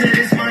limit to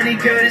this money,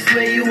 girl, this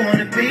where you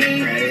wanna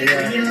be.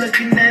 When you're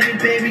looking at me,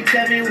 baby,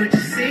 tell me what you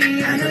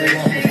see. I know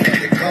I'm a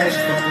fucking cost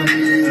fucking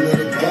me with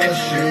a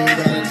boss. You ain't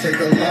gotta take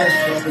a loss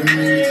fucking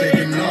me,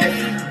 taking off.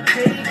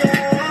 Take off.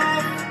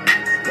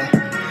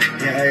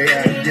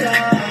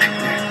 Yeah.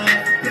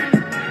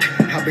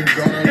 I've been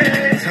gone a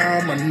long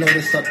time, I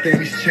notice how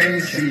things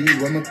change. See,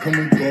 women come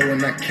and go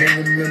and I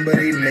can't remember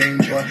their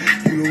names. But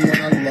you the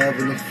one I love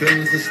and the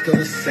feelings are still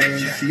the same.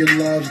 See, your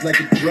love's like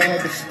a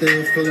drug, it's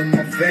still filling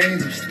my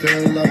veins. I'm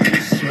still loving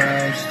your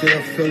smile, I'm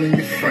still feeling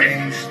your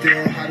frame.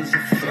 Still hot as a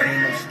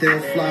flame, I'm still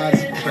fly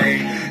as a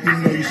plane. You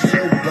know you're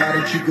so bright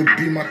that you could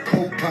be my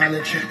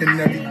co-pilot. And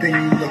everything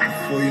you looking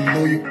for, you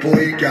know your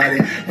boy got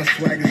it. My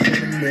swag is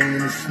on a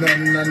million, it's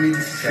nothing I need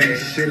to say.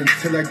 Shit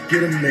until I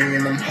get a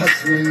million, I'm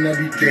hustling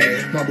every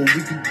day. Nah, but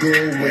we could go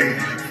away,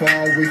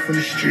 far away from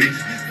the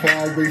streets,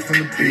 far away from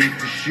the beat.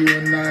 Just you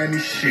and I in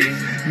these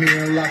sheets, me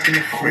unlocking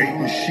the freight,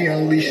 and she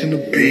unleashing the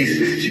beast.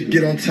 She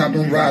get on top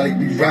and ride like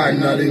we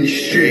riding out in the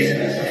streets.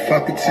 I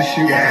fuck her till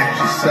she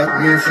she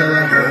suck me until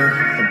I hurt.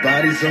 Her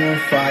body's on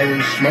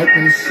fire,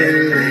 smoking the say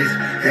the least.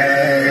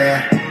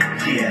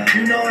 Yeah.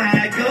 You know how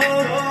I go.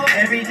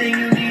 Everything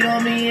you need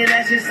on me, and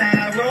that's just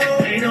how I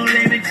roll. Ain't no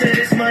limit to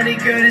this money,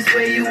 girl, this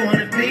where you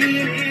wanna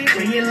be.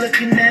 When you're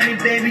looking at me,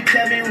 baby,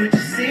 tell me what you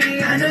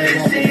see. I know you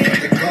see.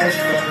 The cost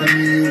fucking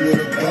me with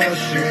a boss.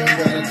 You ain't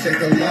gotta take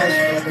a loss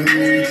fucking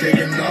me,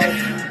 taking off.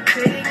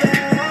 Take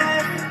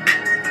off.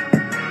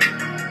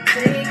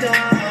 Take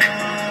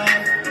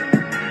off.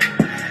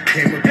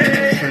 Came up in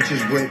the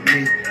trenches with me,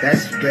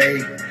 that's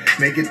bae.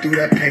 Make it through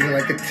that pain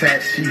like a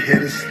tat, she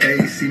hit or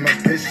stay. See my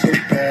bitch so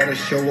bad, I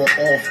show her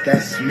off,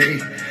 that's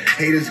me.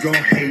 Haters gon'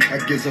 hate, I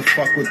gives a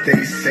fuck what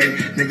they say.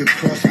 Nigga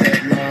cross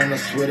that line, I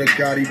swear to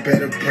God he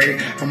better pray.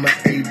 I'm an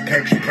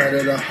apex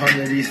predator,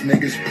 100 these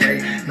niggas pray.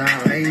 Nah,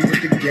 I ain't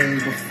with the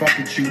games, but fuck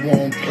it, you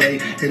won't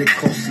play. It'll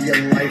cost you your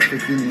life,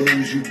 if you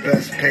lose, you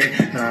best pay.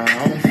 Nah,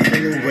 I don't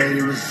feel away,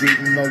 they was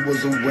eating, I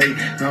was away.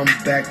 Now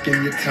I'm back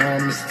in your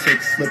time, this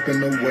tick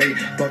slipping away.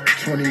 Buck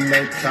 20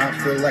 no top,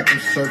 feel like I'm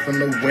surfing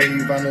the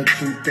wave. I know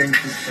two things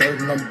for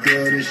certain, I'm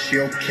good, is she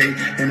okay?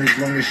 And as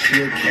long as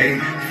she okay,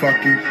 fuck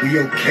it, we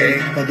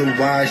okay.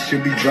 Otherwise,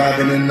 she'll be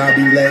driving and I'll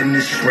be letting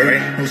it spray.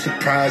 No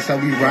surprise how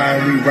we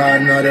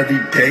riding out every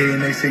day.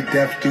 And they say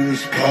death do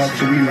us part,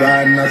 so we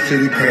riding out to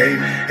the grave.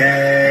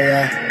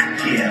 Yeah.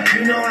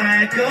 You know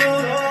how I go.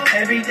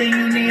 Everything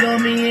you need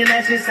on me, and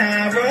that's just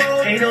how I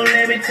roll. Ain't no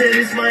limit to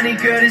this money,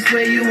 girl, this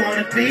where you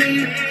wanna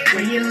be.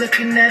 When you're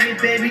looking at me,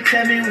 baby,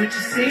 tell me what you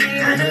see.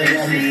 I know you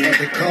see. Fuck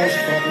the cost,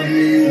 fuck with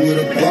me with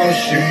a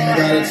boss. You ain't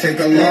gotta take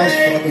a loss,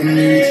 fuck with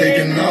me,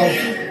 taking off.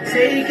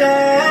 Take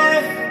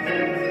off.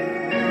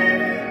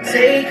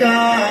 Take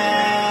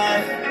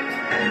off.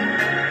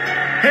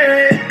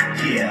 Hey.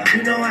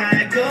 You know how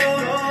I go.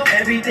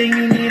 Everything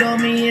you need on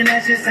me, and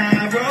that's just how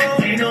I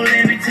roll. Ain't no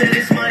limit to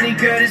this money,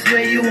 girl, this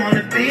where you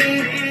wanna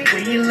be.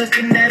 When you're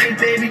looking at me,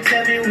 baby,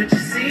 tell me what you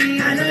see.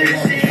 I know you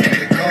see. Fuck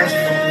the cost,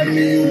 fuck with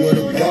me with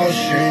a boss.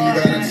 You ain't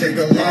gotta take a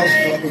loss,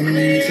 fuck with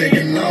me,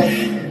 taking off.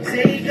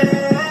 Take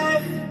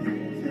off.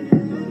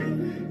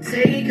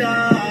 Take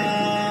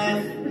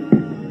off.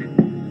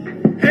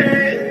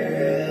 Hey.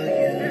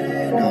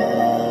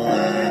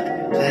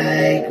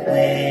 Like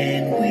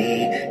when we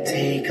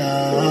take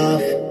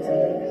off.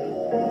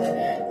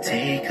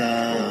 Take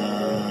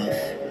off.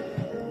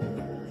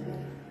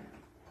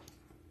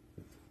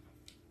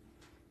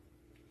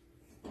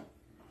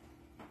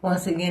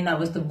 Once again, that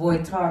was the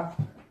boy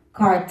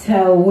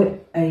Cartel with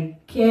a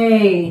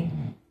K,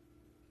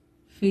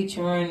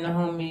 featuring the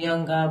homie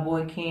Young God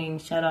Boy King.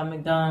 Shout out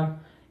McDonald.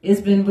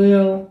 It's been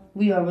real.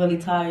 We are really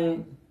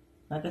tired.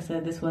 Like I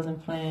said, this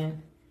wasn't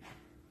planned,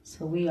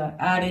 so we are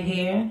out of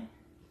here.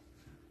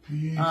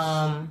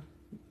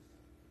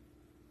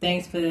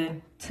 Thanks for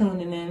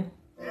tuning in,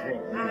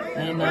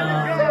 and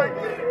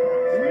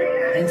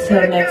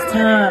until next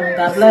time,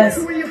 God bless.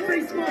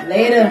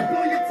 Later.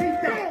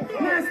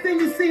 Last thing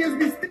you see is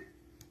me